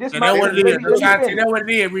 listen. This is what it is. That's what it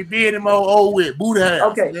is. Rebuilding mode. Over with. Booty house.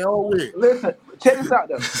 Okay. Listen. Check this out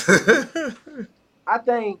though. I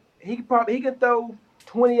think he can throw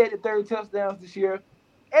 28 to 30 touchdowns this year.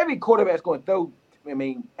 Every quarterback's going to throw.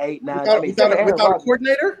 8, 9. Without a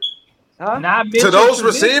coordinator? Huh? To those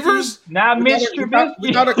receivers? Not Mitch Trubisky.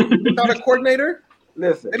 Without a coordinator?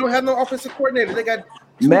 Listen. They don't have no offensive coordinator. They got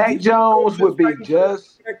Mac Jones would be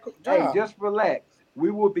just. Hey, just relax.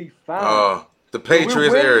 We will be fine. The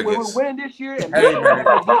Patriots arrogance. We will win this year. And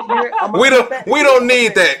we don't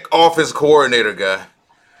need that offense coordinator guy.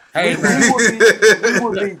 Hey, we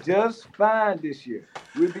will be just fine this year.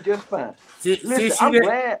 We'll be just fine. I'm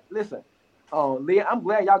glad. Listen. Leah, I'm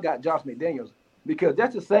glad y'all got Josh McDaniels, because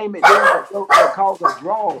that's the same McDaniels that caused a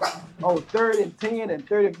draw on 3rd and 10 and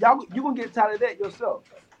 3rd. You gonna get tired of that yourself.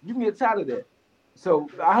 You can get tired of that. So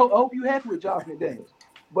I hope you happy with Josh McDaniels.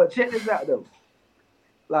 But check this out though.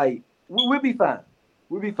 Like we'll be fine.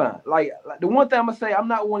 We'll be fine. Like the one thing I'm gonna say, I'm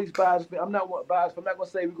not one of these biased. I'm not gonna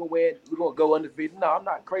say we're gonna win. We're gonna go undefeated. No, I'm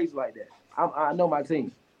not crazy like that. I know my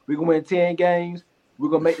team. We're gonna win 10 games. We're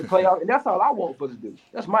going to make the playoffs, and that's all I want for us to do.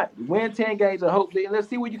 That's win 10 games and hopefully, and let's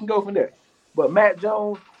see where you can go from there. But Matt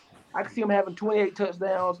Jones, I can see him having 28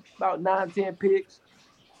 touchdowns, about 9, 10 picks,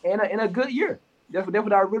 and in a good year. That's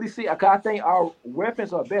what I really see. I think our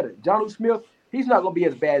weapons are better. Jonnu Smith, he's not going to be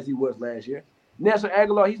as bad as he was last year. Nelson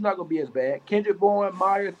Aguilar, he's not going to be as bad. Kendrick Bourne,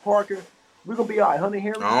 Myers, Parker, we're going to be all right. Hunter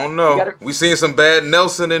Henry. I don't know. We seen some bad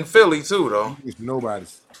Nelson in Philly, too, though.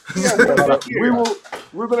 Nobody's.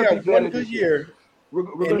 We're going to be better this year.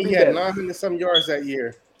 And he had 900-some yards that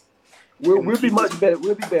year. We'll be much better.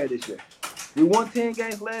 We'll be better this year. We won 10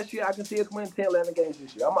 games last year. I can see us win 10, 11 games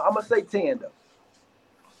this year. I'm going to say 10, though.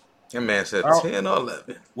 That man said 10 or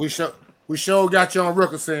 11. We sure got you on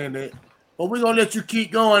record saying that. But we're gonna let you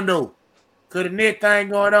keep going though. Cause the next thing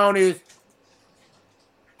going on is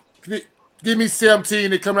give me 17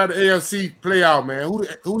 that come out of the AFC playoff, man.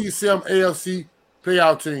 Who you see them AFC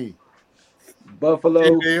playoff team?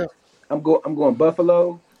 Buffalo. Yeah. I'm going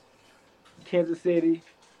Buffalo, Kansas City.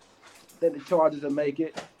 I think the Chargers will make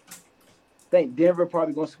it. I think Denver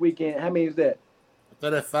probably gonna squeak in. How many is that? I thought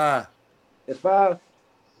that's 5. It's 5.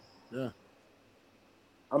 Yeah.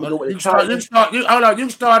 I'm gonna go with the You Titans. can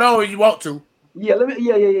start over if you want to. Yeah, let me.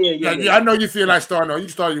 Yeah. I know you feel like starting over. You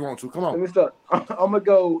can start if you want to. Come Let on. me start. I'm gonna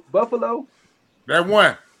go Buffalo, That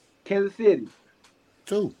 1. Kansas City.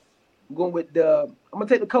 2. I'm going with the. I'm gonna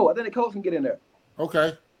take the Colts. I think the Colts can get in there.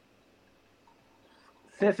 Okay.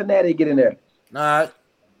 Cincinnati get in there. All right.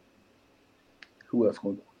 Who else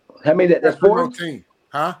going? How many that? That's 4. Team.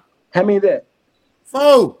 Huh? How many that?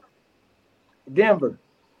 4. Denver.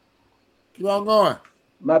 Keep on going.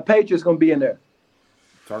 My Patriots gonna be in there.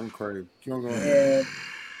 Talking crazy. Keep on going. And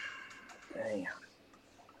damn.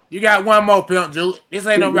 You got one more, Pimp Juice. This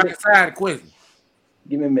ain't no right side of the question.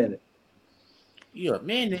 Give me a minute. You a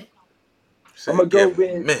minute. I'm gonna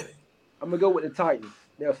go with the Titans.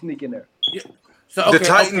 They'll sneak in there. Yeah. So, okay, the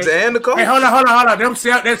Titans and the Colts? Hey, hold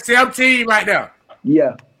on. That's 17 right there.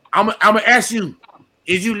 Yeah. I'm gonna ask you,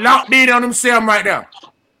 is you locked in on them 7 right now?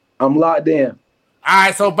 I'm locked in. All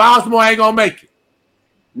right, so Baltimore ain't gonna make it.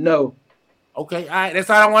 No. Okay, all right, that's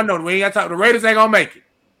all I want to know. We ain't got to talk. The Raiders ain't gonna make it.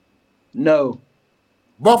 No.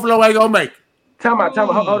 Buffalo ain't gonna make it. Time out.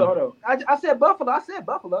 Hold on. I said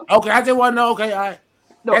Buffalo. Okay, I just want to know. Okay, all right.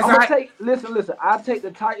 No, That's I'm gonna all right. take. Listen. I'll take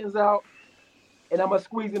the Titans out, and I'm gonna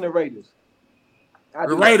squeeze in the Raiders.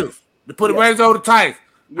 The Raiders. To put the Raiders over the Titans.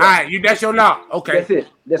 Yeah. All right, that's your lock. Okay.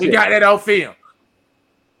 That's we it. got that on film.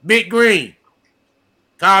 Big Green.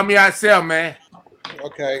 Call me ourselves, man.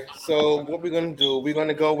 Okay, so what we're gonna do? We're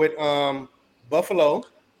gonna go with Buffalo.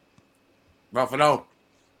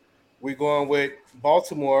 We're going with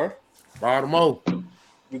Baltimore.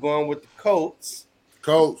 We're going with the Colts.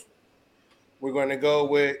 We're going to go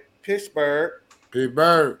with Pittsburgh. We're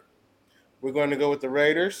going to go with the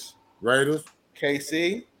Raiders.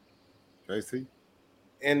 KC.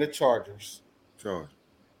 And the Chargers.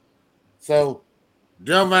 So,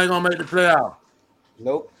 Denver ain't going to make the playoff.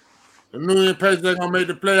 Nope. The New England Patriots ain't going to make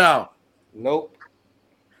the playoff. Nope.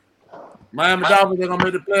 Miami Dolphins ain't going to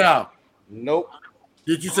make the playoff. Nope.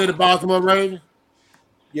 Did you say the Baltimore Ravens?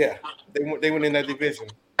 Yeah, they went in that division.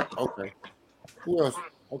 Okay. Who else?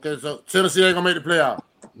 Okay, so Tennessee ain't going to make the playoff.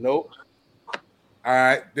 Nope. All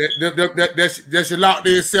right. That's your locked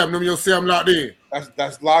in 7. Them your 7 locked in.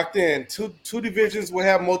 That's locked in. Two divisions will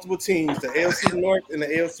have multiple teams, the AFC North and the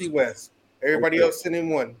AFC West. Everybody else sitting in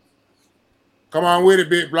one. Come on with it,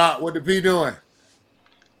 Big Block. What the P doing?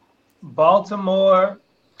 Baltimore,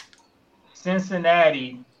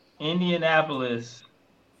 Cincinnati, Indianapolis,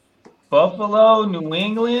 Buffalo, New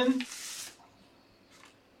England,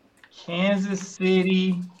 Kansas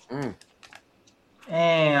City.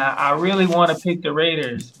 And I really want to pick the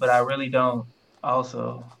Raiders, but I really don't.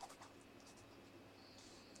 Also,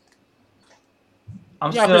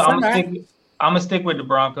 I'm gonna stick with the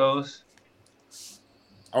Broncos.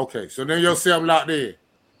 Okay, so then your 7 locked in.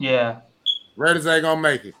 Yeah. Raiders ain't gonna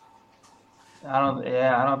make it. I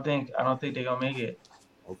don't think they're gonna make it.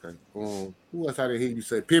 Okay. Who else I didn't hear you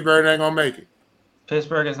say? Pittsburgh ain't gonna make it.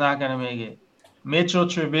 Pittsburgh is not gonna make it. Mitchell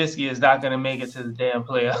Trubisky is not gonna make it to the damn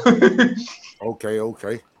playoff.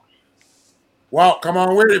 Okay. Walt, come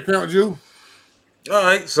on with it, Pimp Jew. All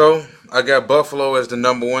right, so I got Buffalo as the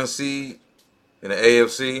number 1 seed in the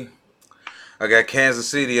AFC. I got Kansas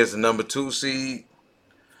City as the number 2 seed.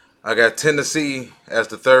 I got Tennessee as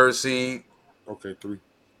the 3rd seed. Okay, 3.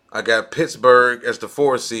 I got Pittsburgh as the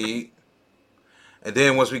 4th seed. And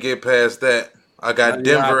then once we get past that, I got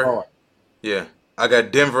Denver. Yeah, I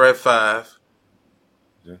got Denver at 5.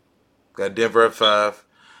 Yeah. Got Denver at 5.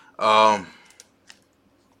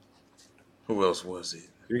 Who else was it?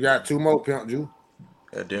 You got 2 more, Pimp Jew.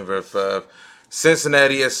 Got Denver at 5.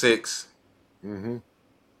 Cincinnati at 6. Mm-hmm.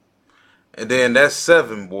 And then that's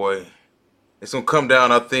 7, boy. It's going to come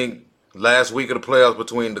down, I think, last week of the playoffs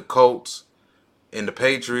between the Colts and the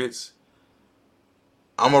Patriots.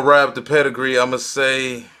 I'm going to ride the pedigree. I'm going to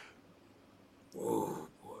say, oh,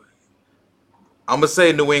 boy. I'm going to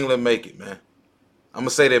say New England make it, man. I'm going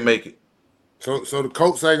to say they make it. So the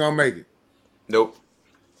Colts ain't going to make it? Nope.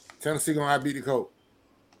 Tennessee going to outbeat the Colts?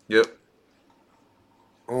 Yep.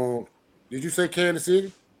 Did you say Kansas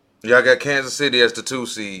City? Yeah, I got Kansas City as the 2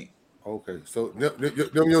 seed. Okay, so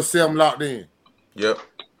them your 7 locked in? Yep.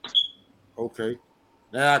 Okay.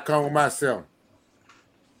 Now I come with my 7.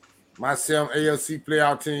 My 7 AFC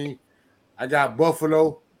playoff team. I got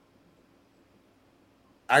Buffalo,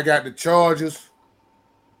 I got the Chargers.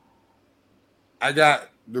 I got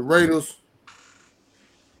the Raiders.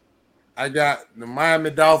 I got the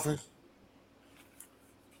Miami Dolphins.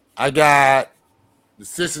 I got the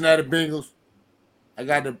Cincinnati Bengals. I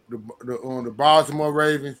got the Baltimore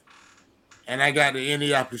Ravens, and I got the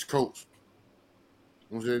Indianapolis Colts.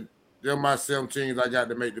 They're my 7 teams I got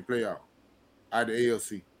to make the playoff out of the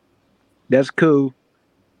AFC. That's cool.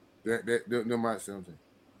 They're my 7 teams.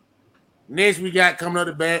 Next, we got coming up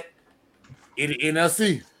the bat in the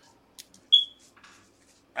NFC.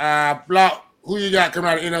 Block, who you got coming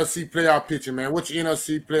out of NFC playoff picture, man? What's your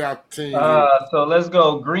NFC playoff team? So let's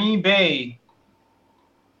go. Green Bay,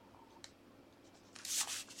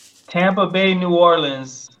 Tampa Bay, New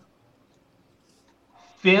Orleans,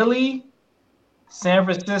 Philly, San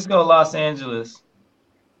Francisco, Los Angeles.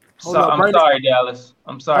 I'm sorry, Dallas.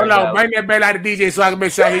 I'm sorry. Hold on, bring that bell out of DJ so I can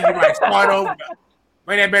make sure I hear you right. Start over.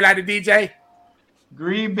 Bring that bell out of DJ.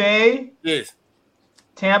 Green Bay. Yes.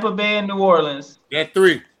 Tampa Bay and New Orleans. That's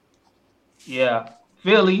 3. Yeah.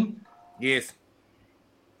 Philly. Yes.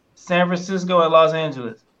 San Francisco and Los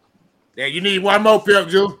Angeles. Yeah, you need one more, Pep,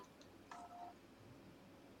 Jew.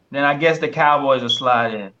 Then I guess the Cowboys will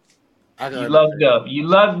slide in. You lucked up. You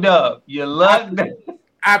lucked up. You lucked up.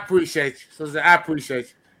 I appreciate you. So I appreciate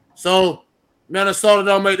you. So Minnesota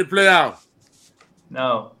don't make the playoff.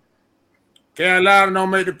 No. Carolina don't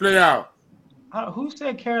make the playoff. Who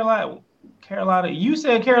said Carolina? Carolina. You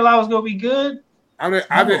said Carolina was gonna be good. I've been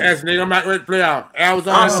asking. They gonna make the playoff.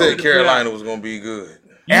 Arizona. I said Carolina was gonna be good.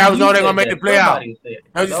 Arizona gonna make the playoff.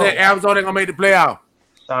 No, you said Arizona gonna make the playoff.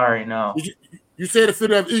 Sorry, no. You said the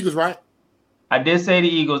Philadelphia Eagles, right? I did say the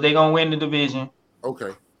Eagles. They gonna win the division.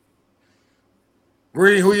 Okay.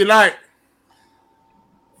 Green, who you like?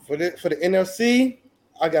 For the NFC,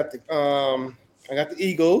 I got the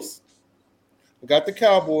Eagles. I got the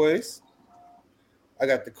Cowboys. I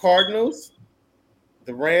got the Cardinals,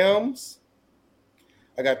 the Rams.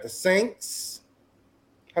 I got the Saints.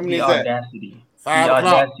 How many is that? Audacity. 5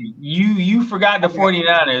 o'clock. You forgot the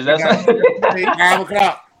 49ers. That's 5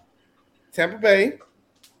 o'clock. Tampa Bay.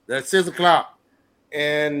 That's 6 o'clock.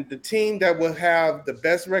 And the team that will have the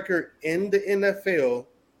best record in the NFL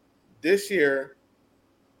this year,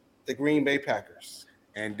 the Green Bay Packers.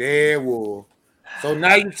 And they will. So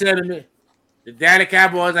now you're telling me the Dallas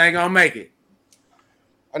Cowboys ain't gonna make it.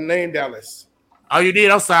 I named Dallas. Oh, you did?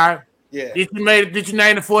 I'm sorry. Yeah. Did you name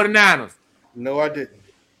the 49ers? No, I didn't.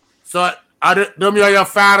 So are them your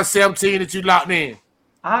 5 or 17 that you locked in?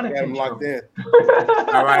 I got them locked in.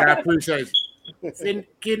 All right, I appreciate you.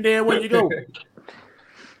 Getting there, where you go?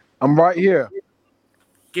 I'm right here.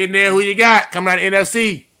 Getting there, who you got coming out of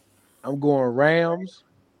NFC? I'm going Rams.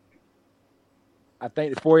 I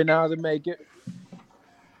think the 49ers will make it.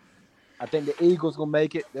 I think the Eagles will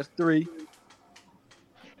make it. That's 3.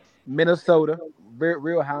 Minnesota,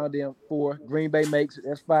 real high on them, 4. Green Bay makes it.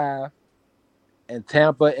 That's 5. And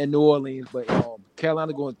Tampa and New Orleans. But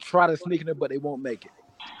Carolina going to try to sneak in it, but they won't make it.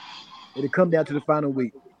 It'll come down to the final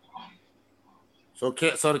week. So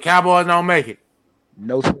the Cowboys don't make it?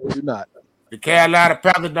 No, they do not. The Carolina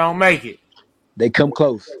Panthers don't make it? They come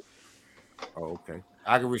close. Oh, okay.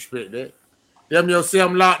 I can respect that. Them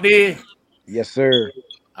yourself locked in? Yes, sir.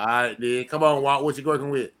 All right, then. Come on, Walt. What you working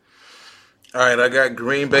with? All right, I got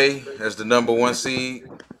Green Bay as the number 1 seed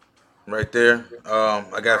right there.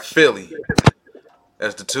 I got Philly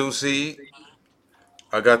as the 2 seed.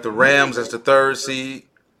 I got the Rams as the 3rd seed.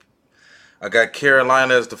 I got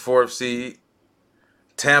Carolina as the 4th seed.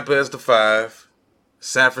 Tampa as the 5.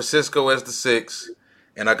 San Francisco as the 6.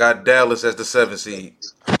 And I got Dallas as the 7th seed.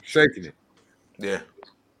 Shaking it. Yeah.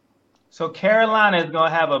 So Carolina is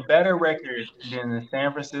going to have a better record than the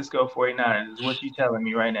San Francisco 49ers is what you're telling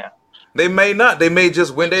me right now. They may not. They may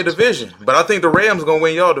just win their division. But I think the Rams are going to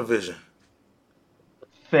win y'all division.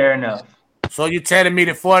 Fair enough. So you're telling me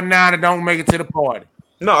the 49ers don't make it to the party?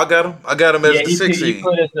 No, I got them. I got them as the 6th seed. He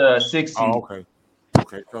put us a 6th seed. Oh, okay.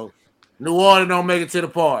 Okay, so New Orleans don't make it to the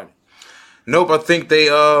party? Nope, I think they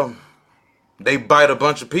bite a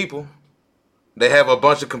bunch of people. They have a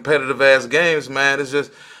bunch of competitive-ass games, man.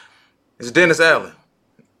 It's Dennis Allen.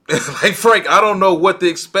 Like, Frank, I don't know what to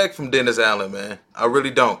expect from Dennis Allen, man. I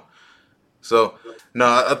really don't. So, no,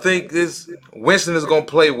 I think Winston is going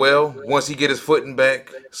to play well once he get his footing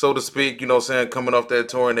back, so to speak, you know what I'm saying, coming off that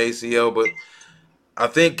torn ACL. But I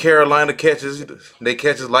think Carolina catches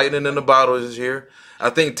lightning in the bottle this year. I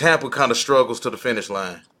think Tampa kind of struggles to the finish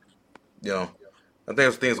line. You know, I think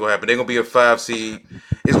those things going to happen. They're going to be a 5 seed.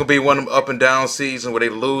 It's going to be one of them up and down seasons where they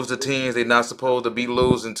lose the teams they're not supposed to be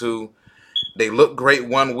losing to. They look great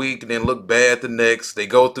one week and then look bad the next. They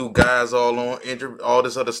go through guys all on injury, all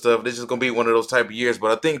this other stuff. This is going to be one of those type of years.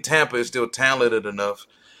 But I think Tampa is still talented enough,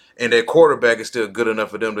 and their quarterback is still good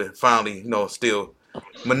enough for them to finally, still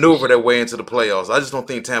maneuver their way into the playoffs. I just don't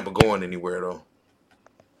think Tampa going anywhere though.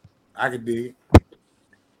 I can dig it.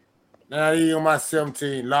 Now he on my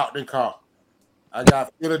 17, locked and caught. I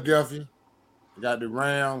got Philadelphia. I got the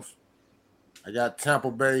Rams. I got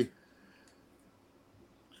Tampa Bay.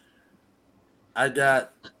 I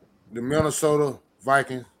got the Minnesota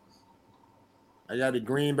Vikings. I got the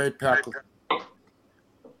Green Bay Packers.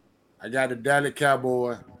 I got the Dallas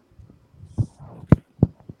Cowboys.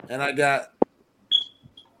 And I got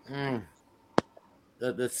that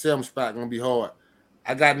 7th spot gonna be hard.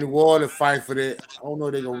 I got New Orleans fight for that. I don't know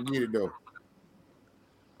if they're gonna get it though.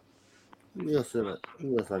 Who else?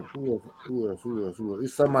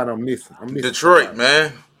 It's somebody I'm missing. Detroit, somebody.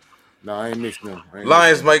 Man. No, I ain't missing them.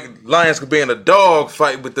 Lions could be in a dog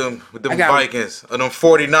fight with them Vikings or them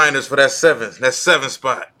 49ers for that seventh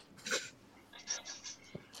spot.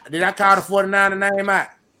 Did I call the 49er name out?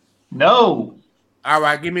 No. All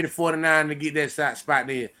right, give me the 49 to get that spot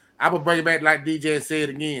there. I will bring it back like DJ said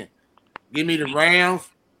again. Give me the Rams,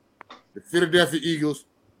 the Philadelphia Eagles,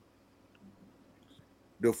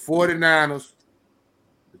 the 49ers,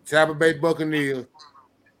 the Tampa Bay Buccaneers,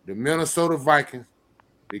 the Minnesota Vikings,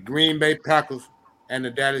 the Green Bay Packers, and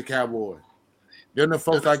the Dallas Cowboys. They're the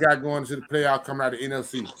folks I got going to the playoff coming out of the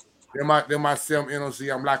NFC. They're my 7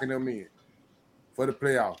 NFC. I'm locking them in for the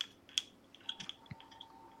playoff.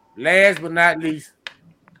 Last but not least,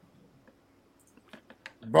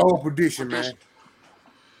 bold prediction, man.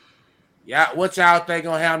 What y'all think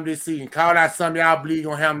gonna happen this season? Call out something y'all believe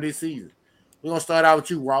gonna happen this season. We're gonna start out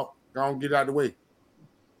with you, Walt. Go on, get it out of the way.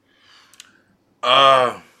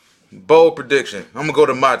 Bold prediction. I'm gonna go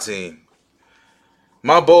to my team.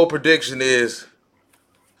 My bold prediction is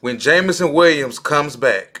when Jameson Williams comes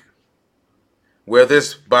back, whether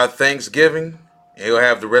it's by Thanksgiving, and he'll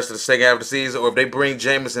have the rest of the second half of the season, or if they bring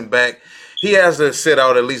Jameson back, he has to sit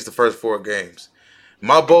out at least the first 4 games.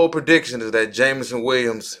 My bold prediction is that Jameson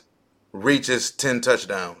Williams reaches 10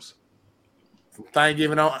 touchdowns. From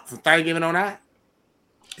Thanksgiving on out?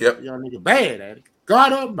 Yep. Young nigga bad at it.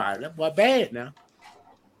 God almighty, that boy bad now.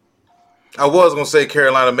 I was going to say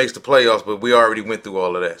Carolina makes the playoffs, but we already went through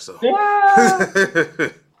all of that. So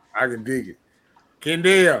I can dig it.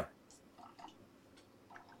 Kendall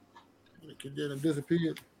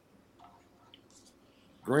disappeared.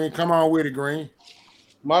 Green, come on with it, Green.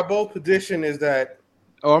 My bold prediction is that.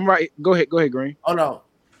 Oh, I'm right. Go ahead, Green. Hold on.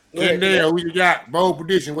 Kendall, who you got? Bold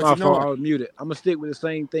prediction. What you know? I was muted. I'm gonna stick with the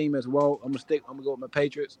same theme as Walt. I'm gonna go with my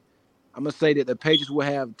Patriots. I'm gonna say that the Patriots will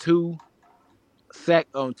have 2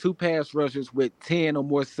 pass rushers with 10 or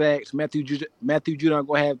more sacks. Matthew Judon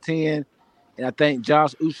gonna have 10, and I think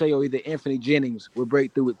Josh Uche or either Anthony Jennings will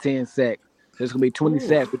break through with 10 sacks. There's gonna be 20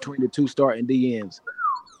 sacks between the 2 starting DNs.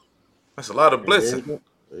 That's a lot of blitzing.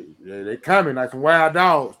 They coming like some wild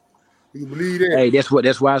dogs. You can believe that? Hey, that's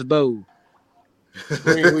why it's bold.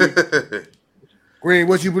 Green,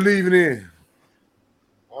 what you believing in?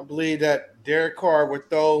 I believe that Derek Carr would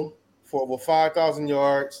throw for over 5,000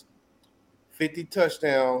 yards, 50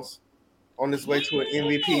 touchdowns on his way to an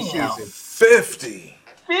MVP season. 50.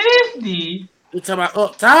 50? You talking about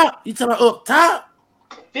up top?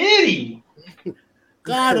 50?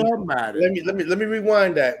 God almighty. Let me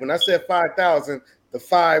rewind that. When I said 5,000, the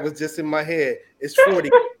 5 was just in my head. It's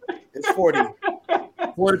 40. It's 40.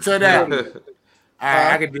 40 touchdowns.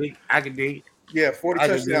 I can dig. Yeah, 40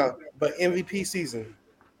 touchdowns. But MVP season.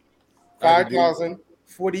 5,000,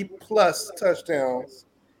 40 plus touchdowns,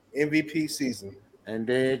 MVP season. And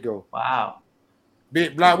there you go. Wow.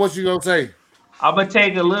 Big Block, what you gonna say? I'm gonna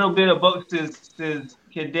take a little bit of both since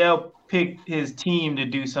Cadell picked his team to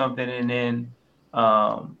do something, and then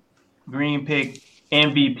Green picked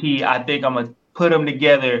MVP. I think I'm gonna put them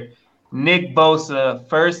together. Nick Bosa,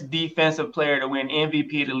 first defensive player to win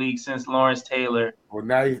MVP of the league since Lawrence Taylor.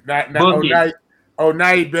 Now he betting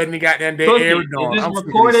he got that day Aaron Donald. Is this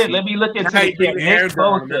recorded? Let me look into it.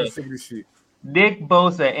 Nick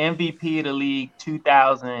Bosa, MVP of the league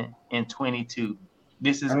 2022.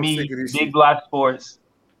 This is me, Big Block Sports.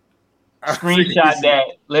 Screenshot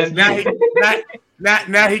that. Let's now he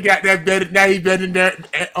got that better. Now he betting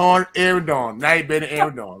that on Aaron Donald. Now he betting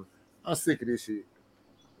Aaron Donald. I'm sick of this shit.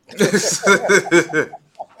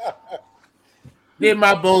 Did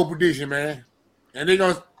my bold prediction, man, and they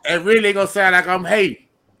really gonna sound like I'm hating,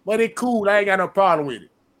 but it's cool. I ain't got no problem with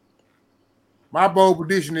it. My bold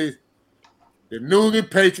prediction is the New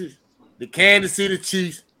England Patriots, the Kansas City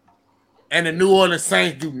Chiefs, and the New Orleans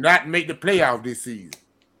Saints do not make the playoffs this season.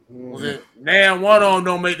 Now one of them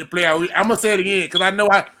don't make the playoff. I'm gonna say it again because I know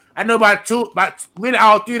about really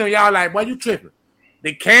all three of them. Y'all like, why you tripping?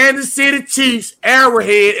 The Kansas City Chiefs,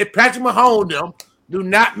 Arrowhead, and Patrick Mahomes them do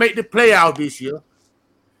not make the playoff this year.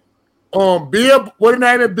 Bill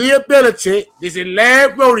Belichick, this is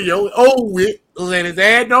last rodeo, over with. And his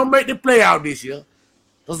ass don't make the playoff this year.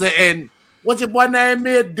 And what's your boy name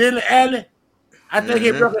is? Dylan Allen? I think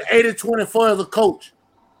he broke 80-24 as a coach.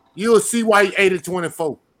 You'll see why he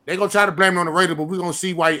 80-24. They're gonna try to blame it on the Raiders, but we're gonna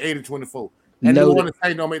see why he 80-24. And the one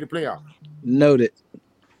that don't make the playoff. Noted.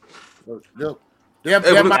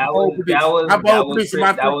 That's my bold prediction. My bold prediction,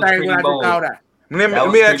 my first thing when I just called out.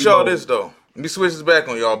 Let me ask y'all this though. Let me switch this back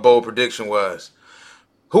on y'all bold prediction wise.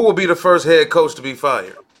 Who will be the first head coach to be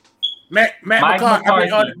fired? Matt McCarthy.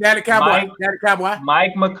 Daddy Cowboy.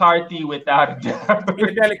 Mike McCarthy without a doubt.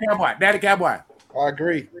 Daddy Cowboy. I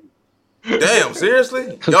agree. Damn,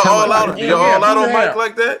 seriously? Y'all all out on Mike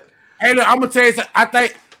like that? Hey, look, I'm gonna tell you something.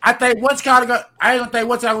 I think what's kind of I ain't gonna think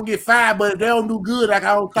what's gonna get fired, but if they don't do good, like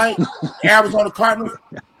I don't think Arizona Cardinals,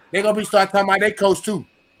 they're gonna be start talking about their coach too.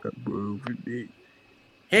 He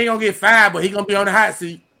ain't gonna get fired, but he gonna be on the hot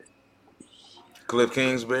seat. Cliff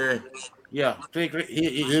Kingsbury. Yeah, he'll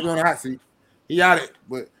be on the hot seat. He out it,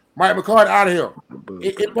 but Mike McCarthy out of here.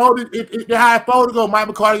 If the high supposed to go, Mike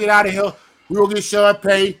McCarthy get out of here. We gonna get Sean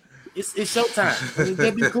Pay. It's showtime.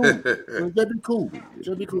 It'll be cool. It'll be cool.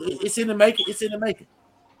 It'll be cool. It's in the making.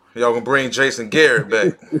 Y'all gonna bring Jason Garrett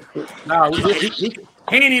back? No, he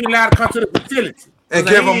ain't even allowed to come to the facility and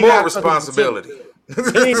give him more responsibility.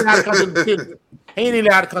 He ain't allowed to come to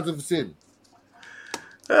the facility.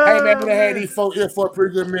 Hey man, we done had these folks here for a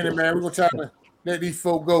pretty good minute, man. We're gonna try to let these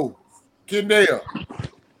folks go. Kendall.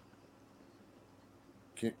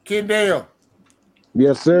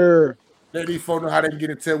 Yes, sir. Let these folks know how they can get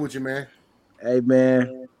in touch with you, man. Hey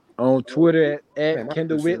man, on Twitter at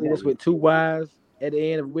Kendall Whitley, that's with 2 Y's at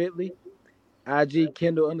the end of Whitley. IG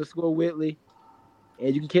Kendall_Whitley.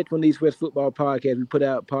 And you can catch one of these West Football podcasts. We put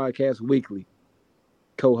out podcasts weekly.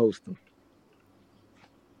 Co-host them.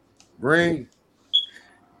 Green. You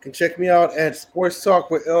can check me out at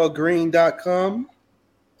sportstalkwithlgreen.com.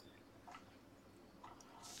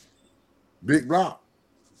 Big Block.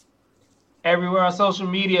 Everywhere on social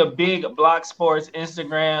media, Big Block Sports,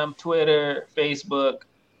 Instagram, Twitter, Facebook,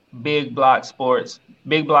 Big Block Sports.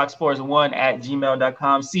 Big Block Sports 1 at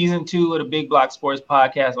gmail.com. Season 2 of the Big Block Sports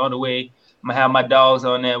podcast on the way. I'm going to have my dogs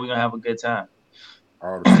on there. We're going to have a good time.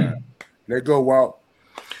 All the time. Let's go, Walt.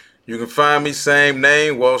 You can find me, same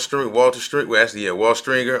name, Walter Stringer on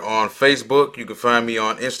Facebook. You can find me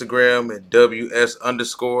on Instagram at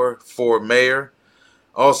WS_for-mayor.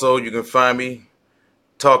 Also, you can find me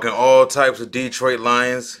talking all types of Detroit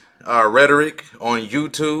Lions rhetoric on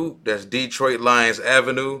YouTube. That's Detroit Lions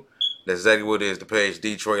Avenue. That's exactly what it is, the page,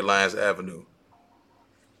 Detroit Lions Avenue.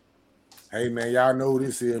 Hey, man, y'all know who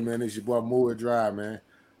this is, man. It's your boy, Moore Drive, man.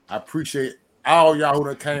 I appreciate all y'all who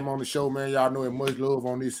done came on the show, man. Y'all know it much love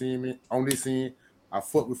on this end. I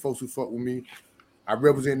fuck with folks who fuck with me. I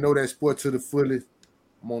represent Know That Sport to the fullest.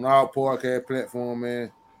 I'm on all podcast platform, man.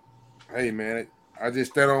 Hey, man, I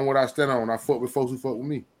just stand on what I stand on. I fuck with folks who fuck with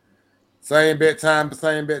me. Same bet time,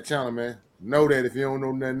 same bet channel, man. Know that if you don't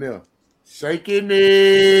know nothing else. Shaking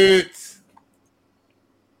it.